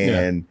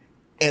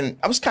 And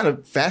I was kind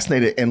of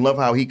fascinated and love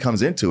how he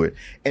comes into it.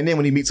 And then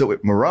when he meets up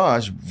with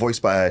Mirage,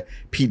 voiced by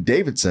Pete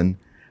Davidson,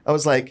 I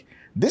was like,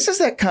 this is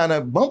that kind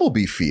of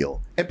Bumblebee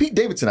feel. And Pete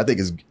Davidson, I think,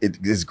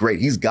 is great.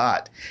 He's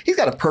got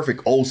a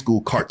perfect old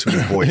school cartoon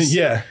voice.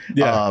 Yeah.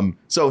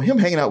 So him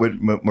hanging out with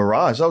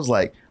Mirage, I was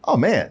like, oh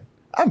man,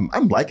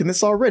 I'm liking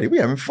this already.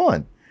 We're having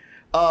fun.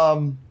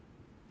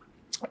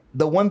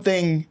 The one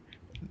thing,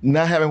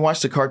 not having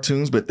watched the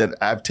cartoons, but that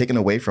I've taken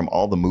away from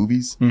all the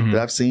movies that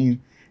I've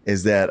seen,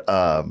 is that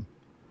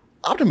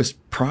Optimus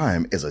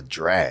Prime is a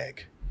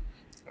drag.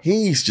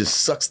 He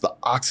just sucks the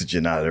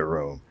oxygen out of the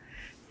room.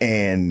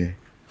 And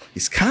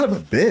he's kind of a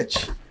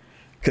bitch.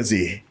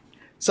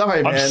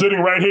 Sorry, man. I'm sitting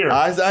right here.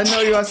 I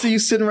know you. I see you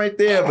sitting right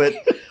there. But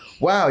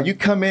wow, you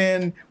come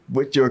in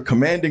with your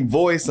commanding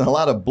voice and a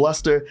lot of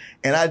bluster,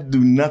 and I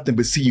do nothing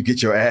but see you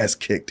get your ass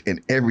kicked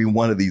in every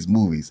one of these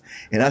movies.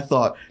 And I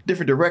thought,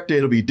 different director,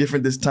 it'll be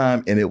different this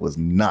time, and it was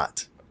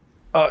not.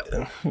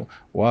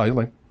 Wow, you're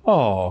like,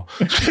 oh.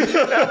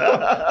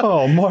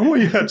 Oh, Mark, why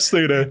you have to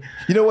say that?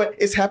 You know what?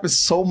 It's happened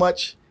so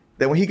much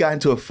that when he got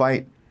into a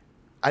fight,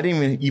 I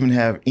didn't even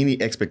have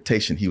any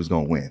expectation he was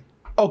going to win.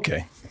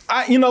 Okay.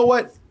 You know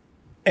what?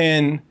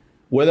 And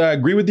whether I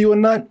agree with you or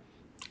not,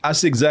 I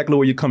see exactly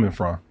where you're coming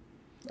from.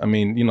 I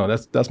mean, you know,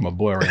 that's my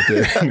boy right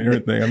there and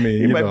everything. I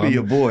mean, he might be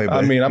your boy.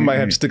 I mean, I might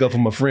have to stick up for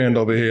my friend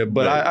over here.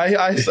 But right.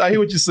 I hear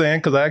what you're saying,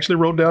 because I actually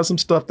wrote down some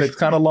stuff that's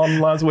kind of along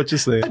the lines of what you're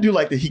saying. I do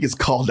like that he gets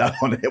called out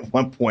on it at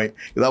one point,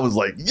 because I was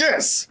like,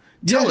 yes,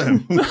 tell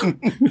him.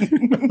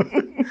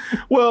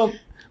 Well,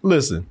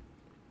 listen.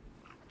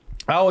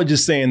 I was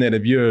just saying that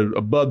if you're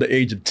above the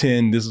age of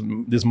 10,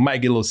 this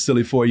might get a little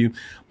silly for you.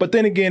 But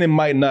then again, it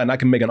might not. And I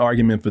can make an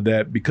argument for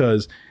that,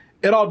 because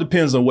it all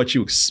depends on what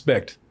you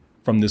expect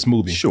from this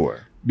movie.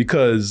 Sure.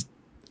 Because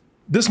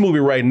this movie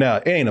right now,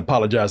 it ain't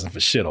apologizing for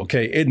shit,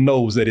 okay? It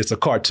knows that it's a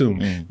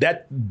cartoon.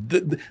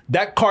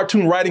 That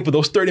cartoon writing for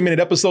those 30-minute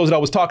episodes that I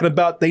was talking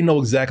about, they know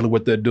exactly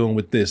what they're doing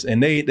with this.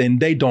 And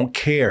they don't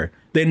care.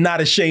 They're not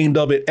ashamed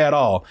of it at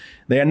all.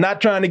 They're not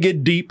trying to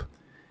get deep.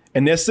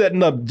 And they're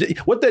setting up,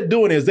 what they're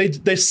doing is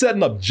they're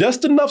setting up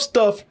just enough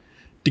stuff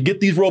to get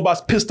these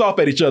robots pissed off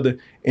at each other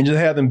and just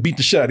have them beat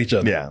the shit out of each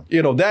other. Yeah.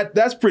 You know,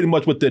 that's pretty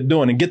much what they're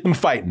doing, and get them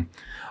fighting.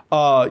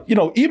 You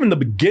know, even the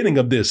beginning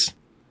of this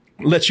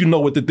lets you know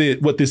what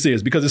this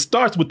is, because it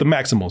starts with the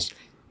Maximals.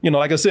 You know,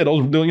 like I said,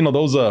 those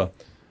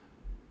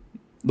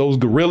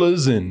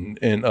gorillas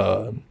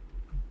and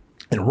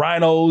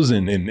rhinos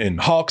and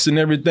hawks and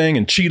everything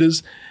and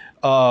cheetahs.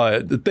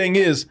 The thing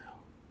is,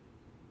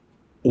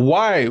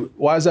 why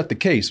is that the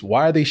case?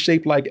 Why are they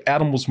shaped like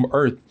animals from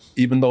Earth,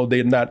 even though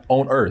they're not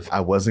on Earth? I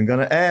wasn't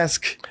gonna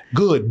ask.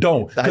 Good,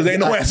 don't, because there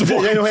ain't no answer for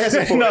it. There ain't no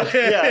answer for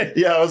it.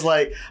 Yeah. I was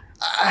like,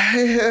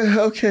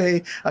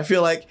 okay. I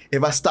feel like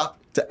if I stop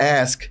to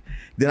ask,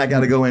 then I got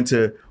to go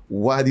into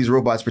why these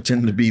robots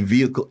pretend to be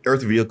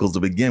Earth vehicles to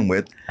begin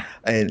with,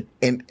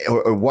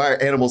 or why are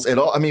animals at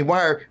all? I mean,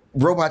 why are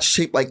robots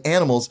shaped like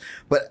animals?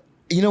 But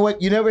you know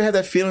what? You never had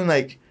that feeling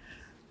like,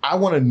 I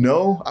want to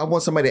know. I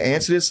want somebody to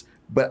answer this.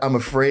 But I'm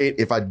afraid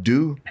if I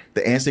do,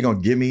 the answer they're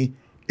going to give me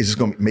is just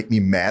going to make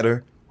me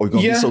madder, or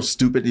going to be so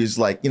stupid. It's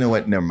like, you know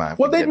what? Never mind.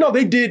 Well,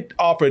 they did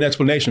offer an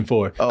explanation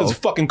for it. It's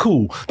fucking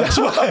cool. That's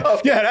why.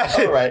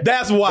 Right.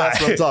 That's why.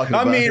 That's what I'm talking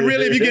about. I mean,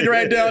 really, if you get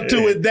right down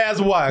to it, that's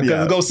why.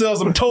 Because it's going to sell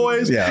some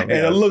toys, and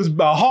it looks,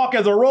 a hawk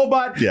as a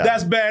robot,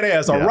 that's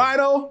badass. A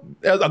rhino,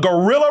 a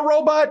gorilla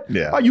robot?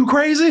 Are you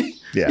crazy?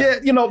 Yeah,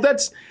 you know,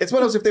 it's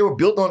one of those, if they were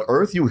built on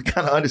Earth, you would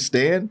kind of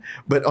understand,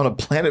 but on a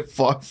planet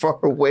far, far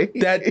away.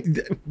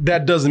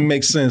 That doesn't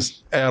make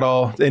sense at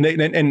all. And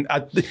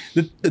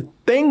the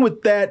thing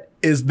with that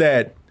is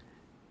that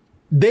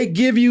they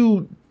give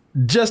you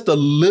just a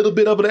little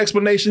bit of an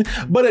explanation,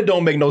 but it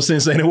don't make no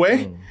sense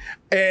anyway.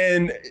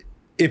 And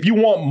if you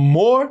want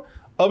more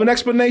of an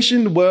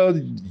explanation, well,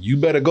 you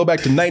better go back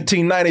to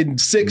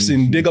 1996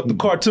 and dig up the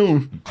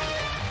cartoon.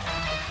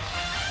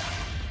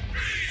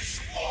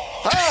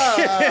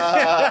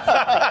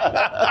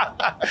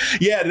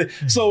 Yeah,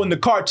 so in the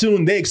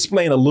cartoon, they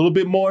explain a little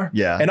bit more.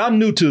 Yeah. And I'm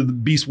new to the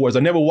Beast Wars.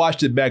 I never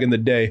watched it back in the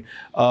day,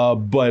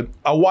 but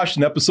I watched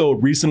an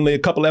episode recently, a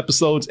couple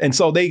episodes, and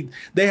so they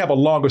have a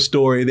longer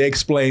story. They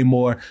explain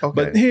more. Okay.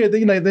 But here,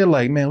 they're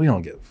like, man, we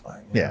don't give a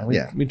fuck.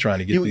 We're trying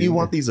to get these. You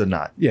want these or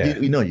not? Yeah.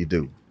 We know you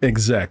do.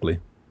 Exactly,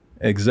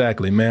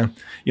 man.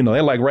 You know,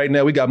 they're like, right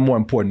now, we got more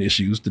important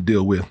issues to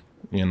deal with,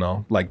 you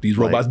know, like these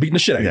robots beating the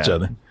shit out of each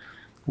other.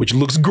 Which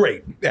looks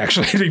great,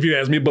 actually, if you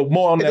ask me, but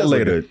more on that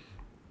later.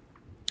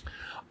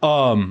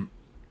 And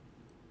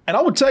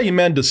I would tell you,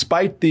 man,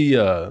 despite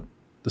the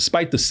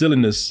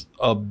silliness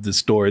of the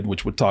story,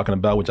 which we're talking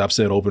about, which I've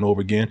said over and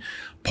over again,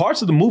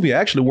 parts of the movie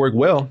actually work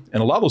well.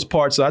 And a lot of those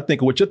parts, I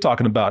think, of what you're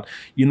talking about,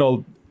 you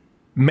know,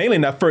 mainly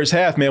in that first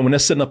half, man, when they're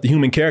setting up the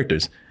human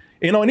characters.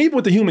 You know, and even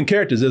with the human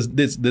characters,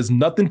 there's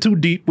nothing too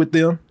deep with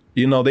them.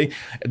 You know, they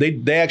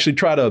actually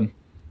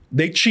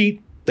they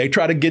cheat. They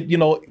try to get, you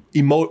know,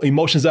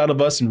 emotions out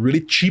of us in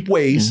really cheap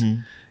ways.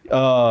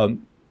 Mm-hmm.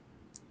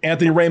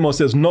 Anthony Ramos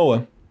says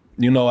Noah.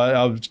 You know,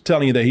 I was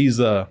telling you that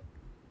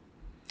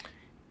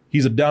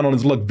he's a down on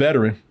his luck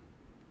veteran.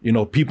 You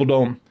know, people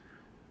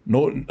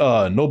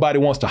nobody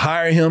wants to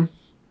hire him.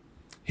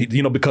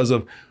 Because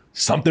of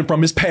something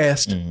from his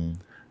past. Mm-hmm.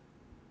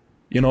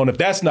 You know, and if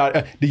that's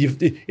not,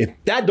 if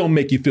that don't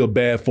make you feel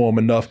bad for him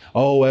enough,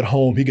 at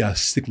home he got a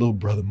sick little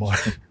brother,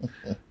 Martin,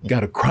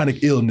 got a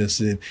chronic illness,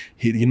 and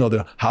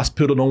the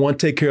hospital don't want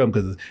to take care of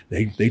him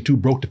because they too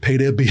broke to pay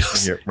their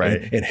bills. Yeah,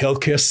 right. And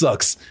healthcare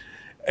sucks.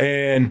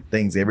 And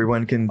things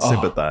everyone can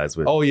sympathize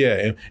with. Oh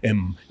yeah,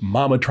 and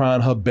Mama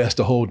trying her best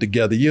to hold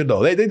together. You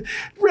know, they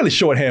really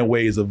shorthand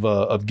ways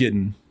of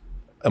getting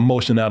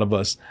emotion out of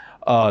us.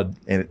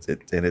 And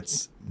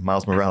it's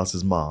Miles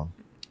Morales' mom.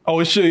 Oh,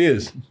 it sure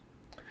is.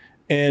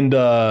 And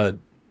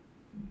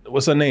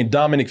what's her name?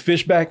 Dominic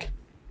Fishback.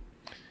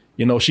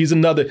 You know, she's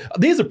another.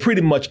 These are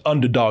pretty much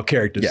underdog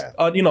characters. Yeah.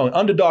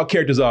 Underdog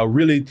characters are a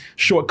really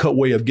shortcut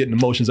way of getting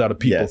emotions out of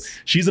people. Yes.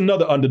 She's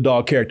another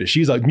underdog character.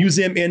 She's a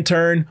museum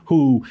intern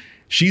who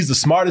she's the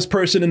smartest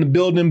person in the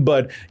building,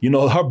 but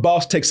her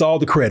boss takes all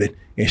the credit,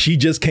 and she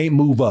just can't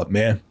move up,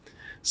 man.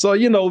 So,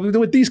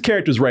 with these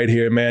characters right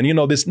here, man,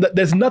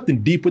 there's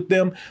nothing deep with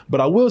them.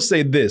 But I will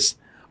say this.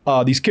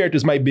 These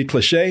characters might be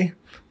cliche,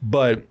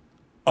 but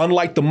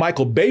unlike the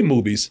Michael Bay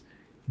movies,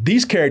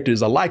 these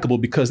characters are likable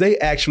because they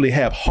actually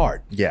have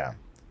heart. Yeah.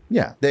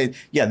 Yeah.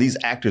 These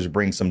actors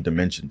bring some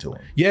dimension to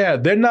them. Yeah,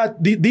 they're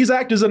not, these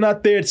actors are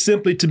not there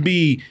simply to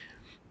be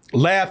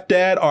laughed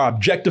at or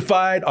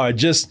objectified or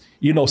just,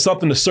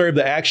 something to serve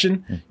the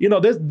action.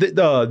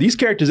 These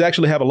characters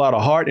actually have a lot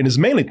of heart, and it's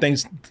mainly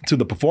thanks to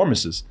the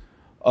performances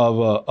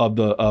of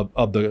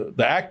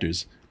the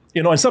actors,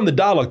 and some of the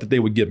dialogue that they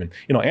were given.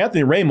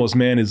 Anthony Ramos,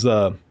 man, is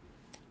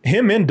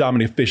him and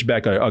Dominic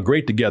Fishback are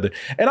great together.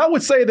 And I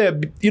would say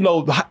that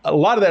a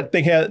lot of that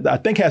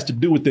thing has to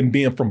do with them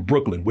being from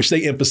Brooklyn, which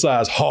they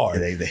emphasize hard.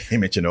 They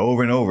mention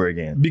over and over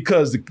again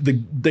because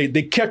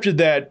they captured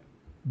that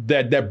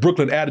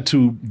Brooklyn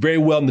attitude very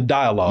well in the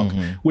dialogue,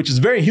 which is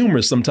very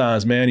humorous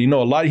sometimes, man.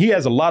 He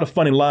has a lot of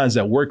funny lines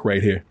that work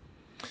right here.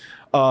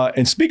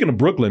 And speaking of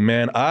Brooklyn,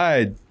 man,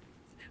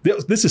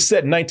 this is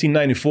set in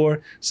 1994,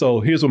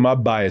 so here's where my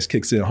bias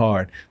kicks in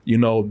hard.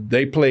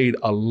 They played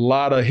a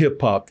lot of hip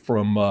hop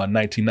from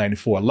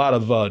 1994, a lot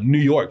of New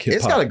York hip hop.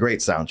 It's got a great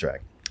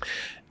soundtrack.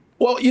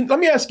 Well, let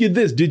me ask you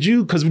this: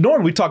 because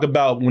normally we talk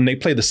about when they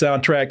play the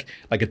soundtrack,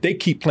 like if they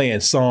keep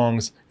playing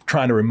songs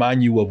trying to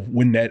remind you of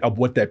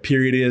what that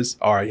period is,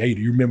 or hey,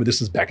 do you remember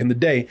this was back in the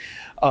day?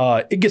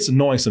 It gets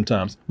annoying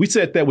sometimes. We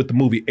said that with the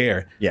movie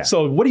Air. Yeah.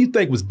 So what do you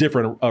think was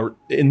different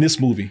in this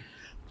movie?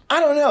 I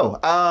don't know.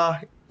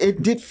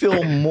 It did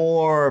feel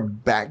more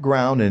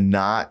background and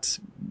not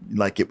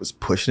like it was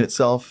pushing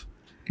itself.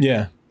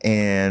 Yeah.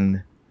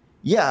 And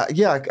yeah.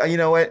 You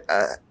know what?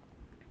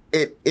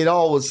 It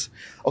all was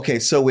okay.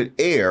 So with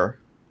Air,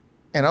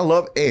 and I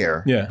love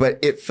Air, but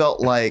it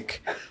felt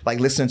like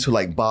listening to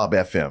like Bob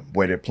FM,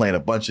 where they're playing a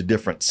bunch of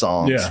different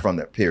songs from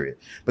that period.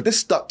 But this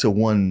stuck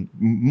to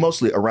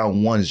mostly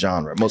around one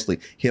genre, mostly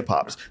hip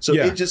hop. So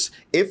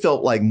it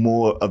felt like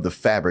more of the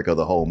fabric of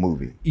the whole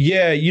movie.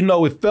 Yeah,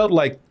 it felt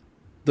like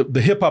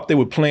the hip hop they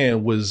were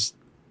playing was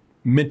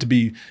meant to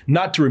be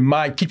not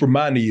to keep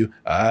reminding you,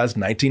 it's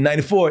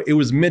 1994. It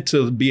was meant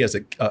to be as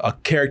a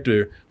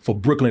character for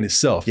Brooklyn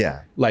itself.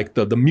 Yeah, like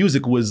the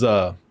music was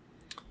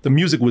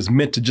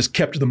meant to just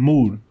capture the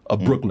mood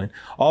of Brooklyn.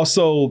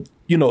 Also,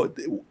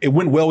 it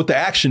went well with the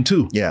action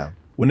too. Yeah,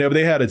 whenever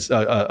they had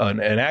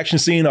an action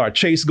scene or a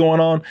chase going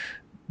on,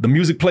 the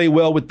music played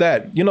well with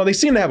that. They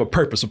seem to have a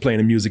purpose of playing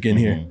the music in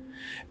here.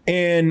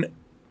 And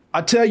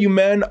I tell you,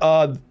 man.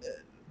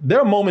 There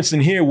are moments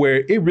in here where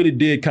it really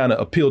did kind of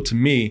appeal to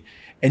me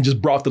and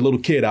just brought the little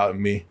kid out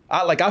in me.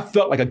 I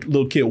felt like a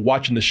little kid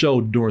watching the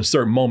show during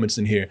certain moments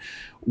in here.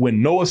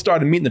 When Noah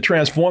started meeting the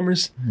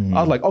Transformers, I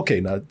was like, okay,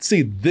 now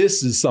see,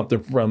 this is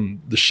something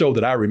from the show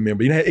that I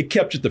remember. It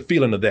captured the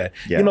feeling of that.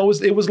 Yeah.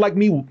 It was like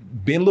me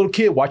being a little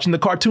kid watching the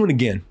cartoon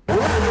again.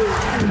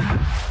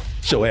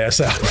 Show ass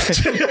out.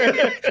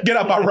 Get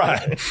out my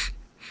ride.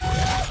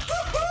 That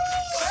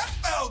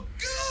felt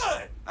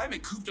good. I've been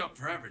cooped up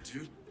forever,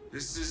 dude.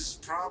 This is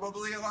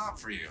probably a lot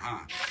for you,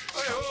 huh?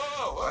 Hey,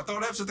 whoa, I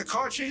thought after the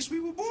car chase we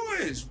were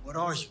boys. What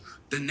are you?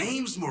 The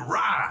name's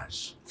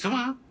Mirage. Come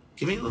on,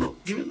 give me a little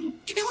tap.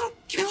 Give me a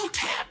little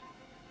tap.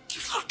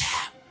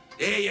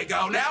 There you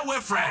go. Now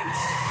we're friends.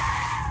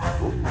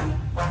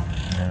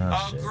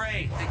 Oh,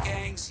 great. The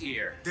gang's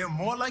here. They're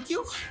more like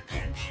you?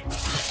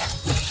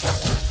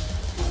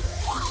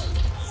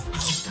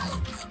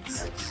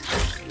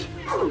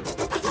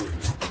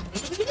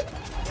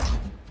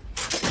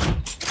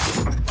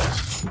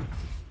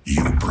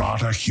 You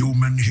brought a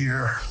human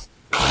here?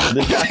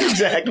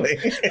 Exactly.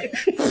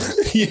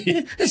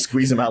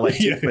 Squeeze him out like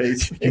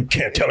toothpaste. You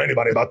can't tell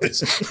anybody about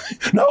this.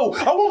 No,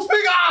 I won't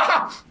figure.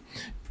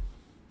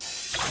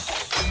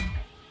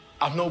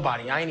 I'm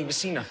nobody. I ain't even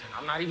seen nothing.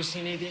 I'm not even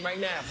seeing anything right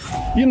now.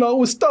 It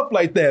was stuff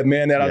like that,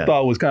 man, that I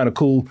thought was kind of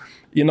cool.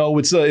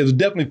 It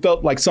definitely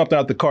felt like something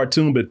out the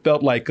cartoon, but it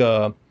felt like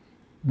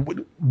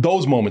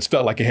those moments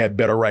felt like it had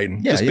better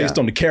writing, just based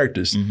on the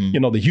characters,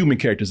 the human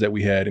characters that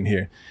we had in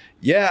here.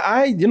 Yeah,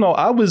 I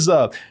was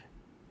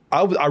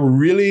I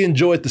really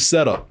enjoyed the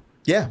setup.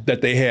 Yeah.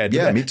 That they had.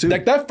 Yeah, me too.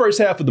 That first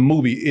half of the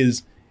movie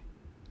is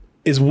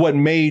what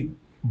made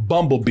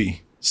Bumblebee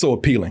so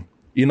appealing.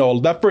 You know,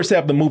 that first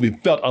half of the movie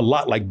felt a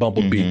lot like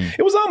Bumblebee. Mm-hmm.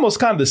 It was almost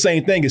kind of the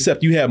same thing,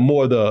 except you had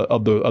more of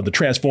the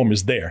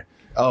Transformers there.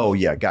 Oh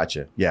yeah,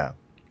 gotcha. Yeah.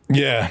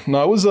 Yeah.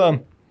 No,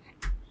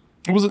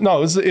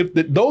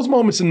 those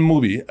moments in the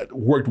movie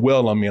worked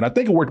well on me, and I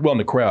think it worked well in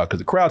the crowd because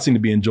the crowd seemed to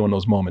be enjoying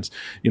those moments.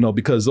 You know,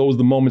 because those were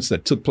the moments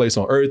that took place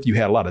on Earth. You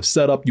had a lot of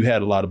setup, you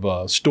had a lot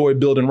of story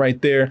building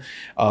right there,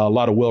 a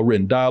lot of well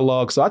written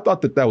dialogue. So I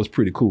thought that was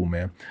pretty cool,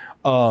 man.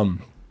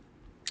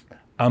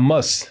 I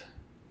must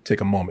take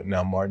a moment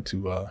now, Martin,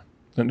 to.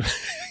 I'm not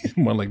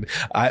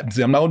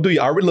gonna do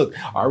you. I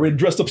already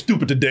dressed up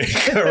stupid today,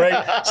 all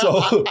right?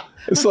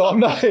 So I'm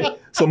not.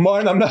 So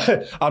Martin,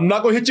 I'm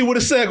not gonna hit you with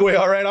a segue,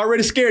 all right? I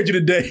already scared you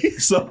today.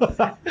 So,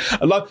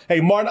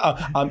 hey Martin,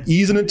 I'm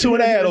easing into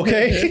an ad,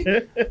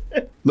 okay?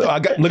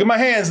 Look at my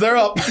hands, they're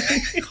up.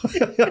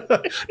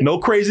 No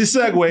crazy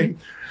segue.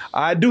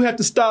 I do have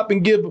to stop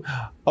and give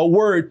a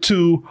word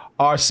to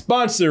our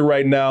sponsor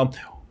right now,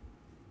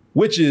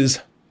 which is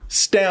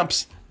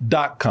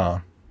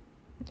Stamps.com.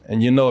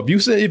 And you know,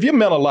 if you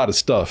mail a lot of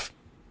stuff,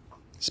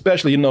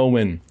 especially, you know,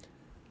 when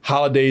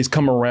holidays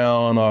come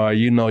around, or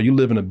you know, you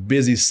live in a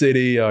busy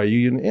city, or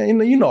you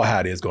know how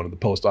it is going to the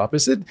post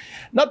office.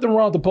 Nothing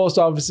wrong with the post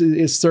office.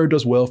 It served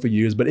us well for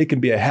years, but it can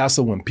be a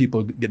hassle when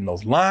people get in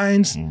those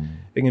lines.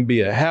 It can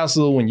be a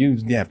hassle when you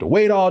have to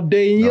wait all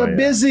day and you're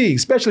busy,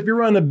 especially if you're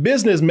running a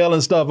business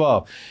mailing stuff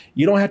off.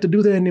 You don't have to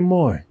do that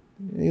anymore.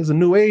 It's a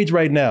new age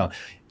right now. A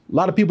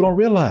lot of people don't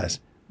realize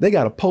they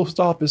got a post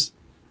office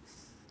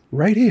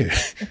right here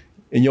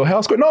in your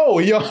house. No,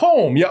 your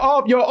home, your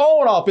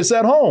own office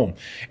at home.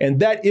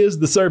 And that is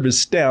the service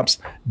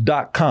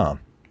Stamps.com.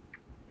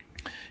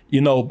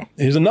 You know,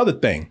 here's another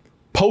thing.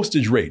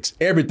 Postage rates.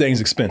 Everything's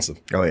expensive.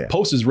 Oh, yeah.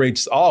 Postage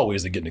rates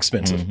always are getting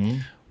expensive. Mm-hmm.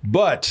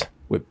 But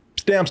with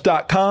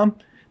Stamps.com,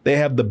 they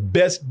have the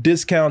best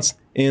discounts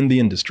in the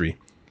industry.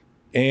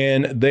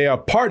 And they are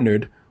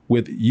partnered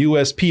with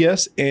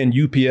USPS and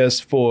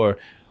UPS for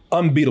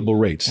unbeatable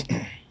rates.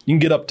 You can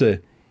get up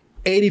to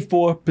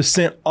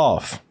 84%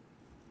 off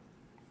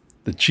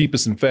the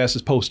cheapest and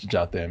fastest postage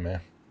out there, man.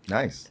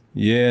 Nice.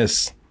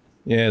 Yes.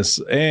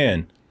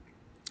 And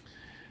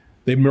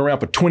they've been around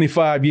for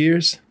 25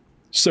 years,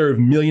 served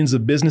millions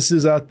of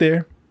businesses out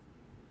there.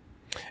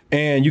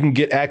 And you can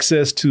get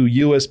access to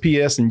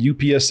USPS and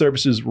UPS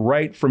services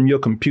right from your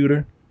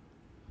computer,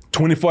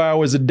 24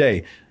 hours a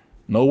day.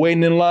 No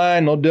waiting in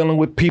line, no dealing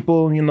with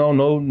people, you know,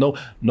 no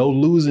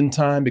losing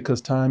time,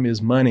 because time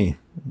is money.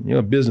 You're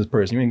a business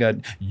person.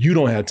 You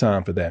don't have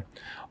time for that.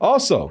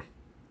 Also,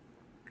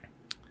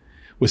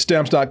 with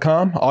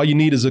Stamps.com, all you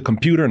need is a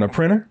computer and a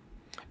printer.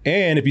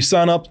 And if you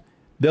sign up,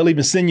 they'll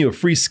even send you a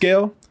free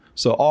scale.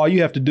 So all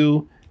you have to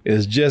do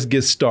is just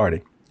get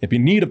started. If you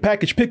need a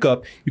package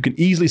pickup, you can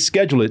easily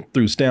schedule it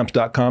through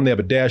Stamps.com. They have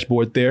a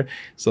dashboard there.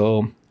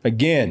 So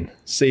again,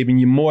 saving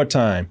you more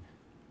time.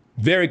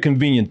 Very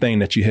convenient thing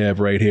that you have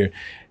right here.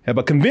 Have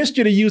I convinced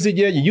you to use it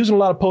yet? You're using a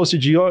lot of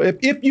postage.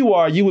 If you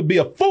are, you would be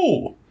a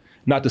fool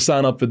not to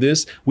sign up for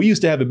this. We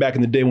used to have it back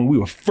in the day when we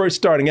were first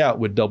starting out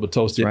with Double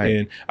Toasted, right.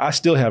 And I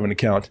still have an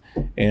account.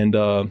 And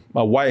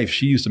my wife,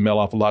 she used to mail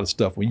off a lot of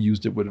stuff. We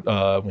used it with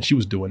when she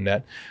was doing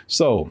that.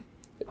 So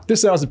if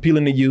this sounds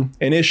appealing to you,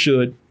 and it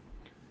should,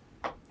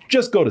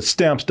 just go to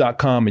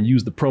Stamps.com and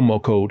use the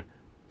promo code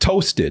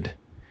TOASTED.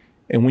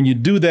 And when you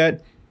do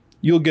that,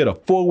 you'll get a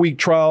 4-week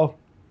trial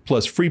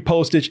plus free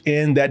postage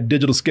and that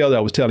digital scale that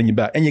I was telling you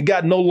about. And you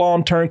got no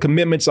long-term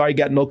commitments, or you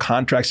got no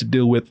contracts to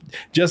deal with.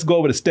 Just go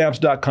over to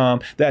Stamps.com.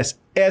 That's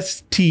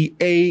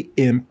STAMPS.com.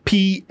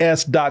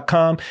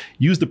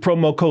 Use the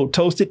promo code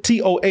TOASTED,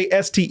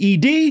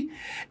 TOASTED,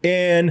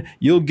 and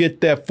you'll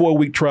get that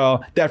 4-week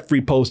trial, that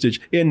free postage,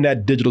 in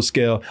that digital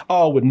scale,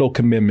 all with no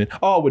commitment,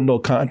 all with no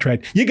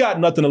contract. You got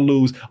nothing to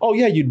lose. Oh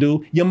yeah, you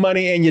do. Your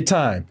money and your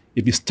time.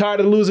 If you're tired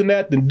of losing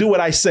that, then do what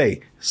I say.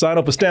 Sign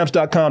up for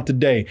Stamps.com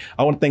today.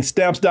 I want to thank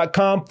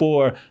Stamps.com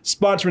for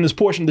sponsoring this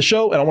portion of the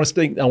show, and I want to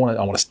thank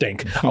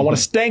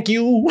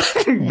you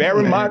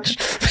very much.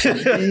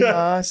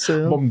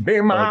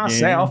 Be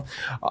myself.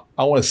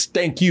 I want to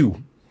thank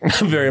you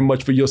very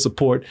much for your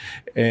support,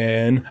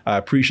 and I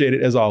appreciate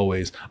it as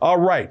always. All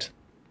right.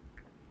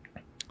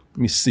 Let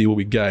me see what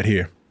we got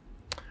here.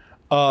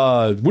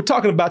 We're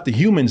talking about the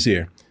humans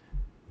here.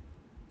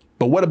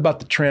 But what about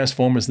the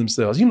Transformers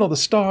themselves? You know, the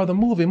star of the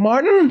movie,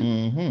 Martin.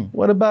 Mm-hmm.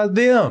 What about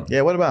them?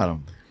 Yeah, what about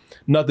them?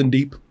 Nothing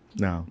deep.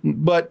 No.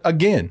 But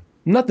again,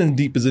 nothing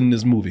deep is in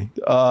this movie.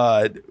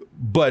 And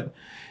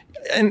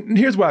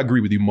here's why I agree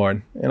with you,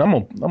 Martin. And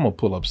I'm gonna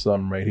pull up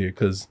something right here,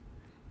 because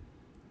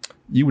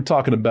you were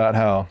talking about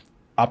how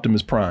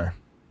Optimus Prime,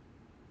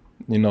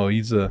 you know,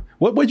 he's a,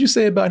 what'd you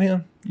say about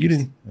him? You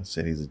didn't. I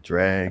said he's a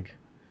drag.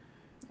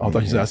 I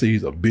thought you said, I said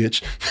he's a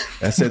bitch.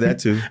 I said that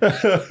too.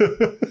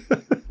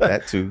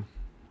 That too.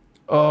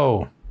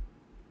 Oh.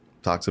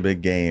 Talks a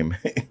big game.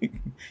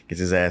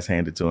 Gets his ass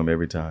handed to him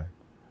every time.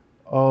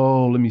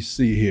 Oh, let me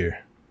see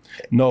here.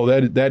 No,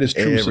 that is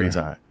true. Every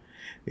time.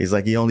 He's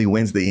like, he only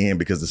wins the end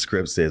because the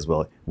script says,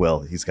 well,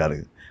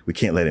 we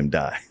can't let him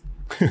die.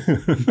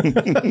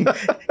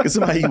 Because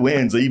somehow he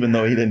wins, even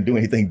though he didn't do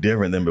anything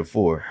different than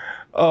before.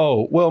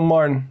 Oh, well,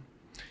 Martin,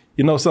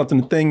 you know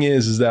something? The thing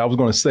is that I was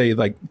going to say,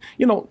 like,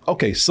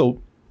 okay,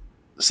 so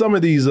some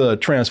of these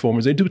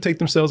Transformers, they do take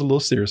themselves a little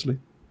seriously.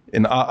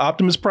 And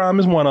Optimus Prime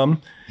is one of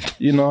them.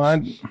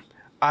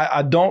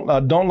 I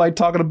don't like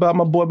talking about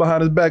my boy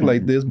behind his back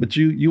like this, but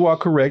you are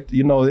correct.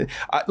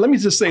 Let me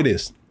just say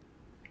this.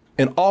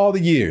 In all the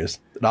years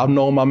that I've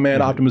known my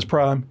man Optimus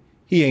Prime,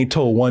 he ain't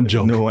told one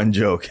joke. No one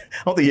joke.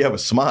 I don't think he ever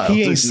smiled.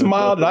 He ain't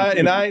smiled.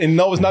 And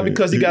no, it's not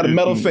because he got a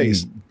metal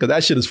face, because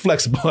that shit is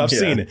flexible. I've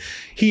seen it.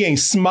 He ain't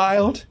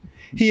smiled.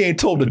 He ain't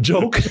told a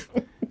joke.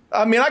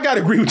 I mean, I got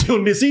to agree with you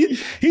on this.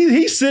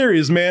 He's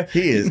serious, man.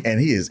 He is, and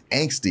he is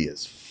angsty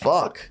as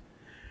fuck.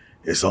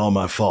 It's all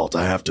my fault.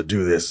 I have to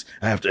do this.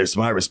 It's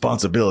my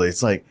responsibility.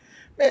 It's like,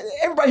 man,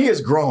 everybody here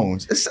is grown.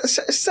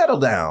 Settle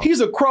down.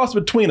 He's a cross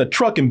between a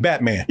truck and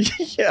Batman.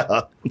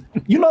 Yeah.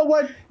 You know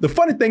what? The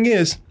funny thing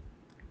is,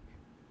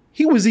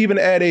 he was even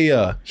at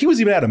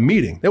a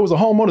meeting. There was a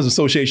homeowners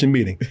association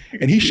meeting,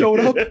 and he showed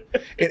up,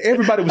 and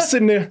everybody was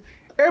sitting there.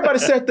 Everybody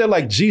sat there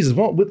like, Jesus,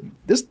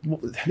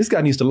 this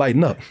guy needs to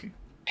lighten up.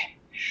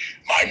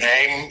 My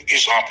name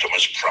is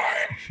Optimus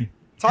Prime.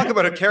 Talk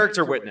about a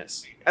character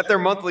witness. At their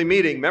monthly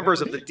meeting,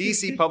 members of the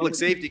DC Public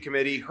Safety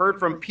Committee heard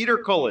from Peter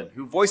Cullen,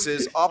 who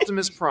voices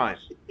Optimus Prime.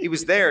 He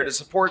was there to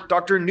support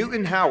Dr.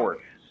 Newton Howard,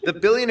 the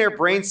billionaire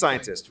brain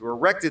scientist who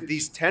erected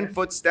these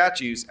 10-foot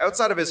statues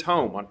outside of his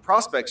home on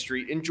Prospect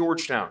Street in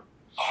Georgetown.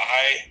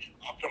 I,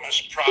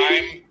 Optimus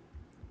Prime,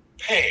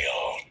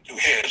 pale to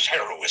his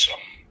heroism.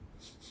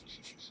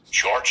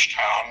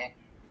 Georgetown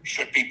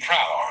should be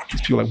proud.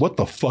 These people are like, what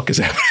the fuck is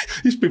happening?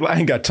 These people, I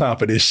ain't got time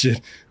for this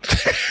shit.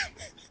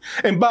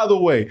 And by the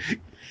way,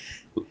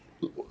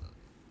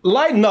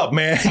 lighten up,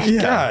 man.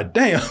 Yeah. God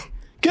damn.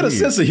 Get a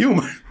sense of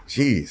humor.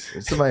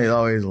 Jeez. Somebody's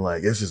always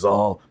like, this is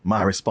all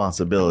my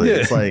responsibility. Yeah.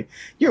 It's like,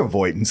 you're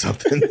avoiding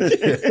something.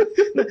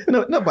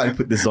 No, nobody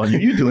put this on you.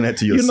 You're doing that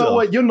to yourself. You know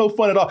what? You're no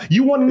fun at all.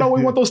 You want to know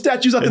we want those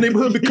statues out the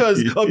neighborhood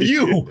because of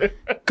you.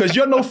 Because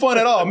you're no fun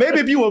at all. Maybe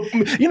if you were,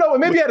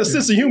 maybe you had a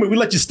sense of humor, we'd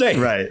let you stay.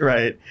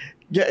 Right.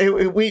 Yeah,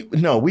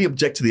 we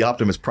object to the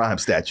Optimus Prime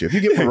statue. If you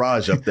get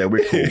Mirage up there,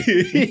 we're cool.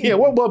 Yeah,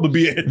 what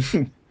Bumblebee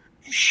in?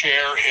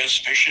 Share his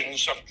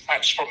visions of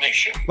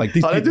transformation. Like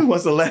these that dude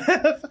wants to laugh.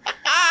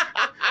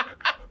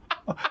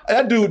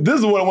 That dude, this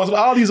is what I want.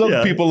 All these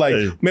other people like,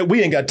 man,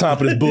 we ain't got time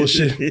for this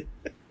bullshit.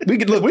 We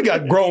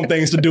got grown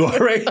things to do, all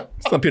right?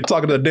 Some people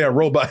talking to a damn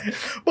robot.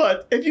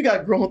 But if you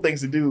got grown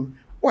things to do,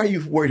 why are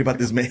you worried about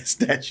this man's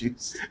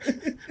statues?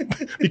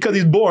 Because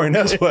he's boring.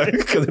 That's why.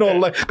 Because they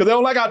don't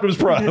like Optimus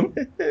Prime.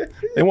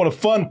 They want a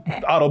fun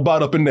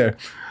Autobot up in there.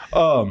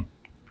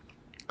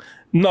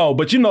 No,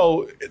 but a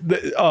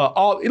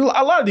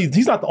lot of these.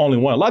 He's not the only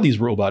one. A lot of these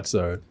robots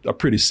are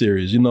pretty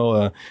serious.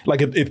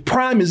 Like if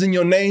Prime is in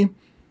your name.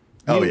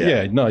 No,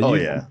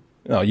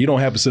 you don't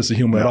have a sense of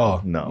humor at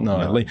all. No.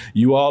 Like,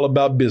 you all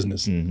about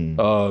business. Mm-hmm.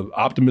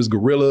 Optimus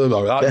Gorilla,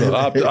 or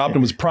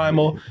Optimus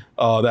Primal,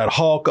 that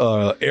Hulk,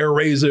 Air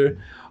Razor,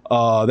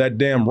 that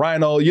damn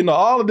Rhino.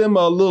 All of them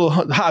are a little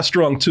high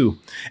strung too.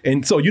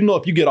 And so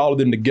if you get all of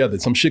them together,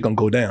 some shit gonna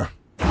go down.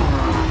 Who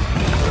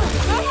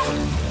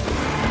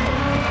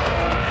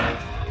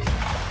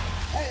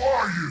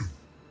are you?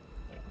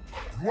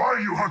 Why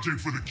are you hunting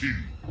for the key?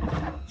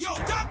 Yo,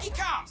 Donkey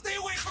Kong, stay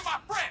away from my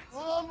friend.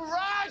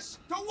 Mirage,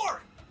 don't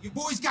worry. You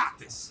boys got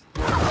this.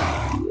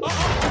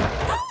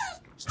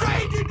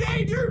 Stranger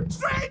danger!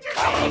 Stranger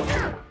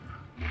danger!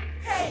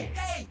 Hey!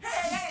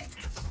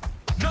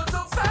 Not so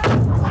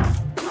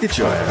fast! Get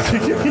your ass.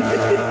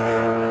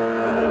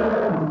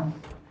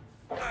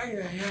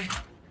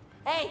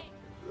 Hey,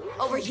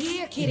 over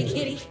here,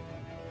 kitty.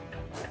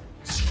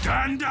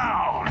 Stand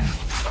down!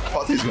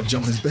 Oh, he's gonna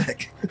jump his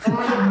back.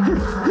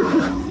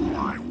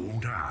 I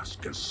won't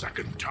ask a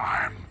second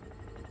time.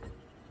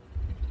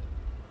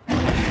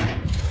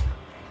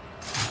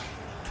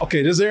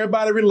 Okay, just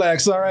everybody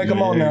relax. All right,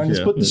 come on now.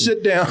 Just put the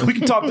shit down. We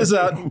can talk this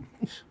out.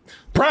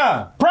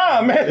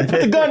 Prime, man.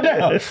 Put the gun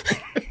down.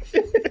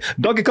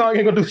 Donkey Kong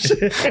ain't gonna do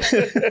shit.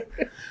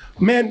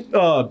 Man,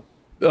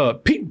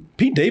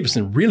 Pete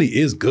Davidson really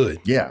is good.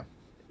 Yeah.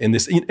 In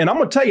this, and I'm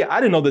gonna tell you, I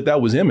didn't know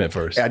that was him at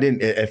first.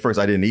 At first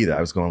I didn't either.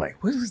 I was going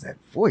like, what is that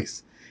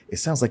voice? It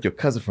sounds like your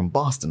cousin from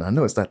Boston. I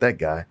know it's not that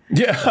guy.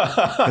 Yeah.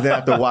 But then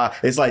after a while,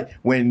 it's like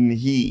when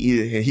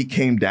he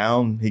came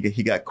down,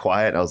 he got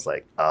quiet. I was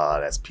like,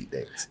 that's Pete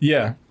Davidson.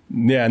 Yeah.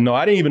 No,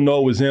 I didn't even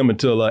know it was him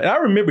until, and I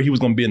remember he was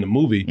going to be in the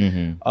movie.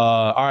 Mm-hmm.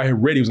 I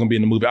had read he was going to be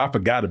in the movie. I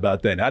forgot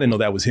about that. And I didn't know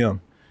that was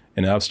him.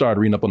 And I started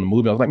reading up on the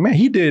movie. I was like, man,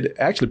 he did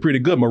actually pretty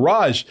good.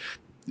 Mirage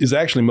is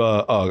actually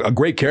a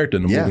great character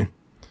in the movie.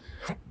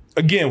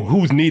 Again,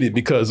 who's needed?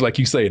 Because like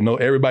you say,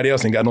 everybody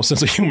else ain't got no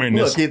sense of humor in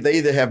this. Look, they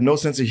either have no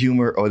sense of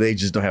humor or they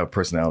just don't have a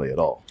personality at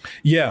all.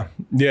 Yeah.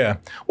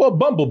 Well,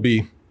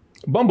 Bumblebee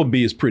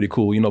is pretty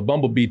cool.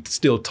 Bumblebee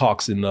still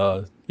talks in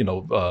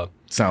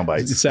Sound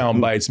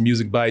bites,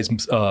 music bites,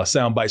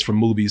 sound bites from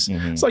movies.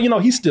 So,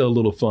 he's still a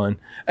little fun.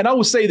 And I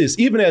would say this,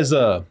 even as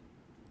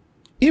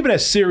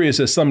serious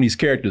as some of these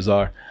characters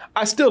are,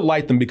 I still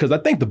like them because I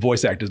think the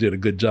voice actors did a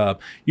good job.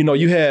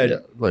 You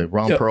had... like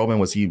Ron Perlman,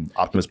 was he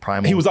Optimus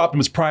Primal? He was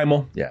Optimus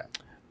Primal. Yeah.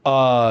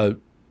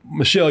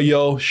 Michelle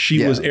Yeoh,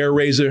 she was Air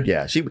Razor.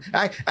 Yeah,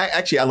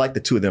 I like the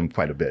two of them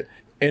quite a bit.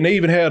 And they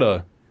even had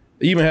a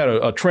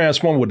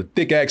Transformer with a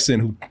thick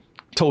accent who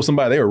told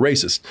somebody they were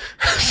racist.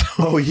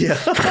 Oh yeah.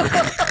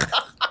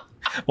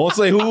 Won't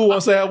say who,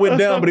 won't say how it went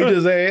down, but he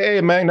just say,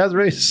 hey man, that's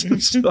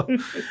racist. So,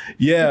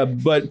 yeah,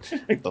 but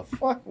the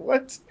fuck,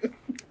 what?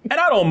 And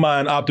I don't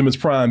mind Optimus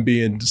Prime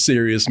being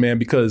serious, man,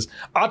 because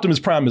Optimus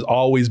Prime has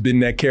always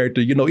been that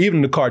character. Even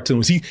in the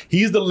cartoons,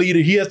 he's the leader.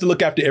 He has to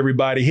look after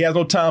everybody. He has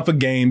no time for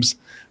games.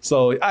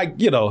 So I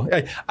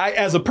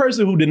as a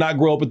person who did not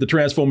grow up with the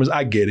Transformers,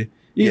 I get it.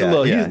 He's a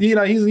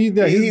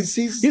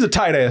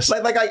tight ass.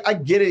 Like I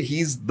get it.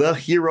 He's the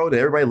hero that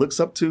everybody looks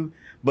up to.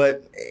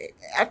 But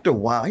after a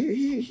while,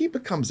 he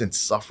becomes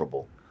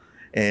insufferable.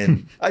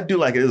 And I do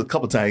like it. There's a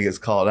couple times he gets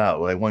called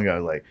out. Like one guy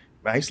was like,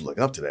 man, I used to look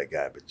up to that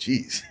guy, but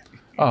geez.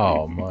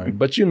 Oh, man.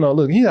 But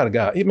look, he's not a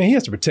guy. I mean, he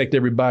has to protect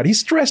everybody. He's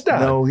stressed out.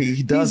 No,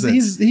 he doesn't.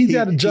 He's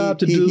got a job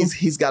to do.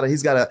 He's got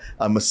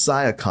a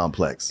messiah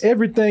complex.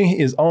 Everything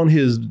is on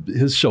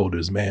his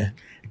shoulders, man.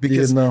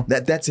 Because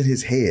that's in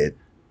his head.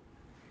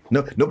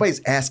 No,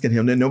 nobody's asking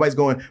him. Nobody's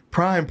going,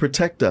 Prime,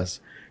 protect us.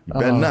 You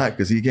better not,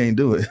 because he can't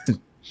do it.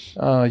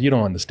 You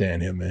don't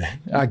understand him, man.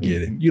 I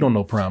get it. You don't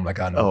know Prime like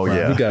I know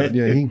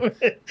Prime.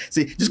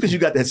 See, just because you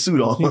got that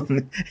suit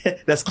on,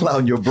 that's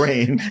clouding your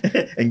brain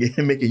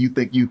and making you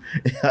think you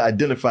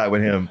identify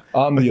with him.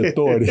 I'm the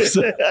authority.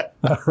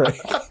 All right.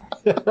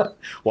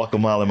 Walk a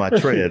mile in my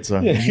treads,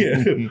 huh?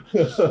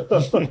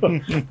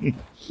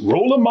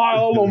 Roll a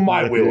mile on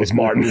my wheels,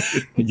 Martin.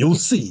 You'll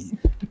see.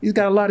 He's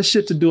got a lot of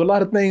shit to do, a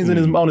lot of things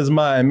on his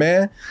mind,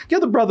 man. Give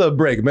the brother a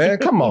break, man.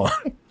 Come on.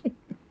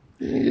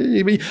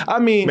 I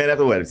mean, man,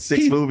 after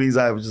 6 movies,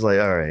 I was just like,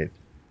 all right.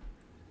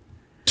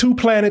 2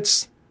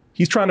 planets.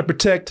 He's trying to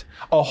protect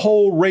a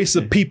whole race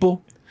of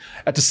people.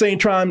 At the same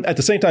time,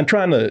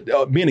 trying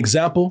to be an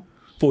example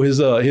for his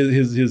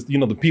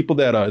the people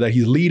that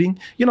he's leading.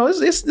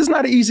 It's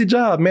not an easy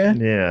job, man.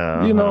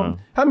 Yeah.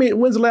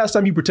 When's the last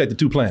time you protected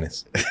 2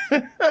 planets?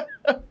 I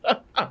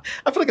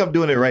feel like I'm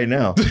doing it right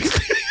now.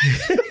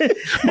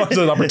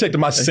 I'm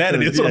protecting my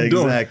sanity. That's what I'm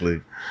doing.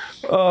 Exactly.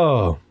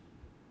 Oh.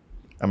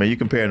 I mean, you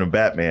compare him to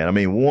Batman. I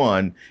mean,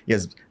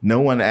 no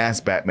one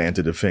asked Batman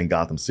to defend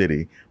Gotham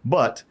City,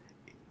 but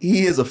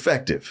he is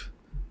effective.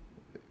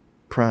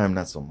 Prime,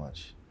 not so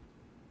much.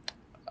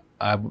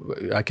 I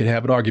could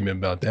have an argument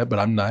about that, but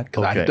I'm not,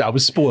 because I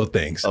would spoil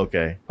things.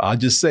 Okay. I'll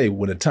just say,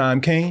 when the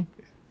time came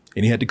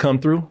and he had to come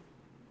through,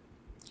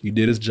 he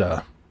did his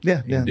job.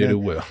 Yeah, he did it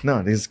well.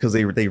 No, it's because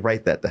they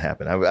write that to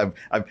happen.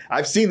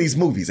 I've seen these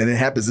movies and it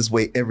happens this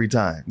way every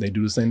time. They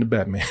do the same to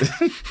Batman.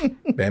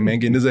 Batman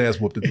getting his ass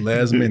whooped at the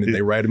last minute.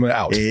 They write him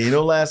out. Ain't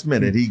no last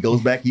minute. He goes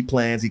back, he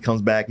plans, he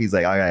comes back. He's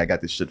like, all right, I got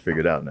this shit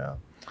figured out now.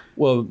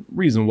 Well,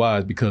 reason why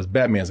is because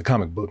Batman's a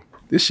comic book.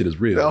 This shit is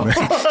real, man.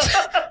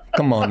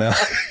 Come on now.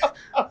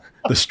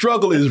 The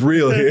struggle is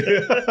real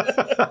here.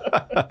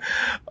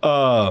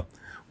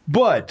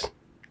 But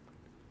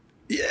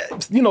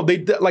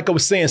they, like I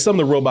was saying, some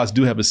of the robots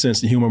do have a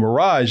sense of humor.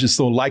 Mirage is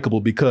so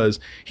likable because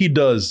he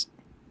is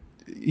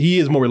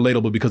more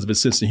relatable because of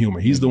his sense of humor.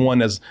 He's the one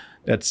that's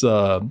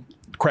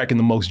cracking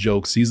the most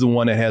jokes. He's the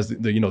one that has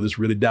this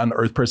really down to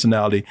earth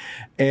personality.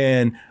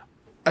 And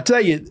I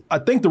tell you, I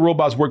think the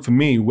robots work for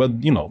me, whether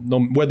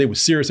they were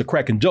serious or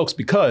cracking jokes,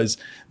 because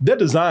their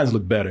designs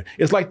look better.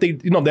 It's like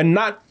they're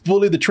not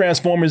fully the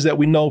Transformers that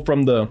we know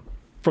from the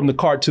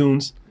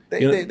cartoons.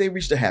 They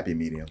reached a happy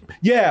medium.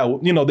 Yeah,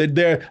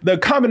 they're the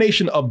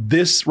combination of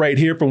this right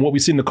here from what we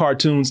see in the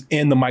cartoons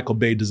and the Michael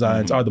Bay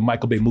designs are the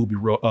Michael Bay movie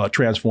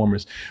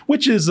Transformers,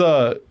 which is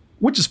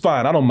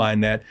fine. I don't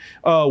mind that.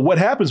 What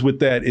happens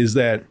with that is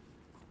that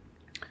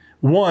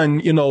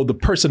the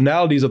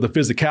personalities of the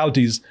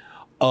physicalities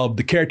of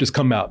the characters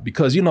come out,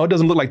 because it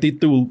doesn't look like they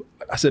threw.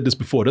 I said this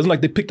before. It doesn't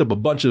like they picked up a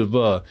bunch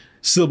of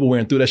silverware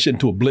and threw that shit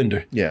into a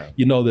blender. Yeah.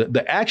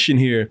 The action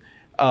here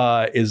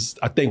is,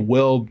 I think,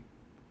 well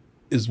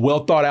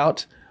thought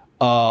out.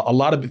 A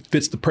lot of it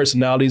fits the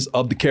personalities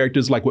of the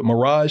characters. Like with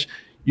Mirage,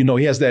 he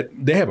has that.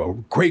 They have a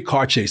great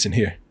car chase in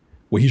here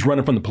where he's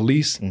running from the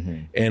police,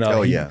 and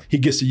he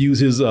gets to use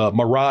his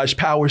Mirage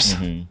powers.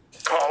 Calling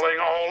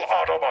all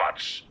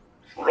Autobots,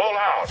 roll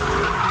out.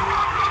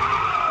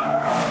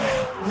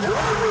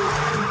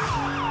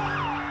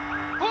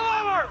 Pull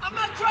over! I'm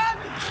not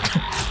driving!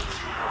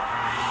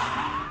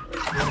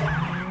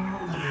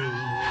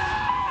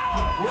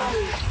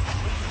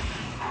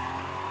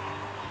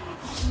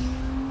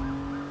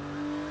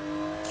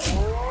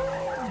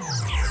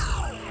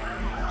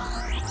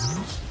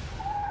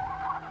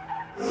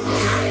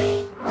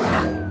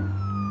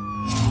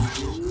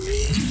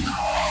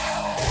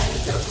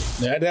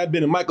 Now, had that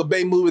been a Michael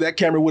Bay movie, that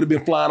camera would have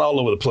been flying all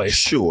over the place.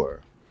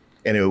 Sure.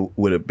 And it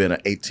would have been an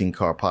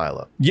 18-car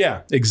pileup.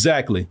 Yeah,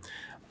 exactly.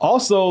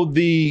 Also,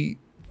 the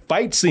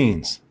fight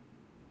scenes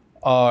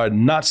are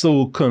not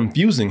so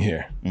confusing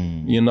here,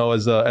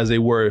 as they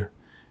were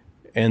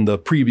in the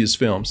previous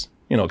films,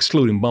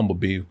 excluding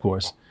Bumblebee, of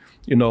course.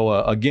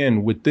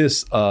 Again, with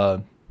this,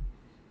 I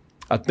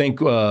think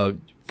for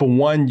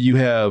one, you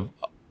have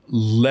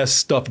less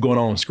stuff going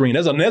on screen.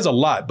 There's a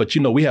lot, but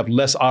we have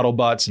less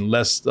Autobots and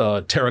less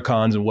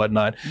Terracons and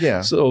whatnot.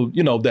 Yeah. So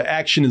the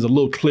action is a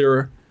little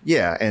clearer.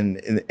 Yeah,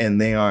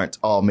 and they aren't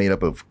all made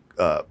up of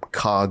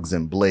cogs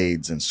and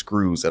blades and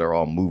screws that are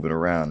all moving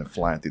around and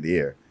flying through the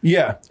air.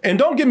 Yeah, and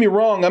don't get me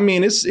wrong. I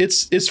mean,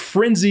 it's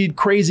frenzied,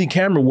 crazy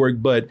camera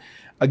work, but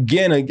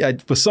again,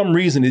 for some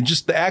reason,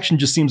 the action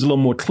just seems a little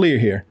more clear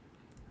here.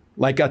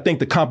 Like, I think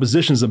the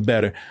compositions are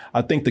better.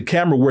 I think the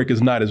camera work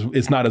is not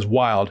as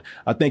wild.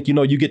 I think,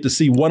 you get to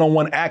see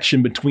one-on-one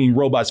action between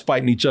robots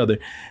fighting each other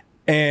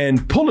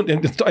and pulling.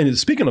 And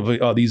speaking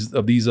of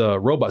these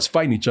robots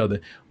fighting each other,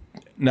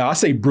 now I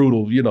say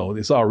brutal,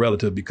 it's all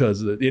relative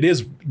because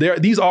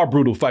these are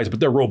brutal fights, but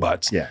they're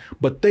robots. Yeah.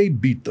 But they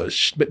beat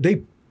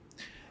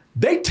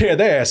they tear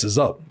their asses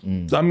up.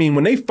 I mean,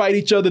 when they fight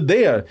each other,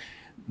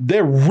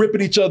 they're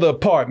ripping each other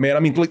apart, man. I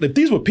mean, like, if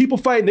these were people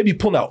fighting, they'd be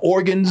pulling out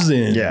organs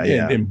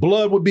and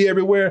blood would be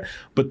everywhere.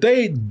 But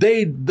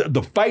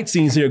the fight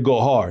scenes here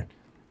go hard.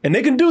 And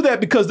they can do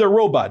that because they're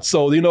robots.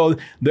 So,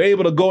 they're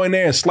able to go in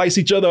there and slice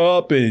each other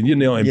up and,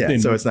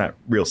 so it's not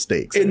real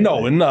stakes.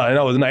 No, it's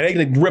not. They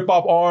can rip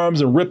off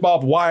arms and rip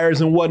off wires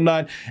and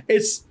whatnot.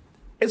 It's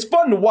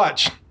fun to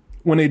watch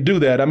when they do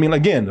that. I mean,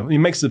 again,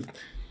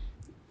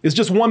 it's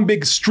just one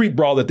big street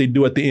brawl that they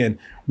do at the end,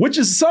 which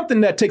is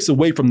something that takes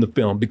away from the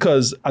film,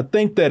 because I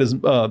think that's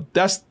when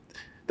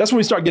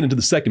we start getting to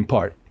the second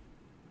part.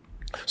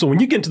 So when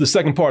you get into the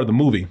second part of the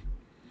movie,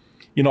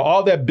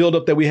 all that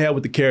buildup that we had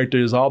with the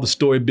characters, all the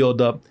story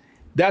buildup,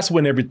 that's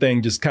when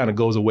everything just kind of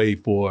goes away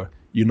for,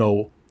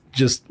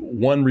 just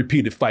one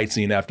repeated fight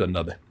scene after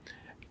another.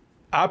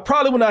 I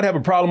probably would not have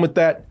a problem with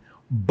that,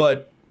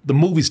 but the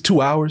movie's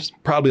 2 hours,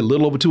 probably a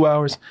little over 2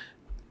 hours,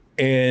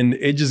 and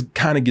it just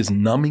kind of gets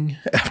numbing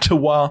after a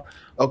while.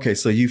 Okay,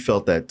 so you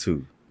felt that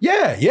too.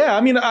 Yeah.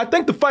 I mean, I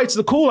think the fights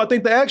are cool. I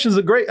think the actions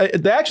are great.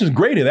 The action's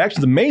great here. The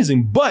action's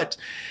amazing. But,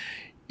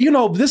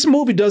 this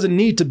movie doesn't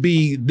need to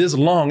be this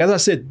long. As I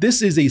said,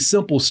 this is a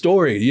simple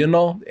story,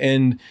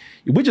 and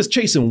we're just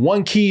chasing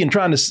one key and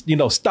trying to,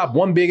 stop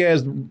one big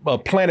ass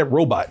planet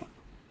robot.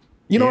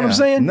 You know what I'm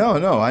saying?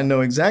 No, I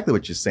know exactly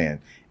what you're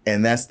saying.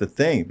 And that's the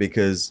thing,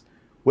 because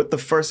with the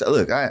first,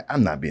 look,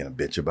 I'm not being a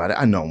bitch about it.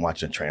 I know I'm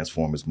watching a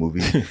Transformers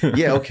movie.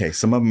 Yeah, okay.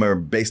 Some of them are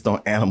based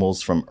on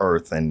animals from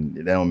Earth and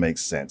they don't make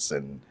sense.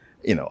 And,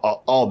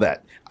 all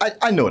that.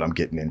 I know what I'm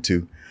getting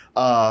into.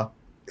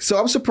 So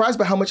I was surprised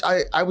by how much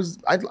I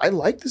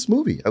liked this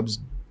movie. I was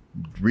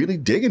really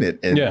digging it.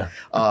 And,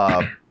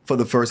 for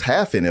the first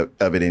half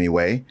of it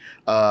anyway.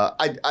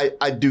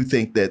 I do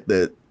think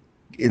that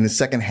in the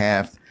second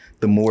half,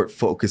 the more it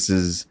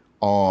focuses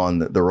on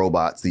the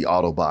robots, the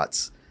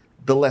Autobots,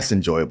 the less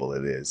enjoyable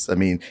it is. I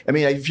mean,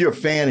 if you're a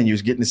fan and you're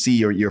getting to see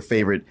your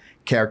favorite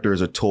characters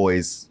or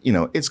toys,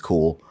 it's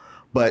cool.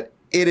 But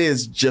it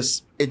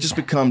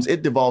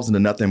devolves into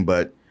nothing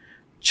but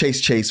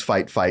chase,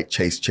 fight,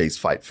 chase,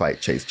 fight,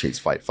 fight,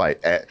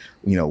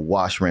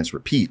 wash, rinse,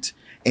 repeat.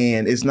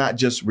 And it's not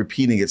just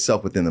repeating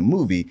itself within the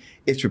movie,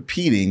 it's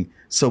repeating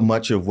so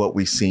much of what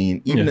we've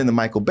seen, even in the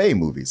Michael Bay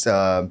movies.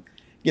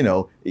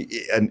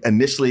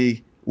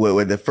 Initially,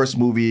 with the first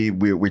movie,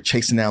 we're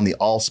chasing down the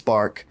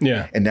Allspark.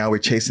 Yeah. And now we're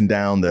chasing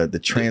down the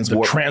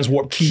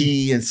transwarp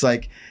key. It's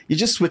like, you're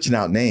just switching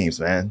out names,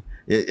 man.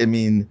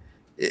 Even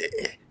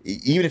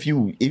if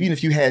you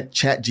had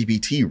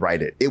ChatGPT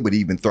write it, it would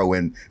even throw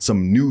in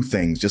some new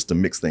things just to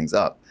mix things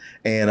up.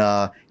 And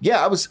I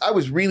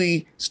was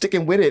really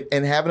sticking with it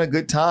and having a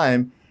good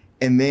time.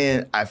 And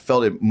then I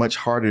felt it much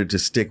harder to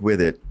stick with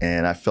it,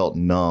 and I felt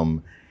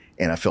numb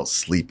and I felt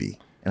sleepy.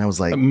 And I was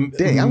like,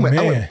 dang, I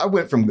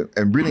went from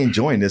really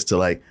enjoying this to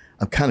like,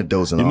 I'm kind of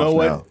dozing off now. You know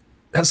what?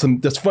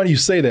 That's funny you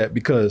say that,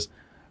 because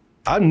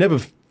I've never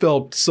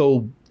felt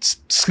so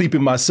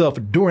sleeping myself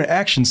during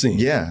action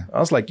scenes. Yeah. I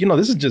was like,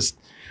 this is just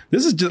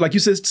like you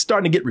said, it's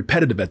starting to get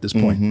repetitive at this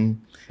point. Mm-hmm.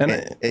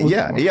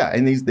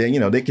 And these,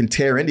 they can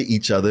tear into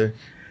each other,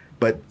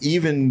 but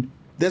even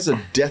there's a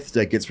death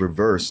that gets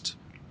reversed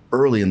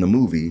early in the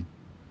movie.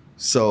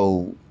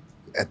 So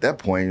at that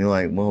point, you're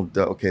like, well,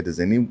 okay, does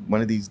any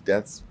one of these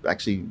deaths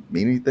actually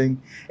mean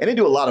anything? And they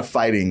do a lot of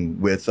fighting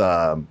with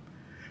a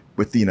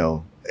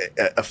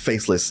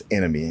faceless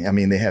enemy. I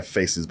mean, they have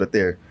faces, but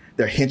they're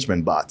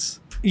henchman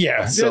bots.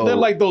 Yeah, so they're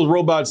like those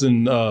robots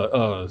in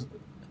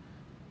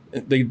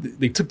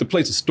they took the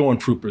place of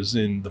stormtroopers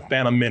in the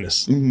Phantom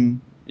Menace. Mm-hmm.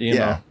 When you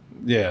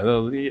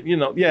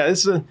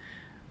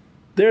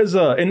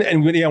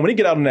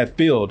get out in that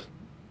field,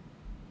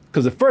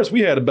 because at first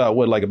we had about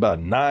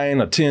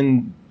 9 or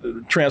 10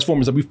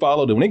 Transformers that we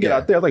followed, and when they get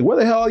out there, I was like, where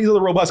the hell are these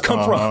other robots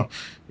come from?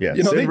 Yeah,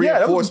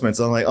 reinforcements.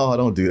 I'm like, oh,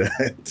 don't do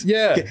that.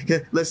 Yeah,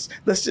 let's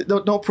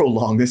don't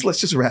prolong this. Let's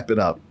just wrap it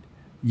up.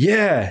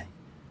 Yeah.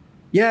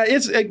 Yeah,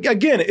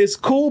 it's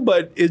cool,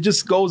 but it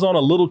just goes on a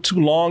little too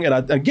long. And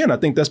I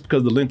think that's because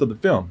of the length of the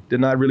film did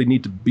not really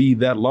need to be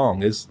that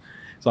long. It's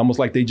almost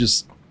like they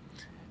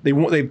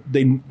know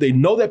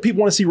that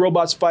people want to see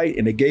robots fight,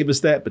 and they gave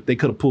us that, but they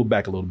could have pulled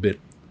back a little bit.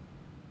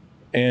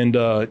 And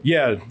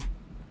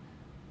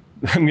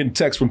I'm getting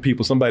texts from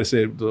people. Somebody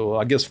said, well,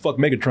 I guess fuck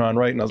Megatron,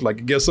 right? And I was like,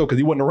 I guess so, because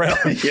he wasn't around.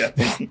 Yeah.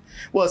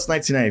 Well, it's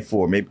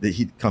 1994. Maybe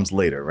he comes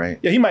later, right?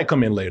 Yeah, he might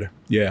come in later.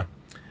 Yeah.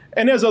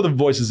 And there's other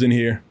voices in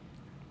here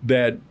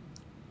that,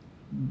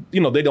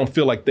 they don't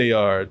feel like they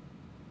are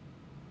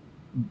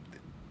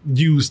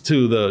used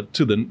to the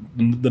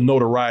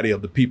notoriety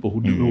of the people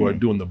who are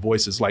doing the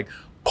voices. Like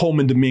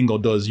Coleman Domingo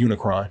does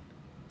Unicron.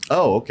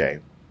 Oh, okay.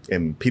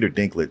 And Peter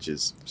Dinklage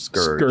is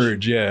Scourge.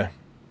 Scourge, yeah.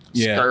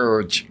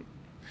 Scourge.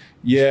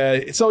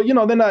 Yeah, so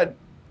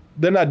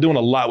they're not doing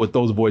a lot with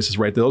those voices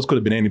right there. Those could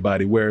have been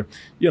anybody. Where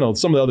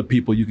some of the other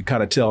people you could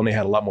kind of tell and they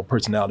had a lot more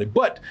personality.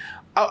 But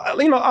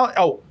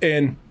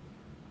and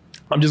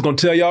I'm just gonna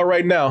tell y'all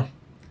right now.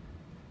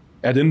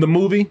 At the end of the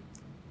movie,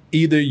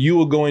 either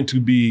you are going to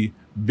be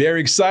very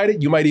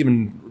excited, you might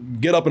even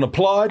get up and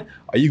applaud,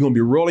 or you're gonna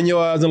be rolling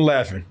your eyes and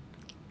laughing.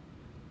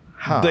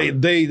 Huh.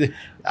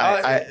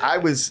 I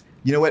was,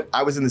 you know what?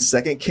 I was in the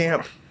second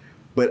camp.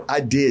 But I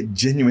did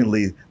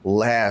genuinely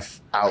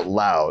laugh out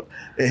loud.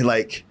 And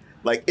like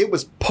it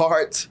was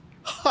part,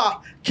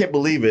 can't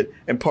believe it,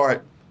 and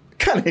part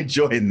kind of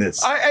enjoying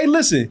this. Hey,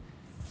 listen,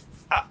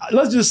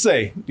 let's just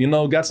say,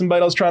 got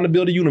somebody else trying to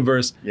build a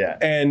universe. Yeah.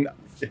 And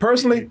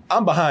personally,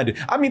 I'm behind it.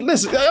 I mean,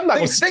 listen, I'm not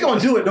they're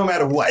going to do it no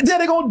matter what. Yeah,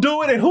 they're going to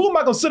do it. And who am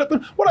I going to sit up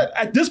and,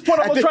 at this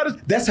point, I'm going to try to.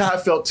 That's how I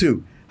felt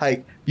too.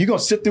 Like, you're going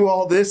to sit through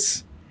all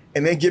this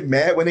and then get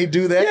mad when they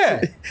do that?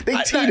 Yeah. They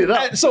teed it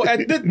up. So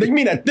you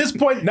mean at this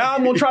point, now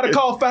I'm going to try to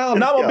call foul?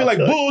 Now I'm going to be like,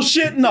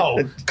 bullshit?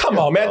 No. Come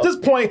on, man. At this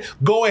point,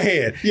 go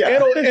ahead.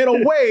 Yeah. In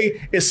a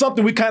way, it's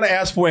something we kind of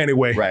asked for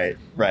anyway. Right.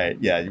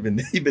 Yeah, you've been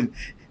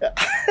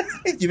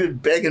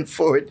begging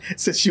for it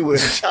since you were a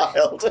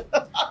child.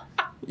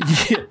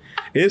 Yeah.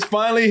 It's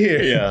finally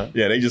here.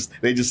 Yeah. They just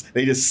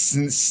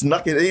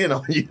snuck it in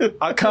on you.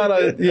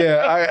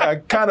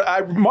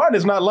 Martin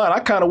is not lying.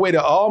 I kind of waited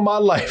all my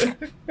life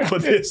for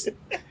this.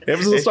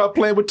 Ever since I started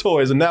playing with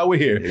toys, and now we're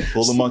here. They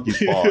pull the monkey's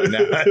paw.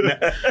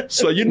 Now.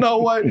 So you know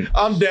what?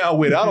 I'm down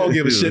with it. I don't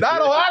give a shit.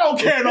 I don't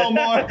care no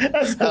more.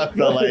 That's how I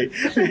felt like.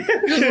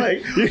 It's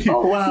like,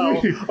 oh wow,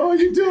 oh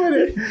you're doing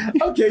it.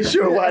 Okay,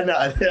 sure, why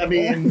not? I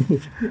mean,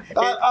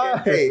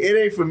 hey, it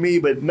ain't for me,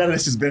 but none of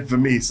this has been for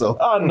me. So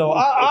I know.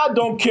 I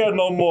don't care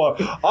no more.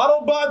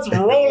 Autobots,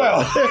 roll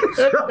out.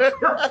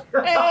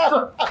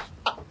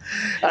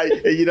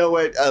 You know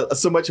what?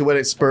 So much of what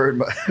it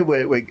spurred,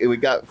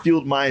 what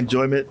fueled my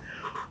enjoyment,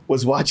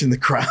 was watching the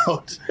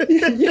crowd.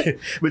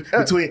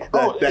 Between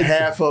the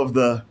half of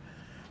the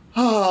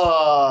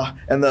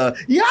and the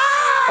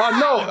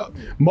no,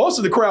 most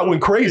of the crowd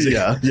went crazy.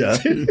 Yeah.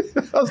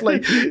 I was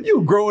like,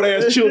 you grown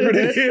ass children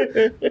in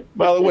here.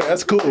 By the way,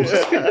 that's cool.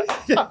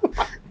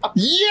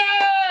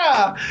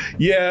 Yeah.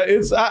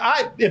 It's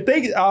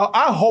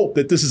I hope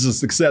that this is a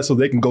success so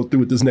they can go through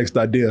with this next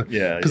idea.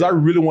 Yeah. Because I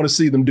really want to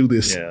see them do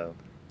this. Yeah.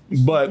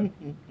 But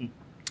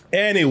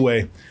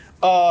anyway,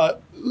 I'm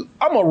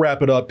gonna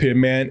wrap it up here,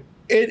 man.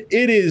 It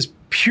is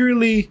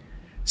purely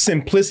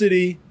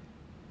simplicity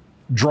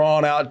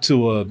drawn out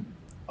to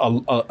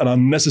an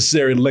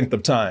unnecessary length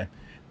of time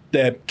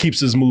that keeps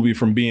this movie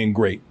from being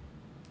great.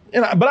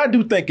 But I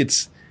do think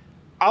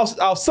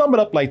I'll sum it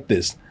up like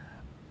this.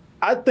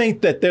 I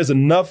think that there's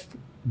enough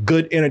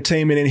good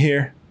entertainment in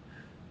here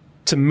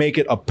to make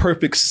it a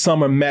perfect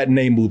summer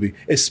matinee movie,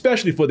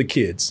 especially for the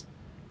kids.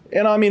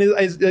 And I mean,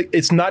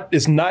 it's not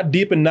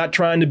deep and not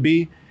trying to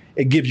be.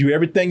 It gives you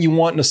everything you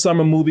want in a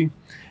summer movie,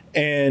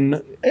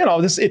 and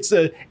it's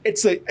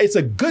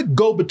a good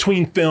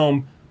go-between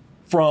film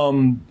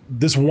from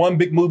this one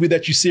big movie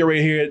that you see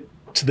right here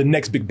to the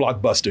next big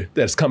blockbuster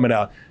that's coming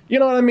out. You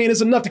know what I mean?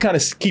 It's enough to kind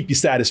of keep you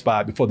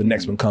satisfied before the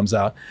next one comes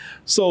out.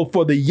 So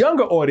for the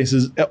younger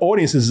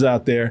audiences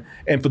out there,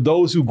 and for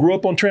those who grew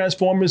up on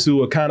Transformers,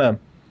 who are kind of,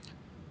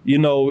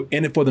 in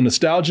it for the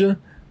nostalgia,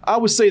 I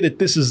would say that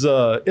this is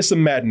it's a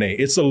matinee.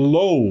 It's a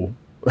low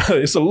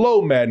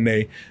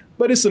matinee,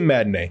 but it's a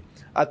matinee.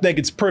 I think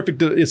it's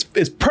perfect.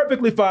 It's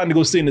perfectly fine to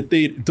go see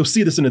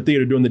this in the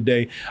theater during the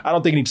day. I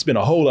don't think you need to spend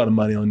a whole lot of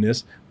money on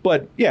this.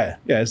 But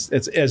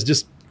it's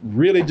just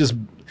really just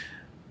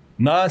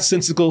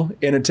nonsensical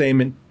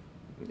entertainment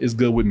is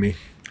good with me.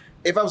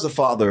 If I was a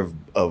father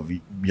of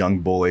young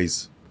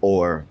boys,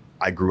 or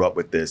I grew up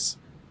with this,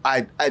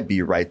 I'd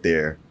be right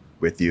there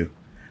with you.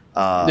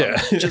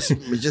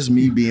 Just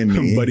me being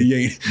me, but he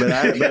ain't. But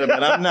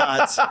I'm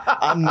not.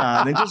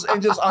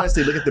 And just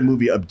honestly, look at the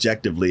movie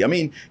objectively. I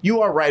mean,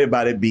 you are right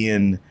about it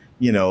being,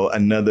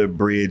 another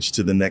bridge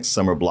to the next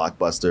summer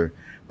blockbuster.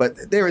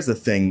 But there is a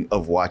thing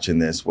of watching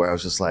this where I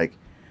was just like,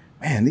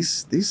 man,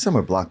 these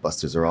summer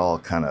blockbusters are all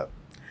kind of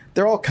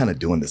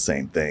doing the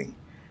same thing.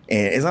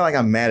 And it's not like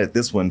I'm mad at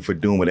this one for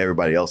doing what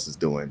everybody else is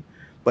doing,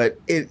 but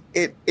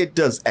it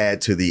does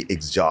add to the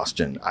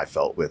exhaustion I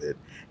felt with it.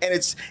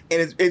 And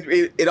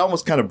it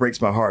almost kind of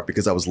breaks my heart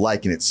because I was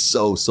liking it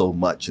so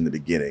much in the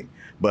beginning.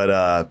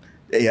 But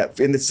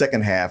in the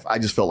second half, I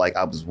just felt like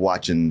I was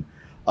watching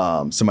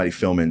somebody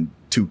filming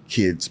two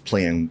kids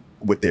playing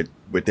with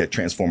their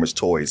Transformers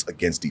toys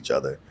against each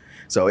other.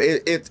 So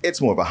it's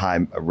more of a high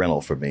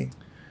rental for me.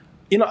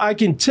 You know, I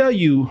can tell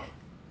you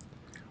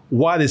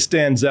why this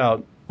stands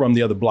out from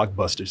the other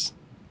blockbusters.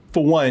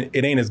 For one,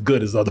 it ain't as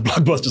good as other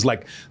blockbusters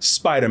like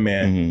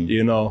Spider-Man,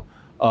 you know,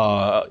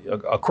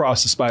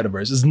 Across the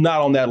Spider-Verse. It's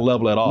not on that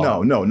level at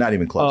all. No, not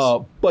even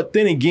close. But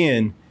then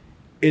again,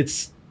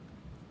 it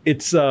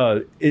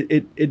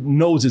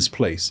knows its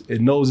place.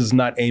 It knows it's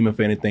not aiming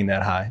for anything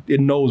that high. It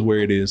knows where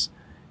it is.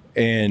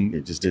 And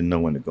it just didn't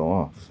know when to go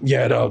off.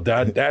 Yeah, no,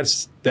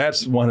 that's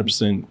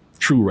 100%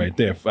 true right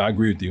there. I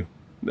agree with you.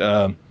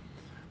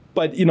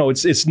 But you know,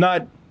 it's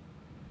not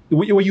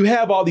when you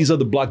have all these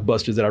other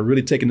blockbusters that are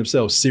really taking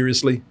themselves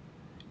seriously,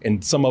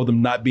 and some of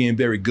them not being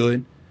very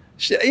good.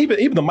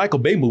 Even the Michael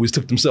Bay movies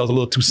took themselves a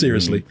little too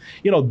seriously.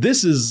 You know,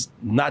 this is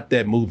not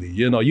that movie.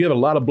 You know, you have a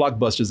lot of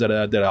blockbusters that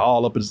are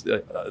all up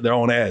their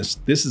own ass.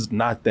 This is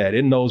not that.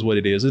 It knows what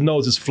it is. It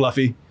knows it's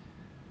fluffy.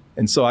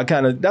 And so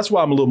that's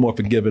why I'm a little more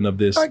forgiving of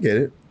this. I get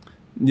it.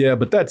 Yeah,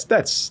 but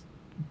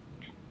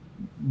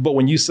but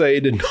when you say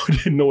it didn't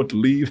know what to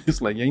leave,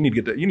 it's like, yeah, you need to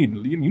get that. You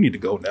need to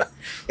go now.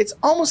 It's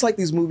almost like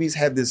these movies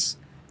have this,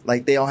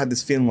 like they all have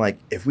this feeling like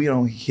if we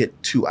don't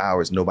hit 2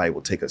 hours, nobody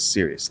will take us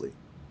seriously.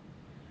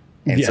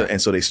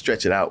 And so they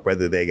stretch it out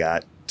whether they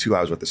got 2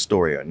 hours worth of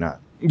story or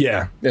not.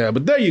 Yeah,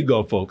 but there you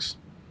go, folks.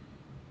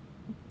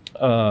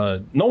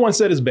 No one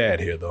said it's bad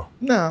here, though.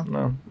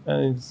 No.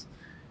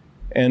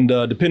 And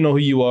depending on who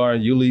you are,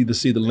 you'll either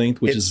see the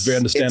length, which is very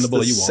understandable,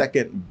 or you won't. It's the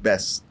second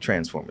best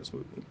Transformers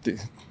movie.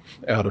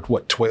 Out of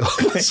what, 12?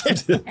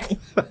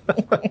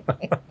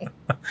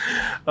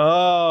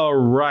 All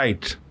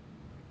right.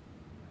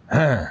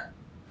 Where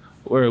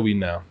are we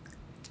now?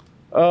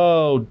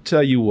 Oh,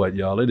 tell you what,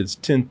 y'all. It is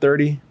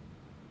 10:30.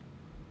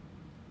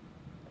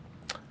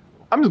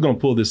 I'm just going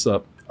to pull this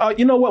up.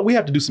 You know what? We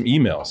have to do some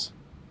emails.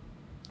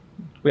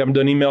 We haven't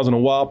done emails in a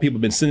while. People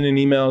have been sending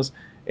in emails.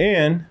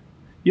 And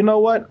you know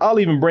what?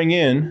 I'll even bring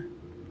in,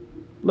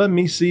 let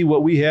me see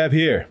what we have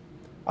here.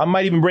 I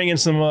might even bring in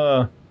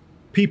some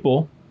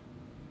people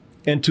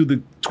into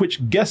the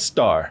Twitch guest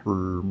star.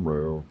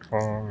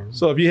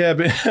 So if you have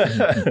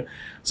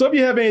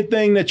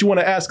anything that you want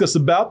to ask us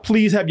about,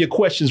 please have your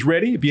questions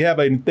ready. If you have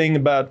anything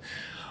about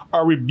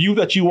our review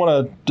that you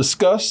want to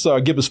discuss or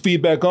give us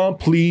feedback on,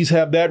 please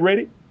have that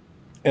ready.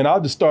 And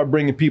I'll just start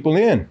bringing people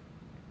in.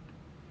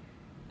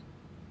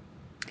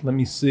 Let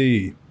me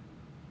see.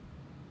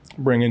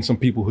 Bring in some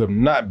people who have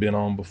not been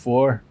on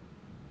before.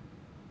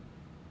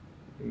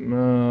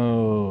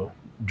 No,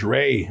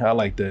 Dre, I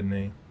like that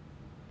name.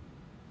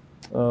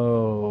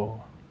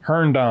 Oh,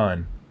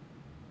 Herndon.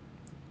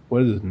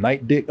 What is this?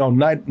 Night Dick? Oh,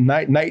 Night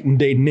and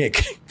Day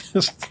Nick.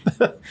 I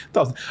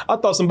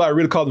thought somebody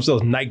really called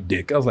themselves Night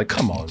Dick. I was like,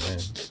 come on, man.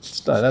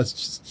 That's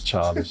just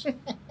childish.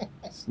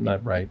 It's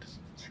not right.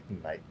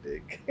 Night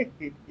Dick.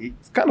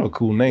 It's kind of a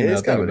cool name.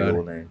 It's kind of a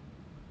cool name.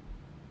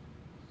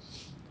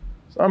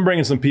 So I'm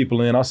bringing some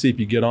people in. I'll see if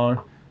you get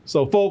on.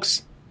 So,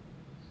 folks,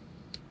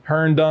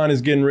 Herndon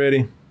is getting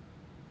ready.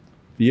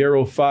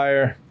 Fiero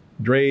Fire,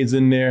 Dre's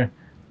in there.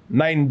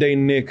 Night and Day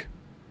Nick,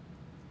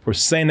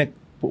 Persenic.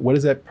 What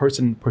is that?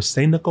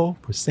 Persenico?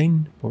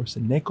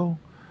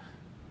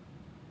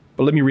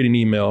 But let me read an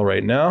email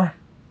right now,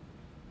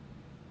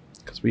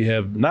 because we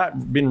have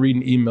not been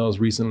reading emails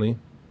recently.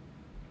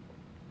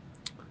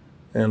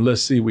 And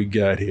let's see what we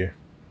got here.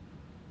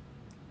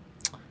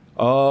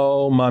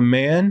 Oh, my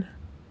man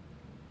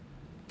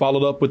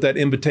followed up with that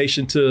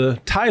invitation to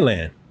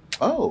Thailand.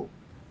 Oh.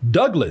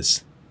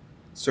 Douglas.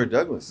 Sir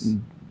Douglas.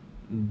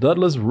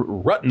 Douglas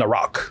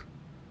Rutnarock.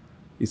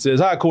 He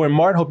says, hi, Corey and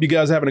Martin. Hope you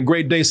guys are having a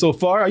great day so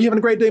far. Are you having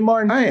a great day,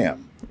 Martin? I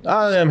am.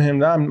 I am him.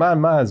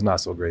 Mine's not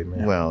so great,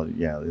 man. Well,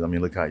 yeah. I mean,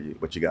 look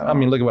what you got. I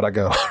mean, look at what I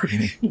got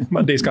already.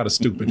 My day's kind of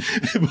stupid.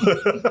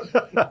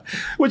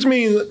 Which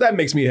means that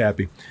makes me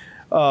happy.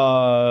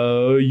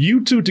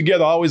 You two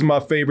together, always my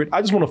favorite. I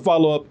just want to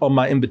follow up on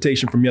my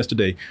invitation from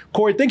yesterday.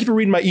 Corey, thank you for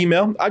reading my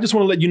email. I just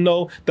want to let you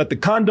know that the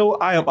condo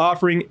I am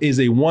offering is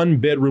a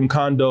 1-bedroom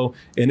condo,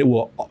 and it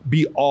will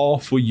be all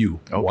for you.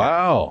 Okay.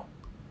 Wow.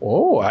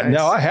 Oh, nice.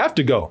 Now I have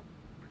to go.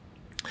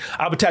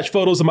 I've attached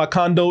photos of my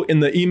condo in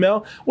the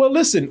email. Well,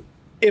 listen,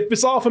 if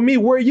it's all for me,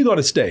 where are you going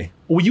to stay?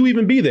 Will you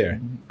even be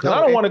there? Because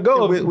I don't want to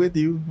go. With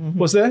you. Mm-hmm.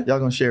 What's that? Y'all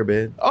going to share a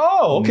bed.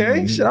 Oh, okay.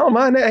 Mm-hmm. Shit, I don't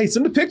mind that. Hey,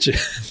 send a picture.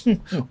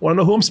 Want to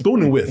know who I'm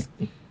spooning with.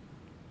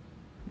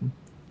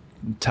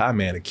 Thai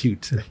man are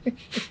cute.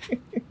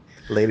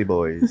 Lady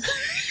boys.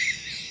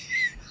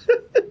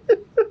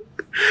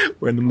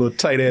 Wearing them little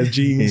tight ass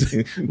jeans,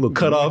 little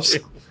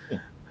cutoffs.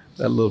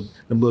 Them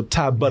little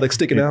Thai buttocks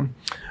sticking out.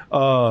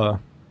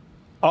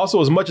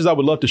 Also, as much as I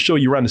would love to show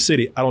you around the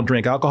city, I don't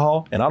drink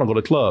alcohol and I don't go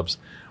to clubs.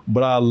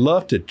 But I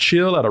love to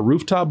chill at a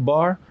rooftop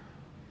bar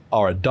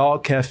or a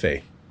dog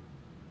cafe.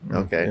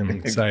 Okay. And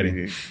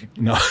exciting.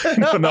 No,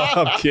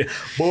 I'm kidding.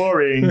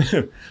 Boring.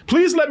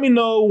 Please let me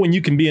know when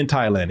you can be in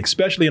Thailand,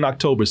 especially in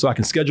October, so I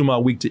can schedule my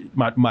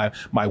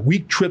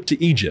week trip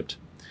to Egypt.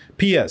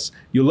 P.S.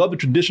 You'll love the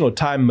traditional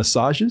Thai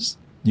massages.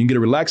 You can get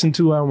a relaxing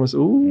 2-hour massage.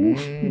 Ooh.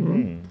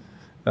 Mm-hmm.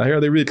 I hear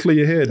they really clear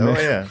your head, man. Oh,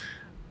 yeah.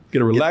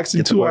 Get a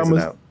relaxing 2-hour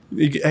massage.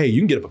 Hey,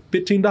 you can get it for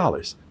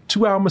 $15.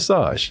 2-hour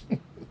massage.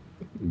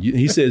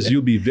 He says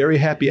you'll be very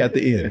happy at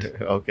the end.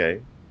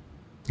 Okay.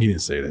 He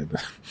didn't say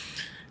that.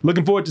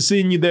 Looking forward to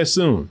seeing you there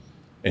soon.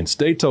 And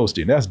stay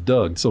toasty. And that's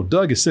Doug. So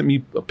Doug has sent me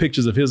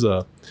pictures of his,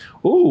 ooh.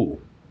 You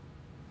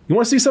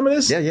want to see some of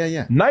this?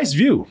 Yeah. Nice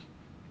view.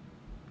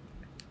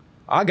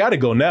 I got to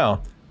go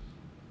now.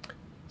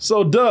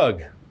 So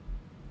Doug,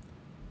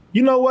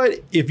 you know what?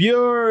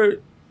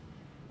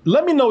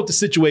 Let me know what the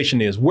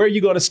situation is. Where are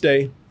you going to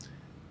stay?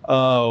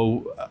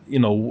 What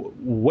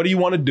do you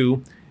want to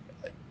do?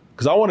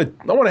 Because I want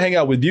to hang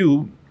out with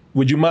you.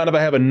 Would you mind if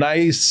I have a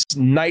nice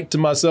night to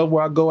myself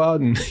where I go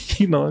out and,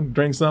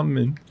 drink something?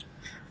 And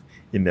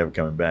You're never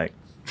coming back.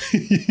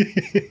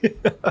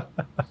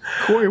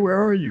 Corey,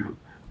 where are you?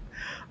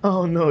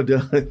 Oh, no,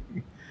 Doug. It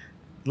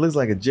looks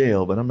like a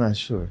jail, but I'm not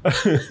sure.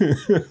 It's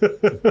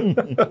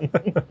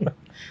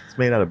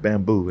made out of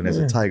bamboo, and there's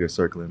a tiger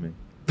circling me.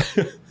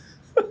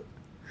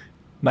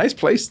 Nice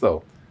place,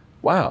 though.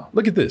 Wow,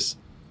 look at this.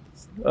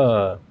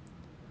 Let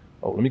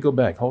me go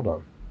back. Hold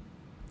on.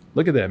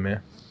 Look at that,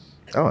 man.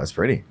 Oh, it's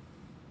pretty.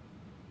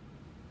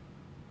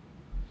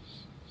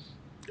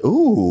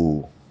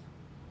 Ooh.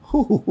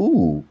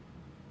 Ooh.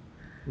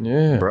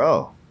 Yeah.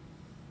 Bro.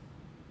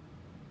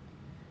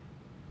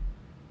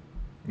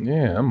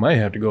 Yeah, I might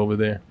have to go over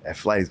there. That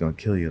flight is going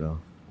to kill you, though.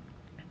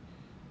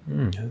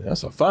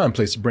 That's a fine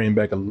place to bring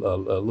back a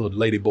little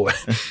lady boy.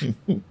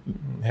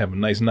 Have a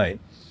nice night.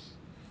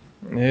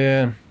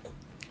 Yeah.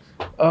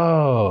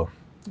 Oh,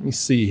 let me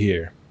see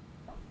here.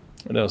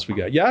 What else we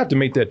got? Yeah, I have to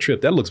make that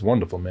trip. That looks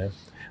wonderful, man.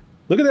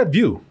 Look at that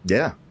view.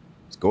 Yeah,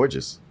 it's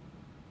gorgeous.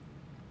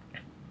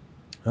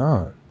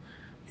 Oh,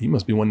 he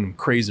must be one of them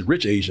crazy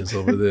rich Asians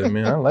over there,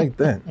 man. I like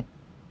that.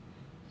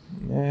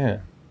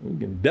 Yeah,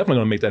 we're definitely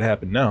gonna make that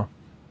happen now.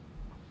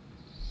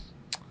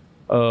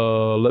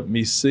 Let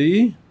me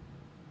see.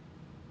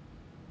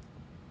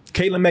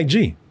 Caitlin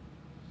McGee.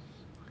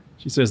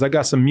 She says, I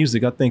got some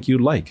music I think you'd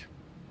like.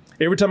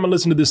 Every time I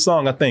listen to this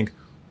song, I think,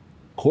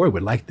 Corey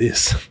would like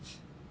this.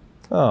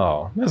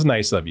 Oh, that's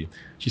nice of you.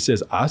 She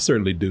says, I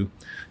certainly do.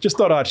 Just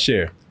thought I'd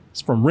share.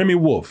 It's from Remy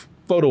Wolf,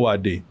 Photo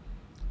ID.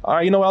 All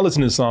right, I'll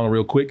listen to this song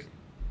real quick.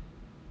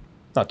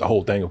 Not the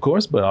whole thing, of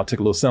course, but I'll take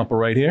a little sample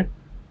right here.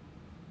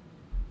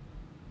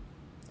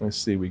 Let's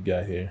see what we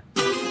got here.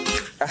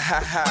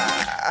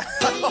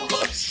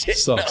 Oh, shit.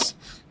 Sucks.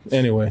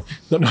 Anyway.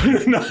 No.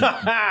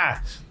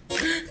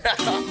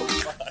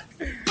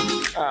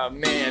 Oh,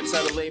 man.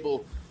 Tell the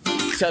label.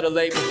 Tell the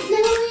label. No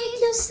way,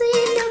 no sleep,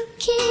 no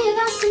key.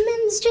 Lost him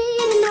in the street,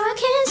 and now I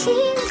can't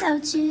sleep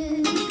without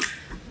you.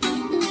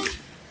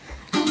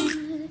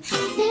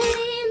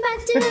 But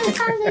do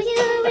follow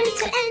you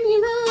into any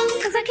room,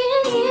 'cause I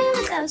can't hear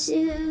without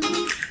you.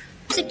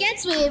 It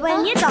gets weird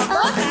when you don't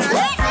look at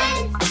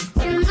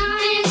your mind.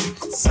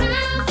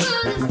 Smile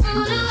for the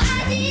photo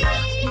ID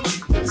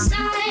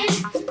inside.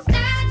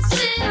 That's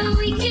where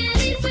we can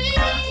be free.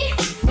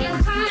 Your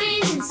heart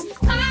is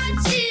hard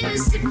to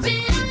slip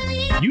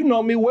in. You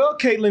know me well,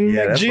 Caitlin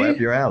Yeah, that's McGee. right up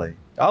your alley.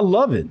 I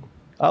love it.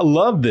 I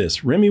love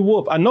this. Remy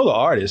Wolf. I know the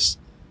artist,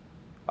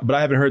 but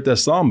I haven't heard that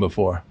song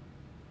before.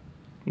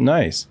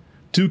 Nice.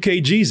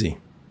 2K Jeezy.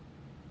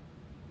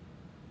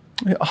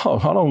 Oh,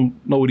 I don't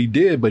know what he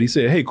did, but he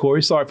said, hey,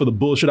 Corey, sorry for the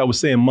bullshit I was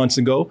saying months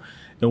ago,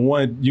 and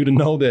wanted you to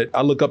know that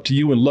I look up to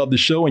you and love the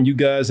show, and you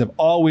guys have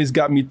always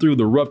got me through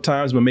the rough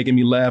times by making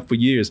me laugh for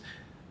years.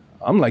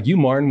 I'm like you,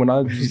 Martin, when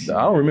I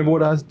don't remember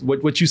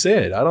what you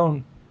said. I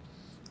don't.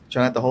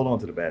 Try not to hold on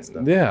to the bad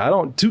stuff. Yeah, I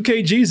don't.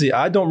 2K Jeezy,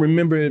 I don't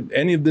remember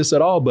any of this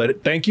at all,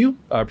 but thank you.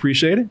 I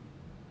appreciate it.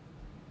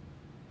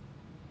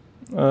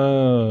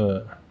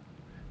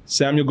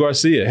 Samuel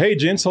Garcia. Hey,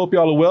 gents, hope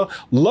y'all are well.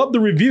 Love the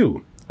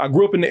review. I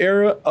grew up in the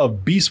era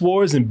of Beast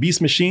Wars and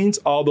Beast Machines,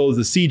 although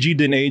the CG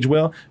didn't age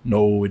well.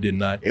 No, it did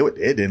not. It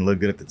didn't look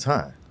good at the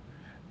time.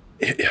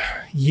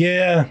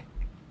 Yeah.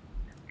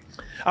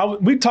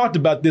 We talked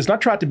about this, and I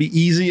tried to be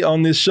easy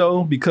on this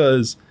show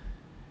because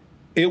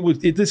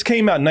this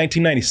came out in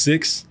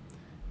 1996,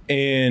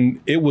 and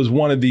it was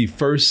one of the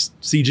first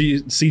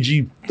fully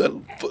CG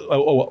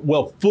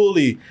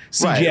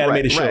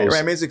animated shows. Right.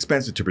 I mean, it's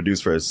expensive to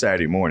produce for a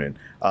Saturday morning.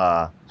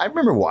 I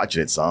remember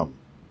watching it some.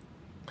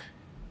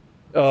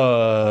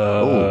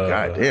 Oh,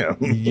 goddamn.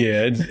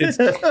 Yeah, it's did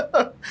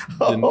not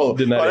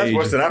that's age.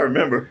 worse than I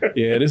remember.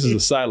 Yeah, this is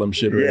asylum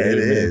shit. Right Yeah, it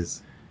here,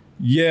 is.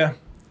 Yeah.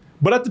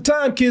 But at the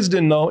time, kids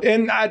didn't know.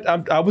 And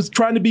I was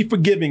trying to be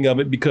forgiving of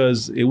it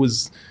because it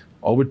was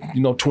over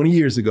 20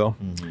 years ago.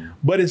 Mm-hmm.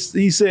 But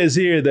he says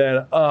here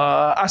that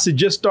I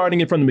suggest starting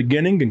it from the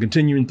beginning and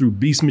continuing through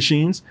Beast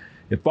Machines.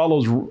 It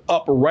follows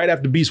up right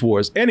after Beast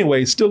Wars.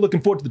 Anyway, still looking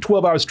forward to the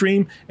 12-hour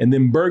stream and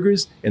then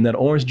burgers and that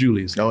Orange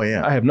Julius. Oh,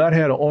 yeah. I have not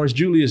had an Orange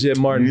Julius yet,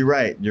 Martin.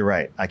 You're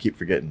right. I keep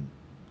forgetting.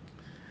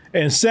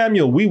 And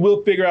Samuel, we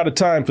will figure out a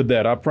time for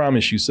that. I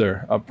promise you,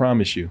 sir. I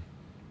promise you.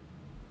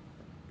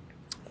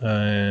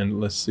 And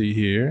let's see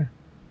here.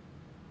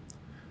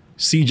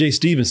 CJ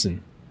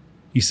Stevenson.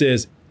 He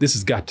says, this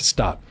has got to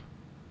stop.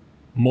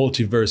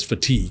 Multiverse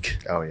fatigue.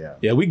 Oh, yeah.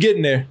 Yeah, we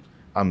getting there.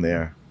 I'm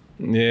there.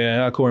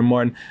 Yeah, Corey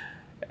Martin.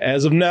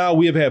 As of now,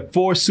 we have had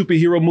 4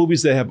 superhero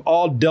movies that have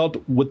all dealt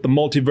with the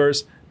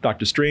multiverse: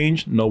 Doctor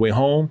Strange, No Way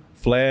Home,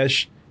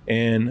 Flash,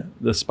 and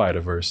the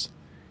Spider-Verse,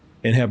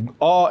 and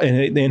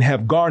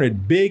have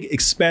garnered big,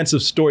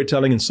 expansive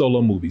storytelling in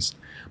solo movies.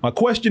 My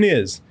question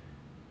is,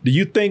 do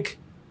you think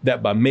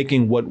that by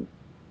making what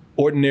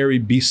ordinary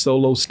be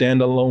solo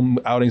standalone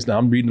outings? Now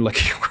I'm reading like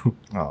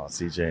oh,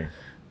 CJ.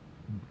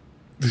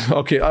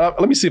 Okay,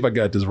 let me see if I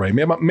got this right.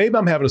 Maybe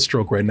I'm having a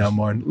stroke right now,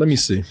 Martin. Let me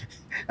see.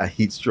 A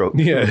heat stroke.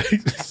 Yeah.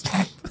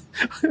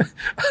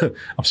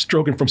 I'm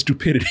stroking from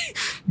stupidity.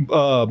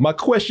 My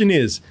question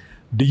is,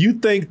 do you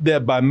think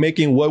that by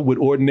making what would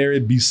ordinarily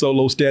be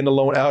solo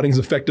standalone outings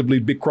effectively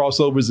big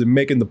crossovers and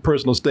making the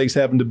personal stakes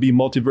having to be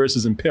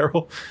multiverses in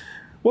peril?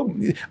 Well,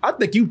 I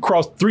think you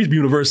crossed 3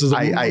 universes.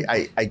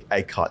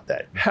 I caught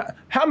that.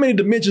 How many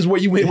dimensions were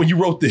you in when you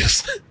wrote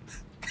this?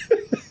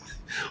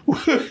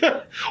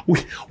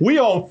 we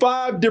on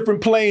 5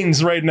 different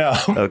planes right now.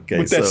 Okay,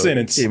 with that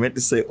sentence. He meant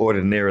to say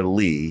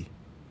ordinarily,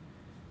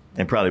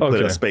 and probably put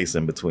a space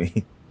in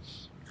between.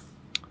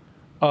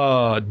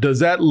 Does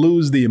that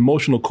lose the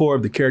emotional core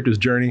of the character's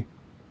journey?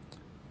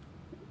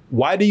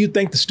 Why do you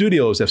think the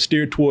studios have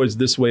steered towards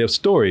this way of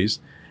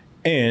stories?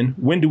 And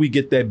when do we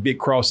get that big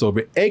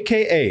crossover,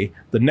 aka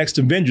the next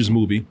Avengers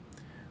movie?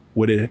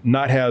 Would it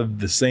not have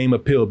the same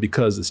appeal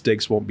because the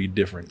stakes won't be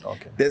different?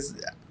 Okay.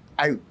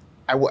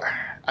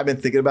 I've been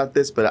thinking about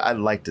this, but I'd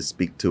like to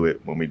speak to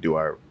it when we do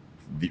our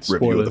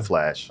review of The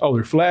Flash. Oh,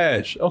 The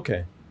Flash.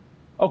 Okay.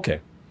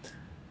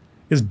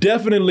 It's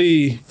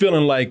definitely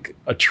feeling like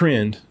a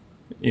trend,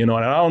 and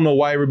I don't know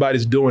why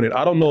everybody's doing it.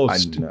 I don't know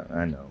if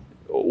I know.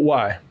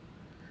 Why.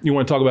 You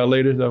want to talk about it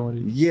later?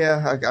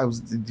 Yeah, I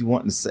was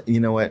wanting to say, you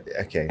know what?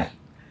 Okay.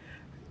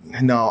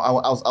 No,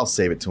 I'll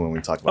save it to when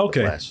we talk about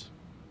The Flash.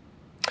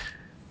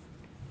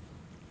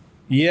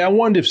 Yeah, I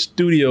wonder if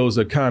studios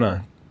are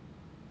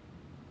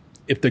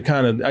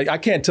I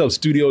can't tell if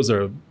studios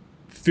are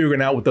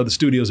figuring out what the other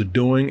studios are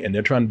doing and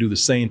they're trying to do the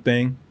same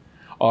thing,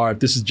 or if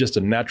this is just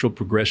a natural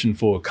progression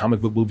for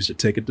comic book movies to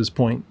take at this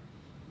point.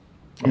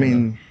 I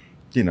mean,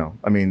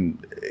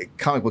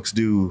 comic books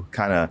do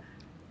kind of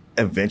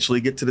eventually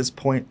get to this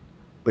point,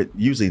 but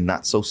usually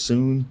not so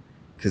soon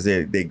because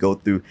they go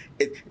through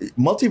it.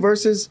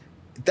 Multiverses,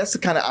 that's the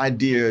kind of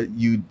idea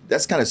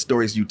that's kind of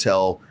stories you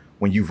tell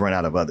when you've run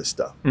out of other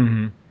stuff.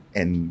 Mm-hmm.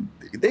 And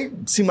they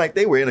seem like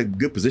they were in a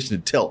good position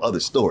to tell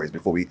other stories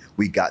before we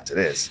got to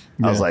this.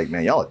 Yeah. I was like,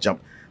 man, y'all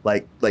jump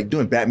like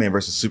doing Batman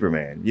versus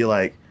Superman. You're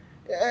like,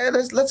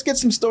 let's get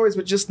some stories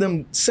with just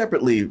them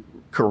separately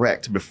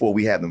correct before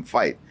we have them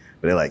fight.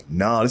 But they're like,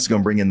 no, this is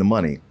gonna bring in the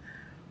money.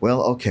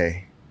 Well,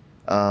 okay.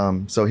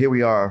 So here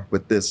we are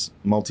with this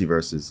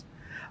multiverses.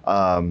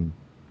 I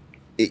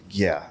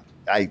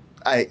can,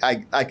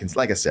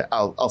 like I said,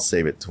 I'll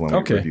save it to when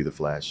we review The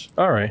Flash.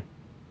 All right.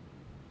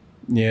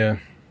 Yeah.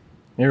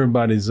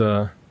 Everybody's,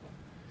 I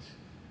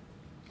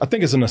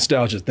think it's a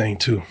nostalgia thing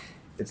too.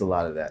 It's a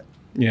lot of that.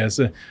 Yeah,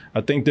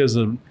 I think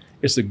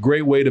it's a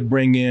great way to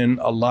bring in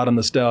a lot of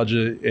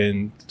nostalgia,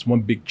 and it's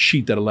one big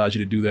cheat that allows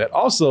you to do that.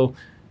 Also,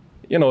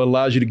 it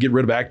allows you to get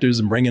rid of actors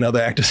and bring in other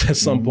actors at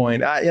some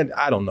point.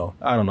 I don't know.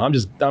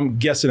 I'm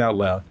guessing out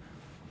loud.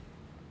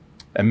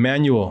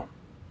 Emmanuel,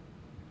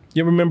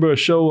 you ever remember a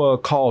show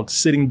called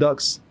Sitting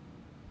Ducks?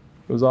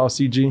 It was all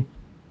CG.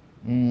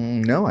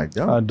 No, I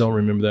don't. I don't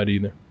remember that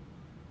either.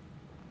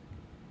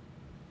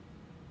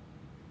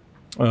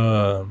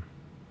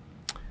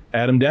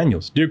 Adam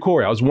Daniels. Dear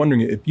Corey, I was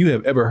wondering if you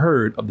have ever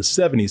heard of the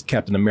 70s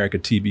Captain America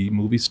TV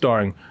movie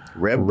starring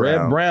Red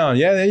Brown.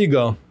 Yeah, there you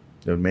go.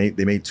 They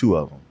made 2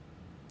 of them.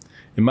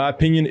 In my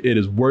opinion, it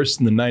is worse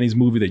than the 90s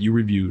movie that you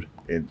reviewed.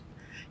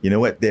 You know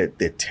what? They're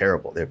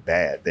terrible. They're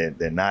bad.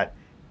 They're not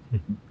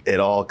at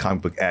all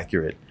comic book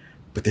accurate,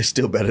 but they're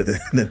still better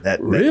than that,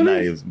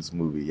 really? that 90s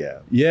movie. Yeah.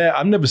 Yeah,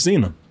 I've never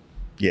seen them.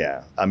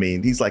 Yeah. I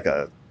mean, he's like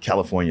a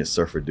California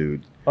surfer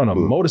dude. On a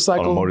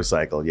motorcycle? On a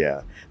motorcycle,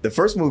 yeah. The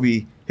first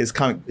movie, his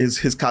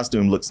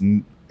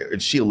costume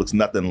shield looks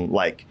nothing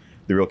like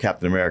the real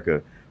Captain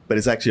America, but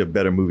it's actually a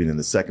better movie than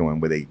the second one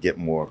where they get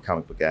more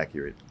comic book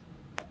accurate.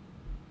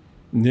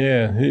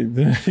 Yeah.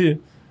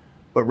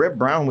 But Red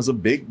Brown was a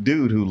big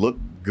dude who looked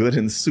good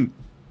in the suit.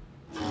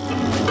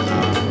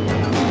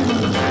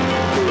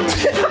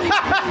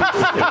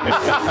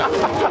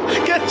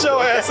 Get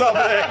your ass up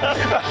there.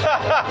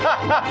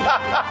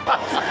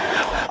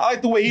 I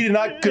like the way he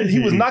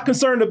was not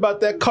concerned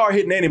about that car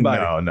hitting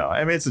anybody. No.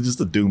 I mean, it's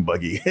just a doom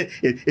buggy.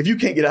 If you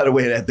can't get out of the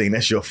way of that thing,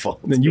 that's your fault.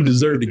 Then you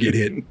deserve to get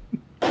hit.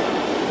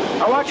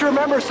 I want you to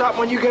remember something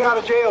when you get out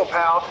of jail,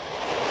 pal.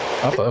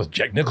 I thought it was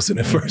Jack Nicholson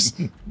at first.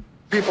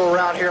 People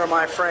around here are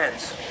my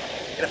friends.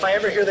 And if I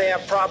ever hear they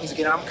have problems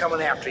again, I'm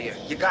coming after you.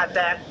 You got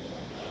that?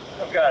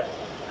 I've got it.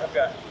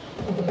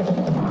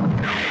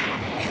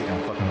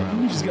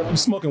 You just got them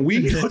smoking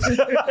weed. Well,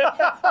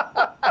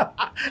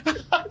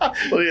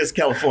 it's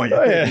California.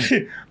 Oh, yeah.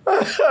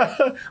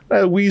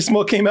 That weed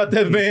smoke came out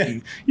that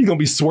van. You're going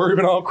to be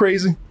swerving all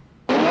crazy.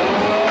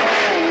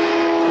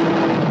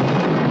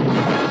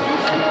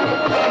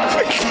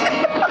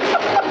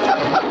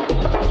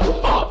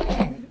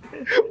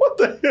 What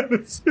the hell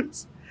is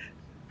this?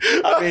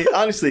 I mean,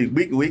 honestly,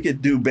 we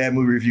could do bad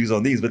movie reviews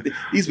on these, but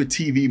these were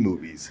TV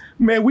movies.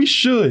 Man, we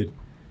should.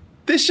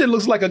 This shit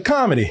looks like a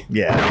comedy.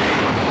 Yeah.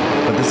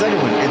 But the second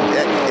one, it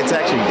gets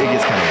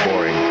kind of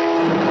boring.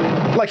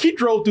 Like he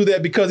drove through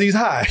that because he's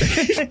high.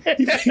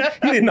 he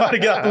didn't know how to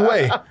get out the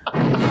way.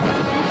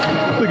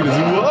 Look at this.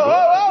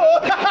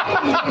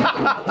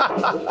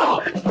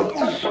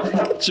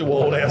 Whoa. Get your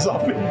old ass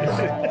off me.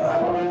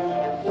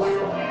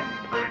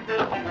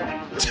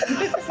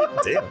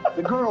 Damn.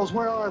 The girls,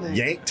 where are they?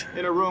 Yanked.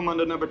 In a room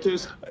under number 2.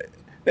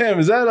 Damn,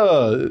 is that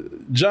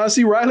John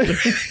C. Reilly?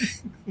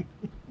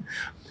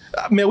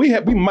 Man, we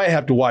might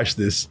have to watch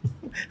this.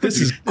 This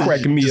is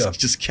cracking me up.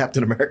 Just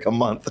Captain America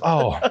month.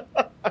 Oh,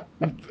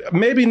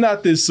 maybe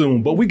not this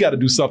soon, but we got to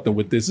do something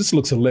with this. This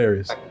looks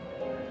hilarious.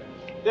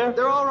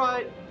 They're all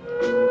right.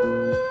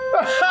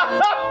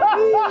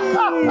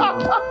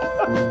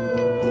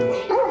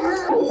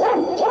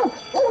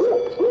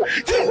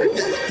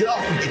 Get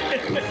off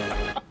me.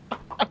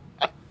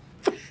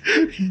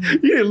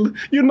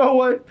 You know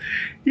what?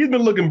 He's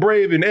been looking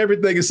brave in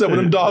everything except when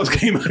them dogs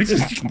came out. He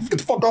just get the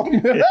fuck off me.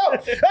 Hey,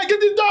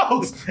 get these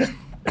dogs!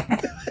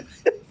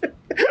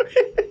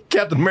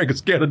 Captain America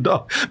scared of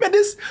dogs. Man,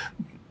 this,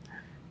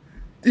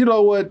 you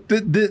know what?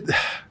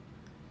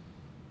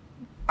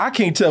 I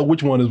can't tell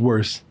which one is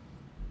worse.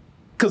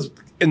 Because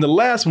in the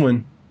last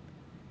one,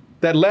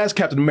 that last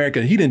Captain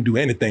America, he didn't do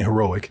anything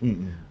heroic.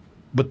 Mm-mm.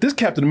 But this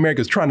Captain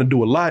America is trying to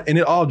do a lot, and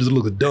it all just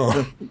looks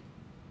dumb.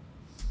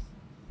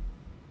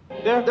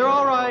 They're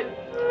all right.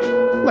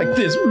 Like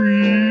this.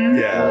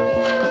 Yeah.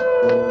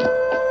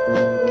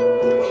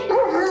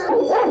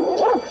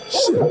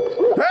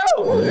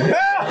 Help!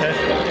 Help!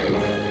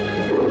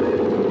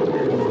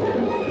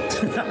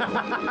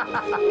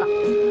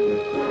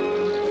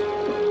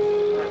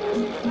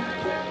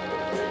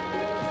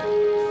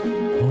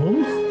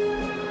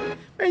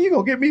 Man, you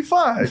gonna get me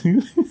fired.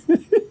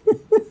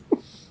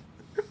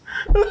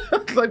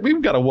 Like,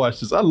 we've got to watch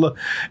this. I love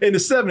in the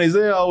 70s,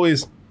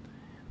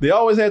 they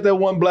always had that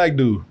one black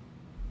dude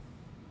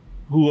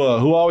who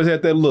always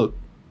had that look.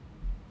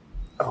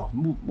 Oh,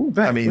 move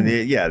back. I mean,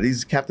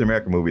 these Captain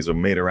America movies were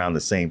made around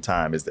the same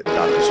time as the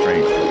Doctor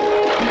Strange.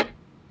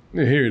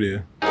 Yeah, here it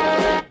is.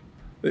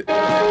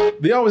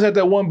 They always had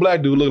that one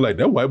black dude look like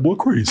that white boy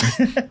crazy.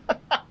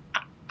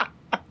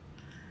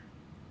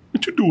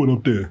 What you doing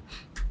up there?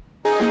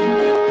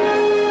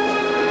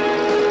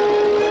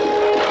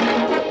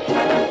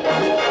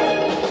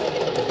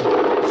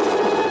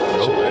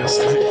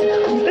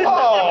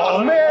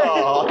 Oh, man.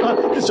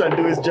 Oh, he's trying to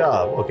do his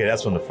job. Okay,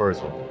 that's from the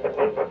first one.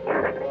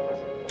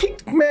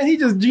 He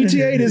just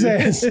GTA'd his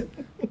ass.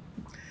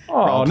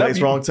 Wrong place,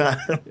 wrong time.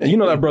 You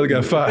know that brother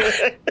got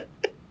fired.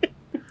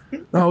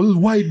 Oh, this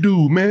white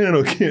dude, man,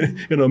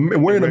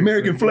 wearing an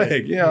American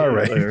flag. Yeah, all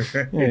right.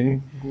 Yeah,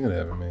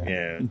 whatever, man.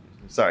 Yeah.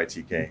 Sorry,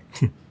 TK.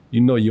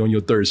 You know you're on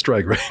your third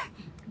strike, right?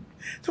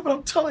 But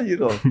I'm telling you,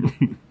 though.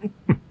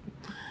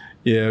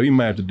 Yeah, we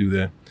might have to do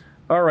that.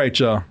 All right,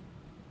 y'all.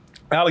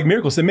 Alec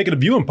Miracle said, make it a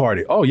viewing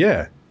party. Oh,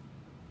 yeah.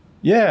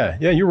 Yeah,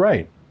 you're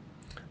right.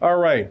 All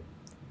right.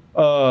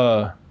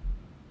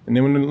 And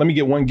then let me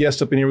get one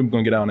guest up in here. We're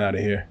going to get out of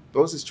here.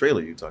 What was this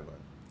trailer you talking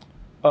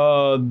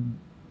about?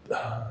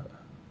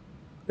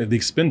 The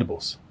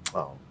Expendables.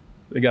 Oh.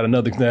 They got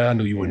another. I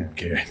knew you wouldn't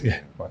care.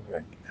 Yeah.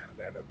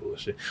 That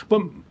bullshit.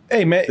 But,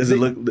 hey, man. Does it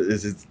look,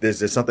 is there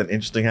something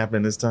interesting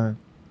happening this time?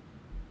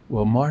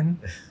 Well, Martin,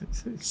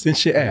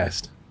 since you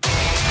asked.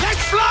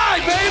 Let's fly,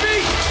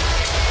 baby!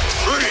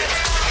 Bring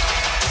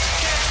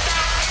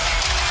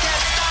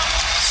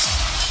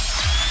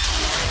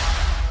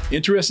it!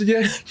 Interested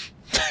yet?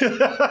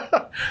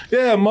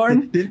 Yeah,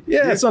 Martin.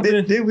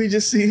 Something. Did we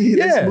just see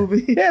this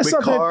movie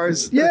with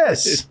cars?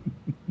 Yes.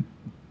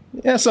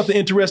 Yeah, something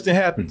interesting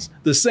happens.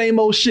 The same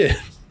old shit.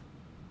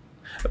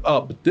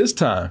 But this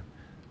time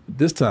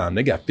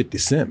they got 50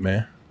 Cent,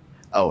 man.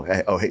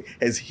 Hey,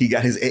 has he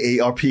got his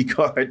AARP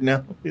card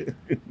now?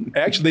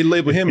 Actually, they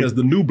label him as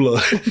the new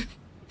blood.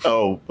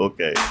 Oh,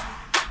 okay.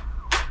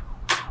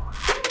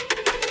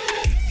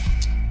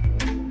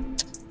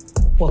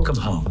 Welcome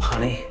home,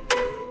 honey.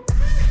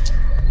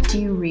 Do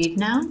you read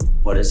now?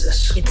 What is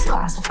this? It's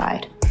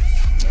classified.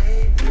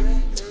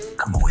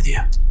 Come with you.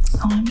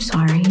 Oh, I'm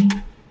sorry.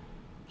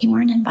 You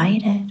weren't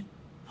invited.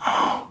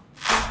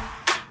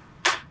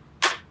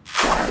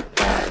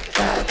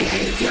 Bad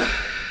behavior.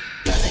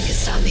 Nothing can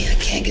stop me. I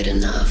can't get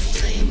enough.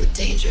 Playing with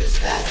dangerous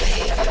bad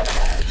behavior.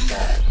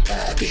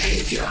 Bad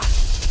behavior.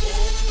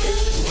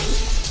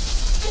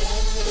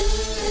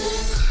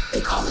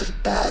 They call me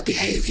with bad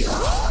behavior.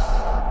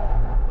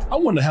 I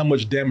wonder how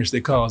much damage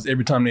they cause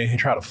every time they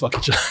try to fuck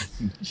each other.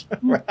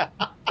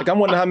 Like, I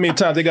wonder how many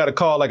times they got to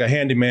call like a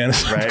handyman.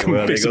 Right,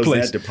 well, there goes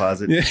that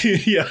deposit.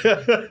 Yeah.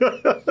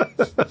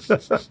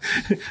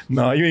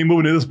 No, you ain't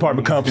moving to this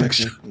apartment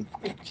complex.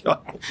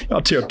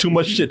 Y'all tear up too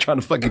much shit trying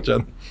to fuck each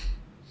other.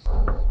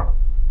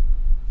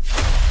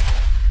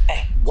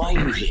 Hey, why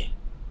are you here?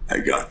 I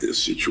got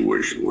this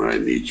situation where I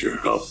need your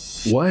help.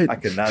 What? I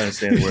could not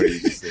understand the word you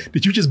just said.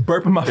 Did you just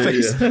burp in my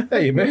face? Yeah.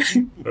 Hey, man.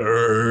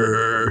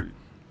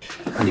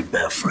 I need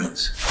bad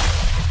friends.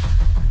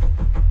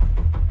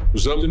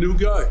 Was that the new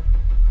guy?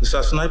 Is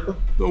that sniper?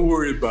 Don't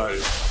worry about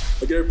it.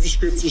 I got a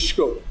prescription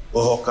scope.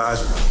 Well,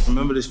 Hawkeyes,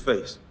 remember this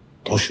face.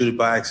 Don't shoot it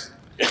by accident.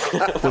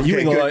 Well, you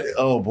ain't gonna,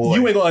 oh boy,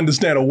 you ain't gonna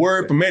understand a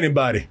word from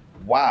anybody.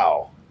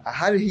 Wow,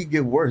 how did he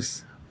get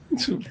worse?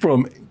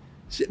 From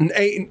and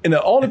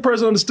the only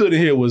person understood it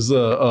here was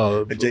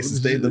Jason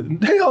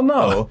Statham. Hell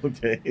no. Oh,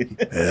 okay.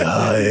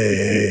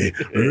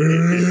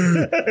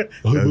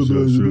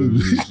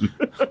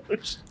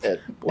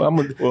 Well,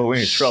 we're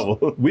in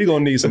trouble. We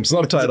gonna need some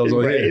subtitles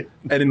on here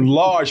and in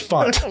large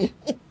font,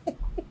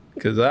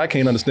 because I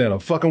can't understand a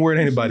fucking word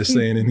anybody's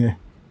saying in here.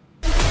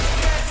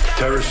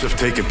 Terrorists have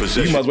taken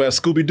possession. You might as well have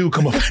Scooby-Doo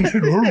come up.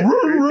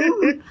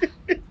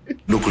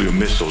 Nuclear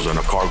missiles on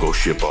a cargo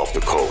ship off the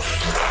coast.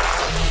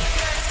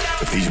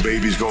 If these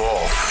babies go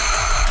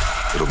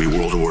off, it'll be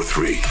World War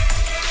III.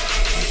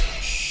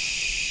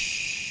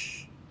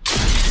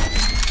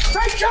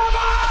 Take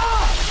cover!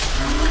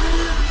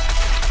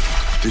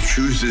 To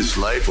choose this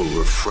life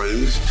over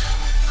friends,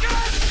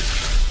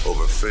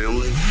 over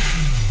family.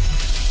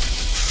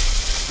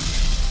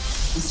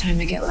 It's time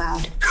to get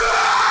loud.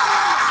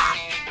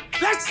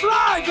 Let's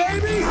fly,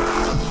 baby!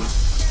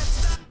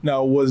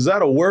 Now, was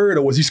that a word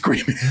or was he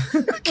screaming?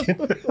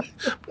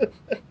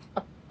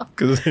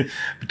 Because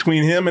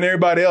between him and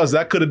everybody else,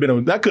 that could have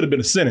been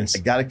a sentence. I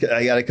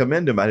gotta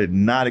commend him. I did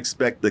not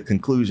expect the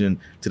conclusion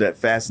to that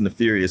Fast and the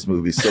Furious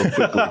movie so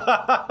quickly.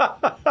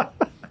 I'm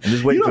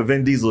just waiting for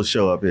Vin Diesel to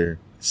show up here.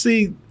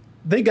 See,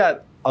 they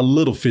got a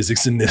little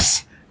physics in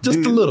this.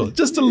 Just a little.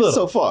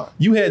 So far.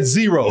 You had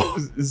zero.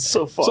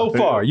 So far. So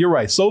far. You're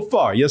right. So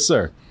far. Yes,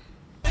 sir.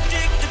 Come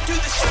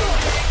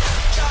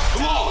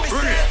on,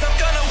 bring it!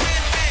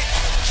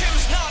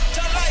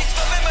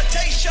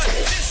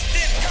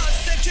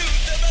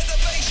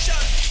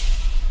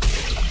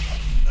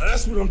 Now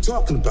that's what I'm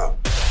talking about.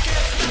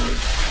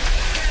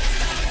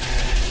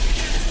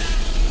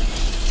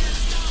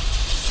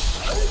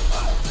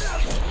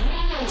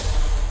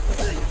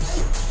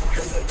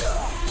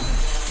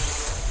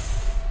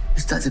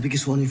 Is that the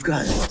biggest one you've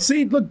got?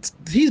 See, look,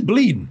 he's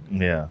bleeding.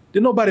 Yeah.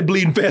 Did nobody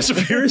bleed in Fast and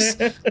Furious?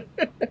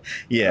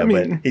 Yeah, I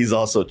mean- but he's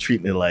also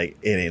treating it like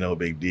it ain't no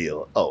big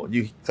deal. Oh,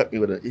 you cut me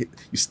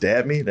you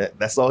stabbed me?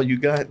 That's all you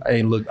got?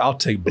 Hey, look, I'll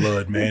take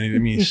blood, man. I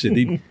mean,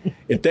 shit.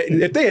 If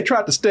they had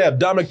tried to stab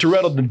Dominic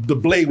Toretto, the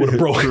blade would have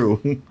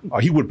broken. Or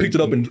he would have picked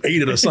it up and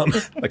ate it or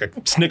something, like a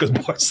Snickers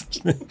bar.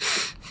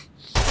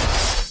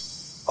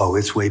 Oh,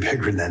 it's way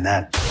bigger than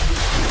that.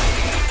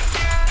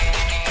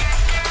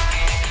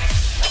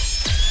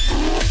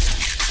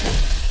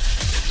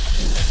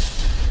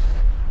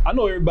 I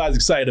know everybody's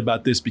excited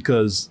about this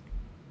because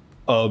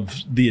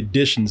of the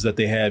additions that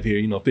they have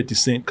here, 50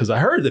 Cent. Because I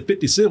heard that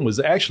 50 Cent was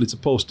actually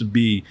supposed to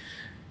be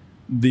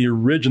the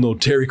original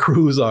Terry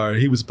Crews, or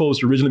he was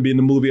supposed to originally be in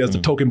the movie as the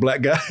token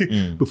black guy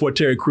before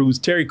Terry Crews.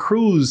 Terry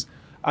Crews,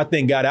 I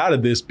think, got out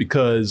of this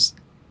because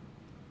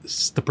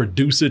the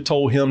producer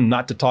told him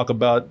not to talk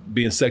about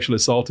being sexually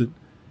assaulted.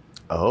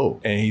 Oh.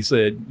 And he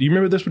said, do you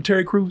remember this with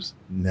Terry Crews?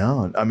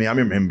 No. I mean, I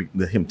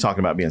remember him talking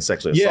about being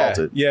sexually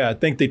assaulted. Yeah, I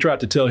think they tried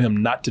to tell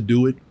him not to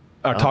do it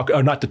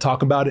or not to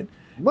talk about it.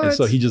 What? And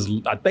so he just,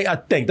 I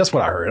think that's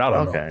what I heard. I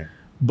don't know.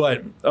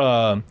 But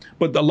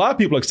a lot of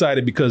people are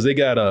excited because they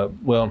got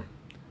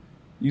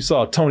you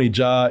saw Tony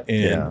Jaa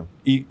and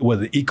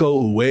was it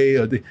Iko Uwe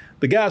or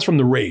the guys from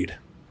The Raid.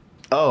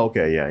 Oh,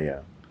 okay,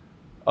 yeah.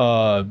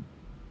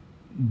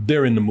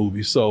 They're in the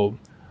movie, so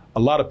a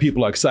lot of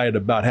people are excited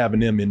about having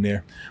them in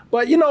there.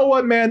 But you know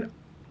what, man?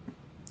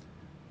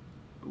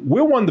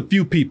 We're one of the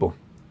few people,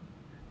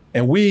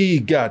 and we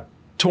got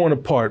torn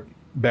apart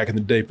back in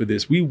the day for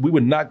this. We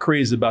were not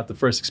crazy about the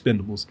first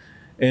Expendables,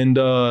 and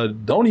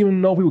don't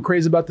even know if we were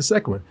crazy about the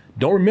second one.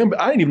 Don't remember.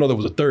 I didn't even know there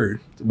was a third.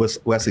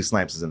 Wesley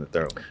Snipes is in the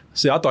third one.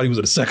 See, I thought he was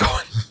in the second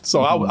one.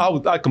 So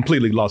I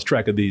completely lost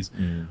track of these.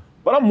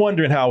 But I'm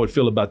wondering how I would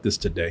feel about this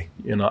today.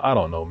 I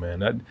don't know,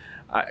 man.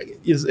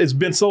 It's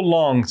been so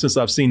long since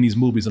I've seen these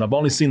movies, and I've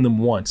only seen them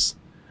once.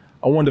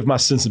 I wonder if my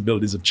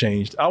sensibilities have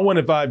changed. I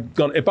wonder if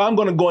I'm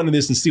going to go into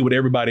this and see what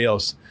everybody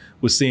else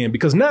was seeing,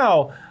 because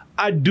now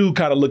I do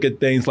kind of look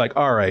at things like,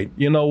 all right,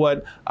 you know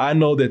what? I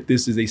know that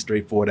this is a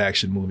straightforward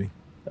action movie.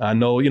 I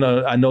know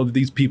that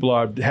these people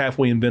are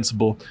halfway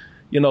invincible.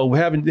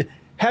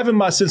 Having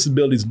my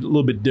sensibilities a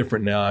little bit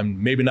different now,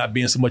 and maybe not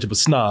being so much of a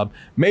snob.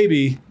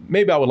 Maybe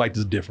I would like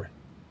this different.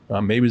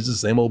 Maybe it's the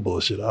same old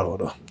bullshit. I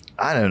don't know.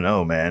 I don't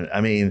know, man.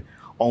 I mean,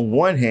 on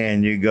one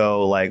hand, you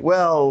go like,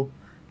 well,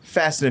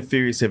 Fast and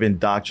Furious have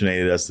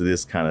indoctrinated us to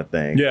this kind of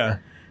thing. Yeah.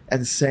 At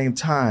the same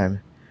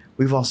time,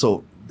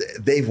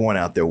 they've worn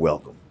out their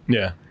welcome.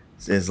 Yeah.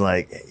 It's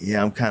like,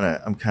 yeah, I'm kind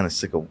of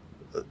sick of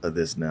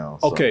this now.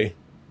 So. Okay.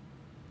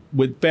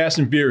 With Fast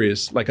and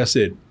Furious, like I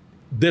said,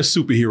 they're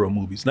superhero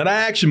movies. Not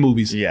action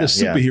movies. They're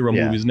superhero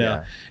movies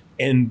now.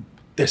 Yeah. And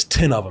there's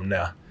 10 of them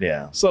now.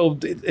 Yeah. So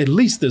at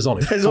least there's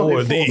only 4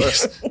 of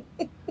these.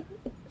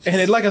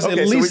 And like I said,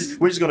 at least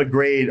we're just going to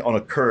grade on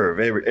a curve.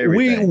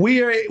 Everything.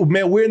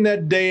 We're in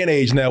that day and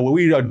age now where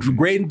we are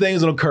grading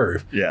things on a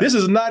curve. Yeah. This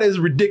is not as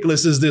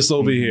ridiculous as this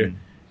over here.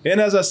 And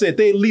as I said,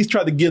 they at least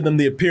try to give them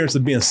the appearance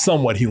of being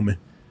somewhat human.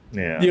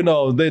 Yeah. You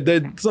know,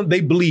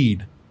 they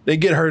bleed. They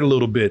get hurt a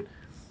little bit.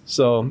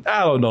 So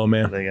I don't know,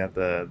 man. They got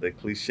the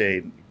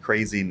cliched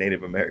crazy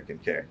Native American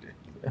character.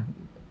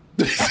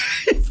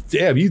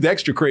 Damn, he's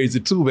extra crazy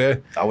too,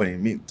 man. I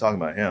wouldn't even talking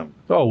about him.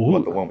 Oh,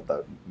 about the one with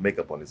the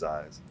makeup on his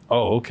eyes.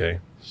 Oh, okay.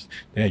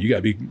 Damn, you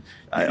gotta be.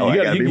 I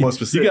gotta be more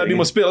specific. You gotta be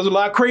more specific. There's a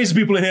lot of crazy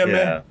people in here,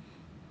 man.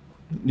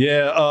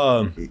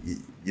 Yeah.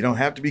 You don't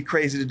have to be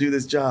crazy to do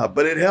this job,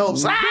 but it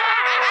helps.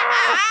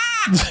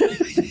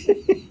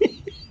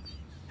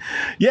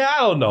 Yeah, I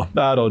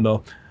don't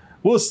know.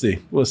 We'll see.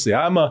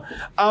 I'm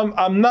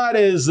not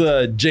as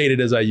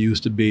jaded as I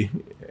used to be,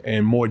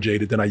 and more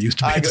jaded than I used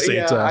to be at the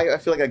same time. I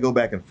feel like I go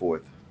back and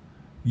forth.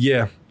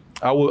 Yeah,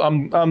 I will.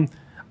 I'm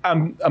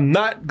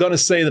not gonna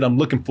say that I'm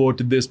looking forward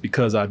to this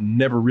because I've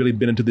never really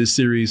been into this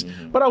series,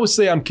 but I would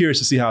say I'm curious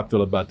to see how I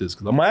feel about this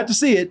because I'm gonna have to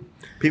see it.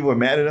 People were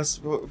mad at us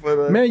for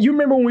the... Man, you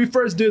remember when we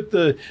first did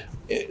the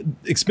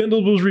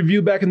Expendables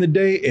review back in the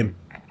day, and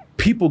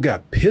people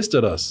got pissed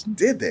at us.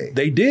 Did they?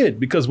 They did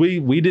because we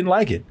didn't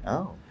like it.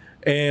 Oh.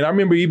 And I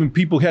remember even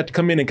people had to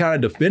come in and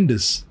kind of defend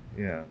us.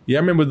 Yeah. Yeah,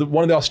 I remember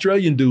one of the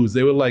Australian dudes,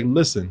 they were like,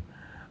 listen,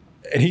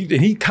 and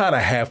he kind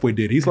of halfway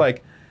did. He's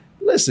like,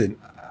 listen,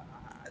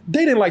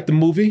 they didn't like the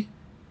movie.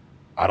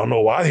 I don't know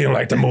why they didn't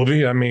like the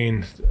movie. I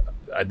mean,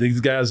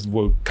 these guys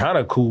were kind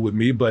of cool with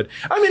me, but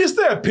I mean, it's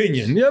their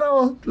opinion, you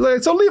know?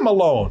 Like, so leave them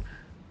alone.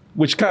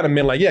 Which kind of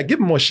meant like, yeah, give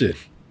them more shit.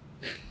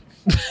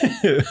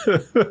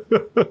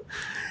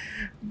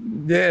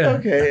 Yeah.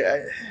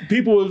 Okay.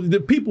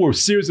 People were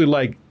seriously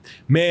like,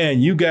 man,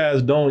 you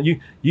guys don't, you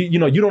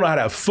know, you don't know how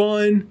to have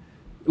fun,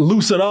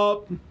 loosen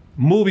up,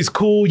 movie's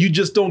cool, you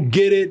just don't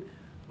get it.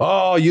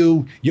 Oh,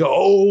 you're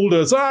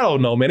older. So I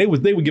don't know, man.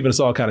 They were giving us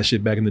all kind of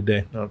shit back in the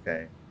day.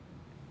 Okay.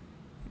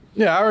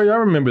 Yeah, I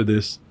remember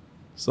this.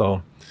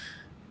 So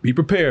be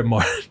prepared,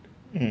 Martin.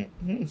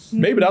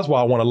 Maybe that's why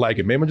I want to like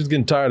it. Maybe I'm just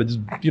getting tired of just,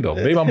 you know,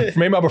 maybe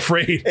I'm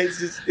afraid.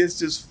 It's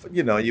just,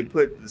 you know, you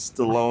put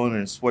Stallone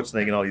and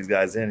Schwarzenegger and all these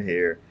guys in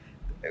here,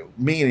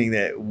 meaning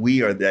that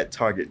we are that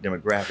target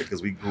demographic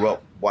because we grew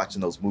up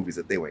watching those movies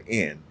that they were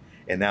in.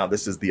 And now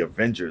this is the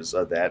Avengers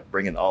of that,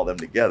 bringing all them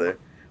together.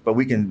 But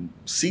we can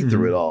see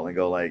through it all and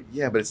go like,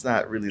 yeah, but it's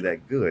not really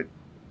that good.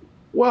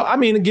 Well, I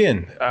mean,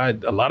 again, a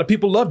lot of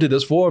people loved it.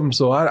 There's 4 of them.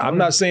 So I'm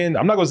not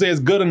going to say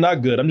it's good or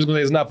not good. I'm just going to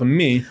say it's not for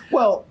me.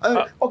 Well,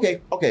 okay.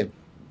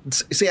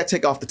 Say I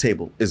take off the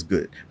table is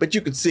good. But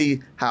you can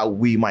see how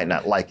we might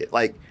not like it.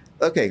 Like,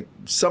 okay,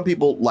 some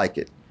people like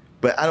it.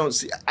 But I don't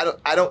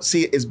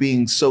see it as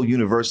being so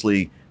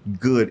universally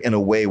good in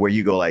a way where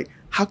you go like,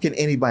 how can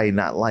anybody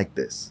not like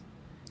this?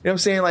 You know what I'm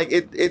saying? Like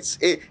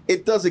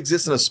it does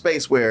exist in a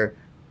space where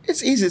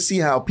it's easy to see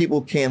how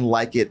people can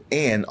like it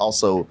and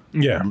also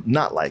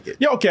not like it.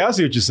 Yeah, okay, I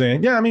see what you're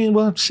saying. Yeah, I mean,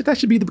 well, shit, that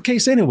should be the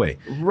case anyway.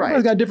 Right.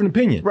 Everybody's got a different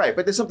opinion. Right,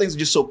 but there's some things that are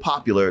just so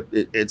popular,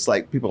 it's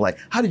like people are like,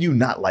 how did you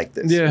not like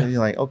this? Yeah. And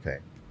you're like, okay.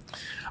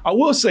 I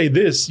will say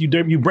this, you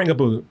bring up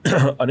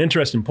an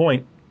interesting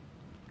point,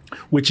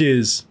 which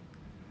is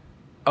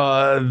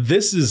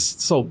this is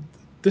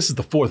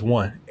the 4th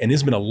one, and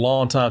it's been a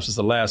long time since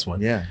the last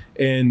one. Yeah.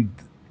 And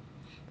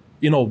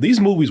you know, these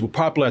movies were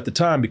popular at the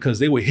time because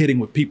they were hitting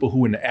with people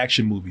who were in the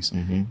action movies.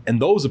 Mm-hmm.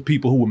 And those are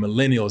people who were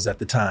millennials at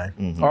the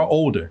time, or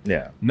older.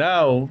 Yeah.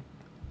 Now,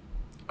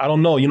 I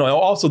don't know. You know,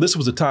 also this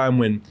was a time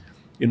when,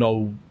 you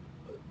know,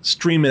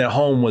 streaming at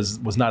home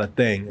was not a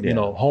thing. Yeah. You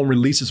know, home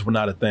releases were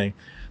not a thing.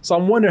 So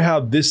I'm wondering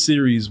how this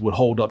series would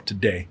hold up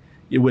today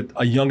with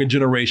a younger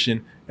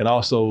generation and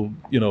also,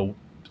 you know,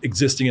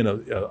 existing in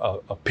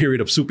a period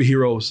of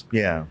superheroes.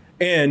 Yeah.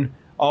 And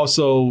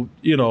also,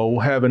 you know,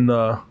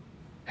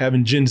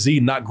 having Gen Z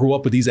not grow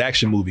up with these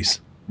action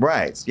movies.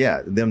 Right.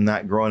 Yeah. Them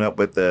not growing up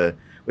with the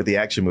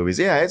action movies.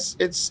 Yeah.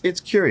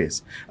 It's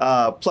curious.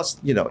 Plus,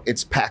 you know,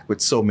 it's packed with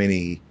so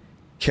many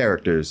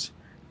characters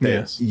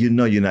that you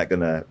know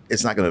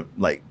it's not gonna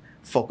like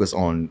focus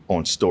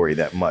on story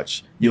that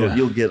much.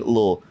 You'll get a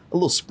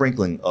little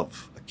sprinkling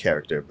of a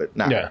character, but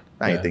not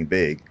anything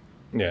big.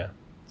 Yeah.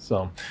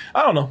 So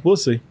I don't know. We'll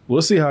see.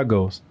 We'll see how it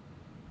goes.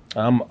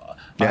 I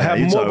have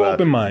more of an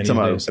open mind.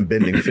 Talking about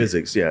bending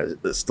physics,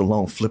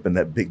 Stallone flipping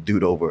that big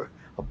dude over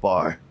a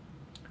bar.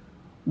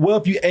 Well,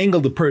 if you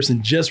angle the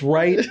person just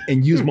right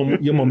and use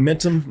your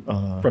momentum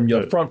from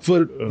your front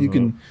foot, you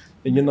can,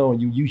 you know,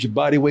 you use your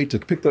body weight to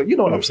pick the, you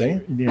know what I'm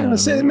saying? Yeah,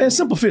 man,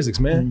 simple physics,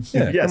 man.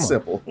 Yeah,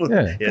 simple.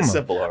 Yeah,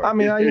 simple. All right. I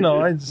mean,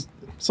 it's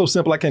so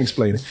simple I can't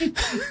explain it.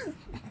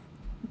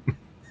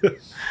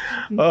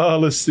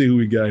 Let's see who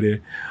we got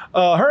here.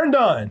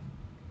 Herndon.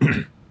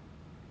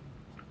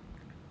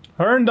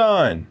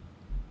 Herndon.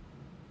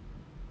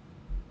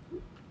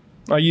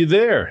 Are you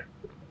there?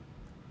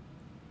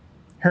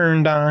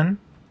 Herndon.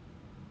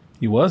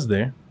 He was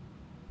there.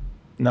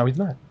 No, he's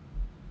not.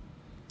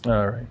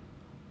 All right.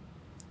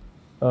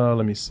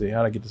 Let me see.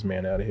 How do I get this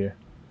man out of here?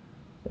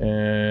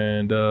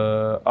 And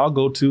I'll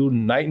go to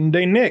Night and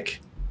Day Nick.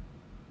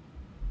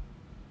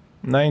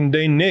 Night and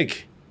Day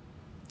Nick.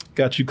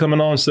 Got you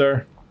coming on,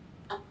 sir.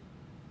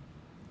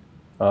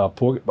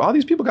 All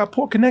these people got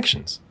poor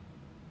connections.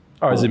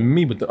 Or is it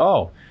me with the...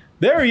 Oh,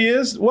 there he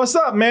is. What's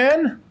up,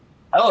 man?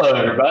 Hello,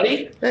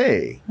 everybody.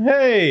 Hey.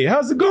 Hey,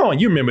 how's it going?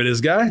 You remember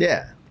this guy?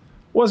 Yeah.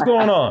 What's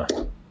going on?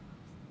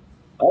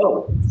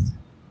 Oh.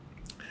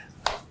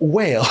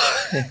 Well.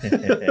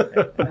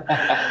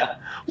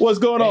 What's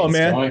going on,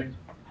 man?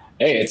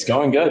 It's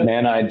going good,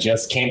 man. I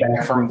just came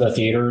back from the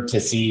theater to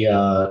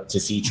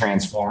see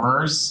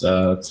Transformers.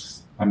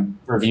 I'm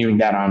reviewing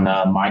that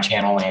on my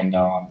channel and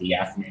on the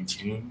Afternoon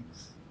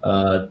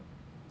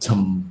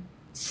Tune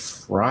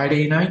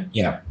Friday night.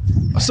 Yeah.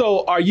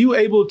 So are you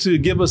able to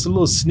give us a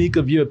little sneak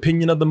of your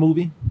opinion of the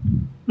movie?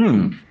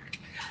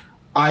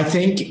 I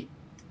think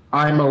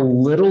I'm a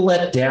little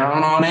let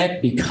down on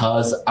it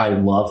because I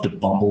loved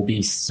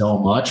Bumblebee so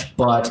much.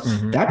 But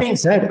that being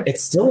said,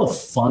 it's still a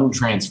fun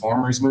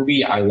Transformers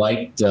movie. I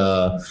liked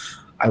all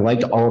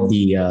of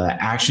the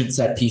action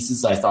set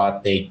pieces. I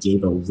thought they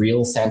gave a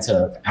real sense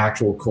of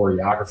actual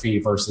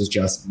choreography versus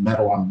just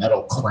metal on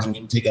metal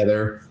clanging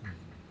together.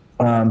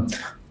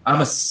 I'm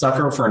a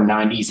sucker for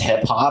 90s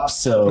hip hop,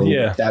 so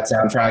that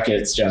soundtrack,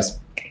 it's just,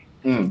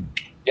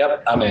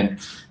 yep, I'm in.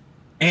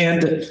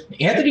 And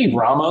Anthony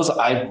Ramos,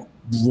 I'm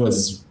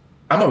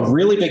a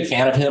really big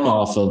fan of him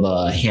off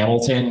of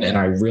Hamilton, and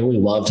I really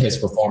loved his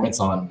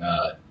performance on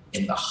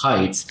In the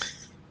Heights.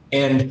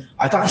 And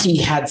I thought he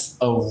had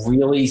a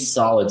really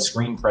solid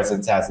screen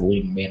presence as the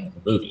leading man in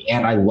the movie.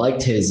 And I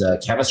liked his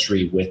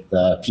chemistry with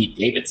Pete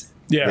Davidson.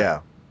 Yeah.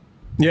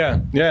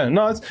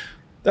 No,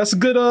 that's a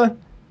good,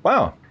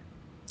 wow.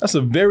 That's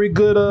a very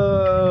good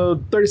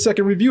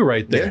 30-second review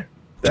right there.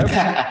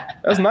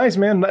 That's nice,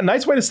 man.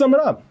 Nice way to sum it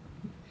up.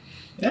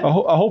 Yeah.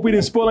 I hope we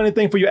didn't spoil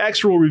anything for your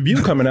actual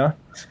review coming out.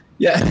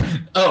 Yeah.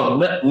 Oh,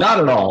 not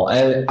at all.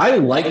 I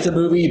like the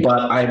movie, but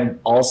I'm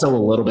also a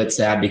little bit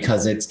sad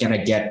because it's going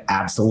to get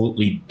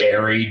absolutely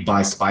buried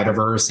by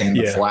Spider-Verse and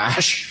The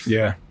Flash.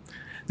 Yeah.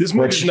 This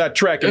movie's not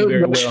tracking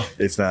very well.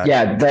 It's not.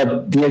 Yeah,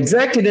 the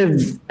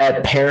executive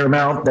at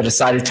Paramount that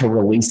decided to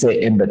release it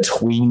in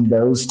between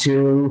those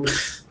two.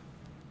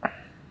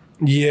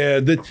 Yeah,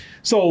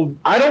 so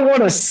I don't want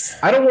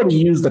to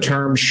use the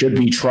term "should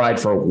be tried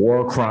for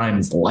war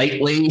crimes"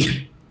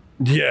 lightly.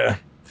 Yeah,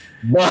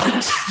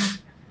 but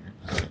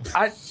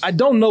I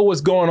don't know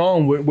what's going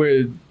on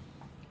where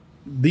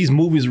these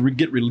movies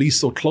get released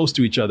so close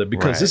to each other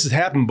because this has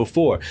happened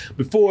before.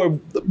 Before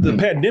the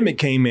pandemic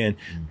came in,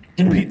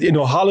 you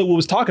know, Hollywood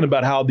was talking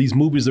about how these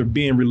movies are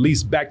being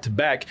released back to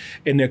back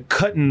and they're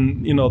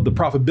cutting, you know, the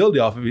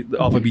profitability off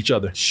of each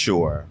other.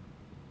 Sure.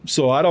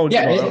 So I don't.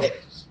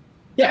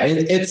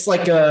 It's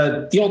like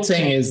the old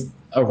saying is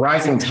a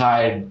rising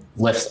tide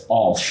lifts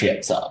all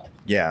ships up.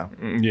 Yeah.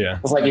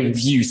 It's like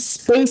if you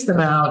space them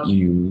out,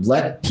 you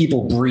let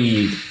people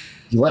breathe,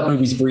 you let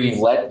movies breathe,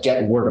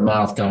 get word of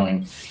mouth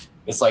going.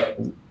 It's like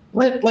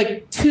let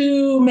like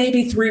 2,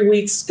 maybe 3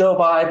 weeks go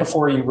by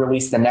before you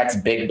release the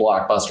next big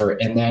blockbuster,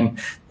 and then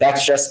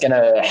that's just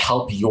gonna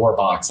help your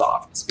box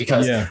office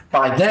because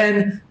by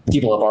then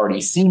people have already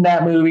seen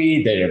that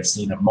movie. They have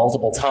seen it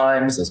multiple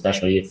times,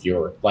 especially if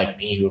you're like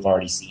me who have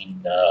already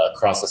seen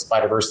Across the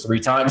Spider-Verse 3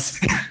 times.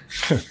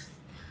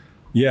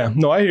 Yeah,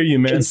 no, I hear you,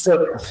 man. And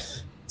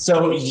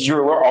so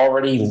you're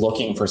already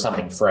looking for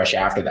something fresh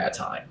after that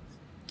time.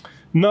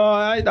 No,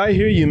 I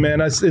hear you,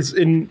 man. It's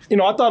you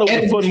know, I thought it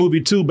was a fun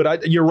movie too,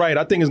 but you're right.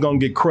 I think it's going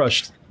to get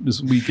crushed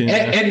this weekend.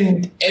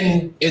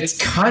 And it's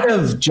kind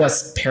of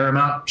just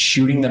Paramount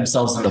shooting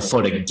themselves in the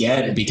foot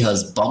again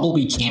because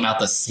Bumblebee came out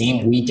the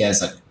same week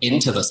as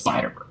Into the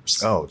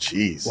Spider-Verse. Oh,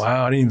 jeez.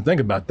 Wow, I didn't even think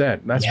about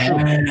that. That's true.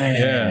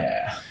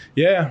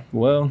 Yeah.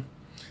 Well,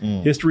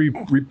 history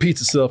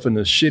repeats itself in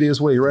the shittiest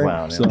way, right?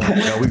 Wow, so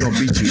we're going to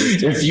beat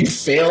you. If you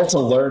fail to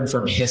learn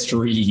from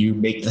history, you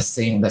make the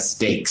same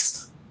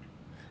mistakes.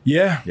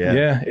 Yeah,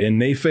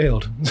 and they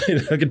failed.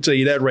 I can tell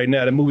you that right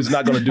now. The movie's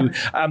not going to do.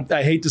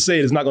 I hate to say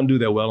it, it's not going to do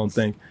that well. I don't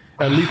think,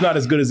 at least not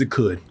as good as it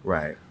could.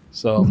 Right.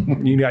 So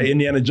you got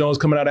Indiana Jones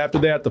coming out after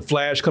that, The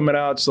Flash coming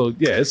out. So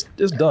yeah, it's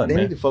done. They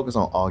man. need to focus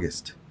on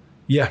August.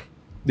 Yeah,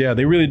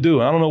 they really do.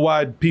 I don't know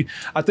why.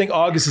 I think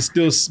August is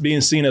still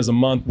being seen as a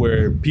month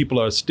where people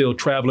are still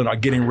traveling, are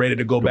getting ready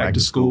to go back to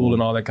school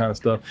and all that kind of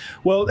stuff.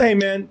 Well, hey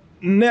man,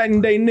 Night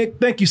and Day Nick,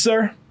 thank you,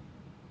 sir.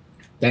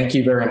 Thank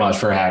you very much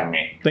for having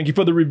me. Thank you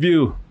for the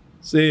review.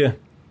 See ya.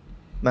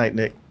 Night,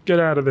 Nick. Get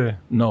out of there.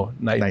 No,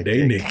 Night and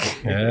Day Nick.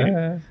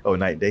 Oh,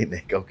 Night, Day,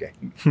 Nick. Okay.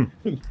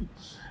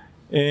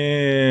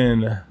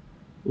 And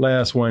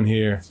last one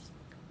here.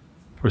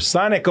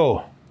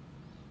 Personico.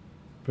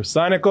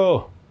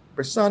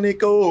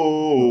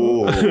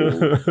 Supersonico.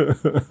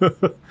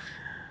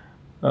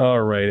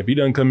 All right. If he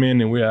doesn't come in,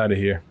 then we're out of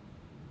here.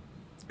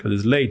 Because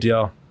it's late,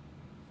 y'all.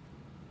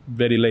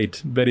 Very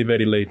late. Very,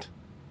 very late.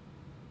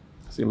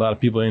 I see a lot of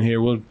people in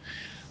here. We'll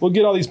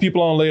get all these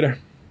people on later.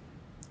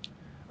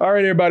 All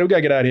right, everybody. We got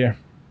to get out of here.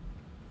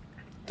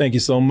 Thank you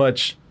so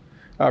much.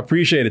 I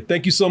appreciate it.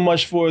 Thank you so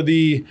much for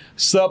the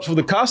subs for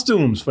the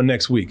costumes for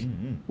next week.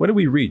 Mm-hmm. What did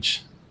we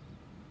reach?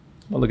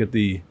 I'll look at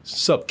the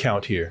sub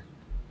count here.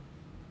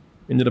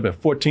 Ended up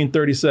at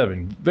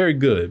 1437. Very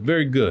good.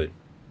 Very good.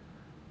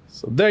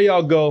 So there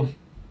y'all go.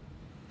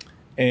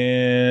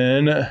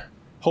 And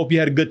hope you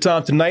had a good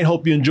time tonight.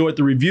 Hope you enjoyed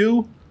the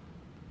review.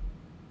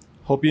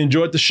 Hope you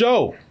enjoyed the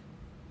show.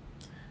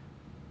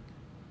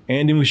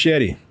 Andy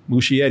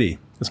Muschietti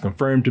is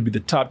confirmed to be the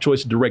top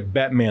choice to direct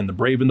Batman, the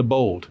Brave and the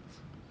Bold.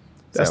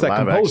 That's that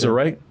composer,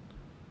 action? Right?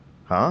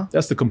 Huh?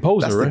 That's the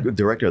composer, That's right? The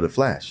director of The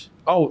Flash.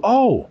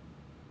 Oh.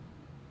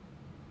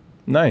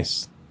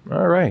 Nice.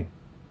 All right.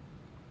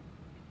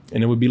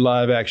 And it would be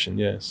live action,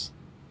 yes.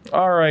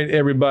 All right,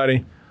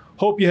 everybody.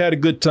 Hope you had a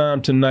good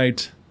time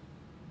tonight.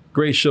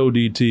 Great show,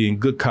 DT, and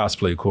good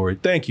cosplay, Corey.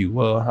 Thank you.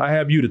 Well, I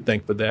have you to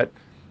thank for that.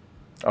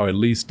 Or at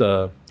least,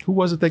 who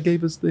was it that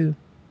gave us the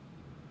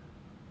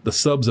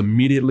subs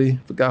immediately?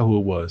 Forgot who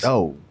it was.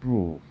 Oh,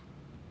 bro.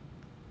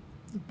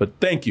 But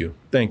thank you.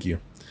 Thank you.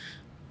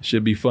 It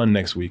should be fun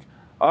next week.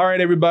 All right,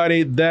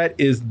 everybody. That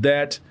is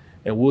that.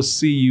 And we'll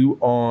see you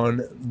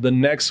on the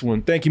next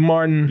one. Thank you,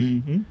 Martin.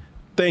 Mm-hmm.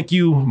 Thank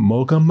you,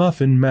 Mocha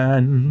Muffin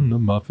Man, the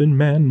Muffin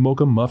Man,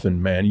 Mocha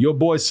Muffin Man. Your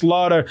boy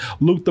Slaughter,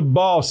 Luke the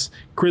Boss,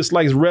 Chris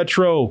Likes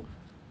Retro,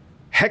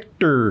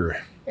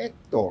 Hector,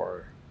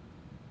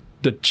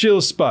 The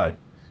Chill Spot.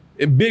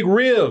 And Big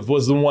Riv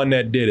was the one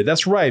that did it.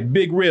 That's right,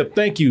 Big Riv.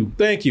 Thank you.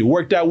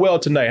 Worked out well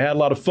tonight. Had a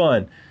lot of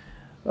fun.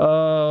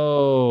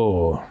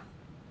 Oh,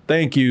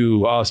 thank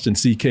you, Austin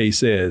CK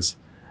says.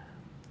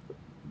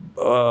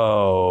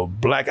 Oh,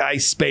 Black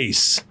Ice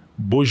Space.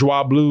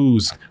 Bourgeois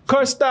Blues.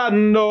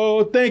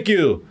 Costano. Thank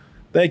you.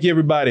 Thank you,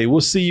 everybody. We'll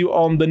see you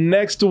on the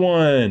next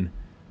one.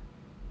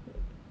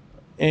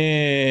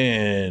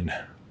 And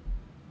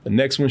the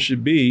next one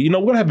should be,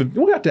 we're gonna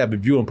have to have a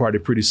viewing party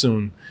pretty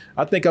soon.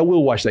 I think I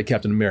will watch that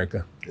Captain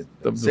America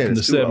from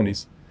the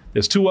 70s.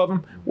 There's two of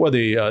them. Are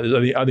they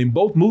in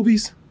both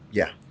movies?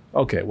 Yeah.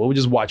 Okay, well, we'll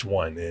just watch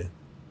one then.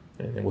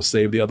 And then we'll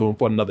save the other one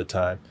for another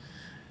time.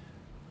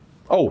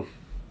 Oh,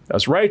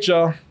 that's right,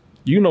 y'all.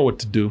 You know what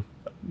to do.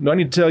 No, I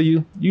need to tell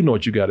you, you know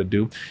what you got to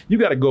do. You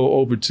got to go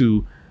over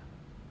to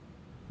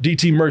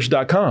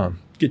dtmerch.com.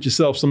 Get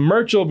yourself some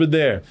merch over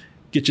there.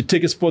 Get your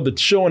tickets for the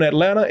show in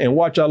Atlanta and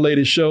watch our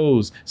latest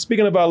shows.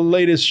 Speaking of our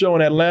latest show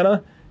in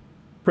Atlanta,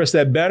 press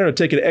that banner or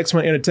take it to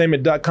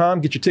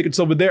x1entertainment.com. Get your tickets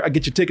over there. I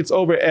get your tickets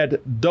over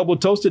at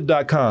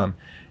doubletoasted.com.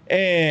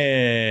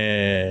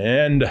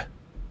 And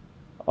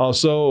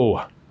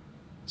also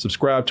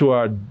subscribe to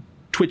our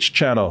Twitch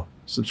channel.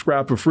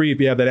 Subscribe for free if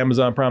you have that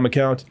Amazon Prime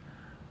account.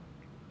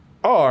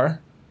 Or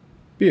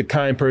be a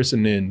kind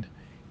person and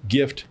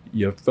gift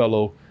your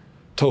fellow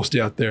toasty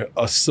out there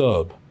a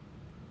sub.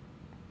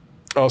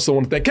 I also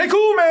want to thank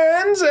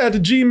kcoolmans at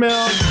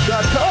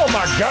gmail.com. Oh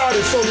my God,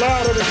 it's so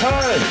loud all the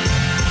time.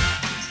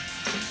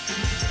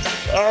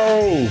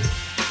 Oh,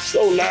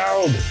 so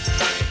loud.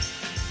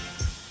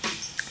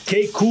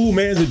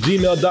 kcoolmans at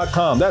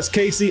gmail.com. That's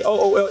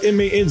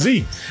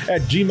KCOOLMANZ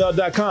at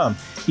gmail.com.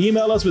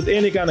 Email us with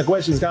any kind of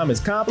questions, comments,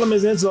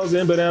 compliments, insults,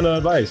 input, and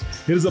advice.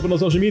 Hit us up on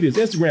those social medias: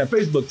 Instagram,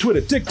 Facebook, Twitter,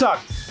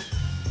 TikTok,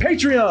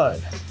 Patreon.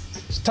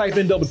 Just type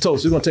in Double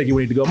Toast. We're going to take you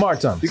where you need to go.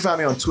 Mark Thomas. You can find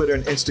me on Twitter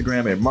and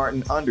Instagram at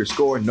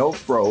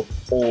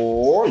Martin_NoFro,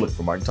 or look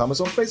for Martin Thomas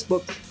on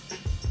Facebook.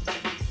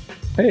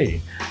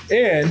 Hey,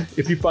 and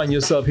if you find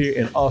yourself here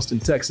in Austin,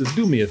 Texas,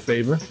 do me a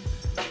favor.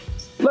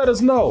 Let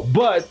us know,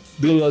 but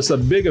do us a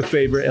bigger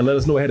favor and let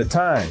us know ahead of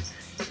time.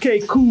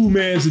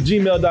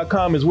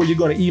 kcoolmans@gmail.com is where you're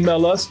going to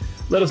email us.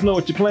 Let us know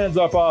what your plans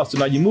are for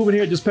Austin. Are you moving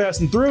here, just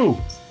passing through?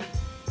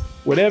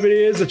 Whatever it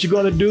is that you're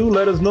going to do,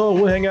 let us know.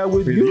 We'll hang out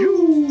with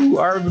you.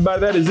 All right,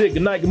 everybody, that is it.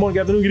 Good night, good morning,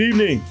 good afternoon, good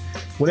evening.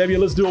 Whenever you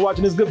listen to or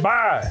watching this,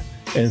 goodbye.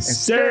 And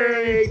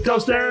stay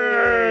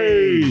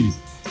toasty.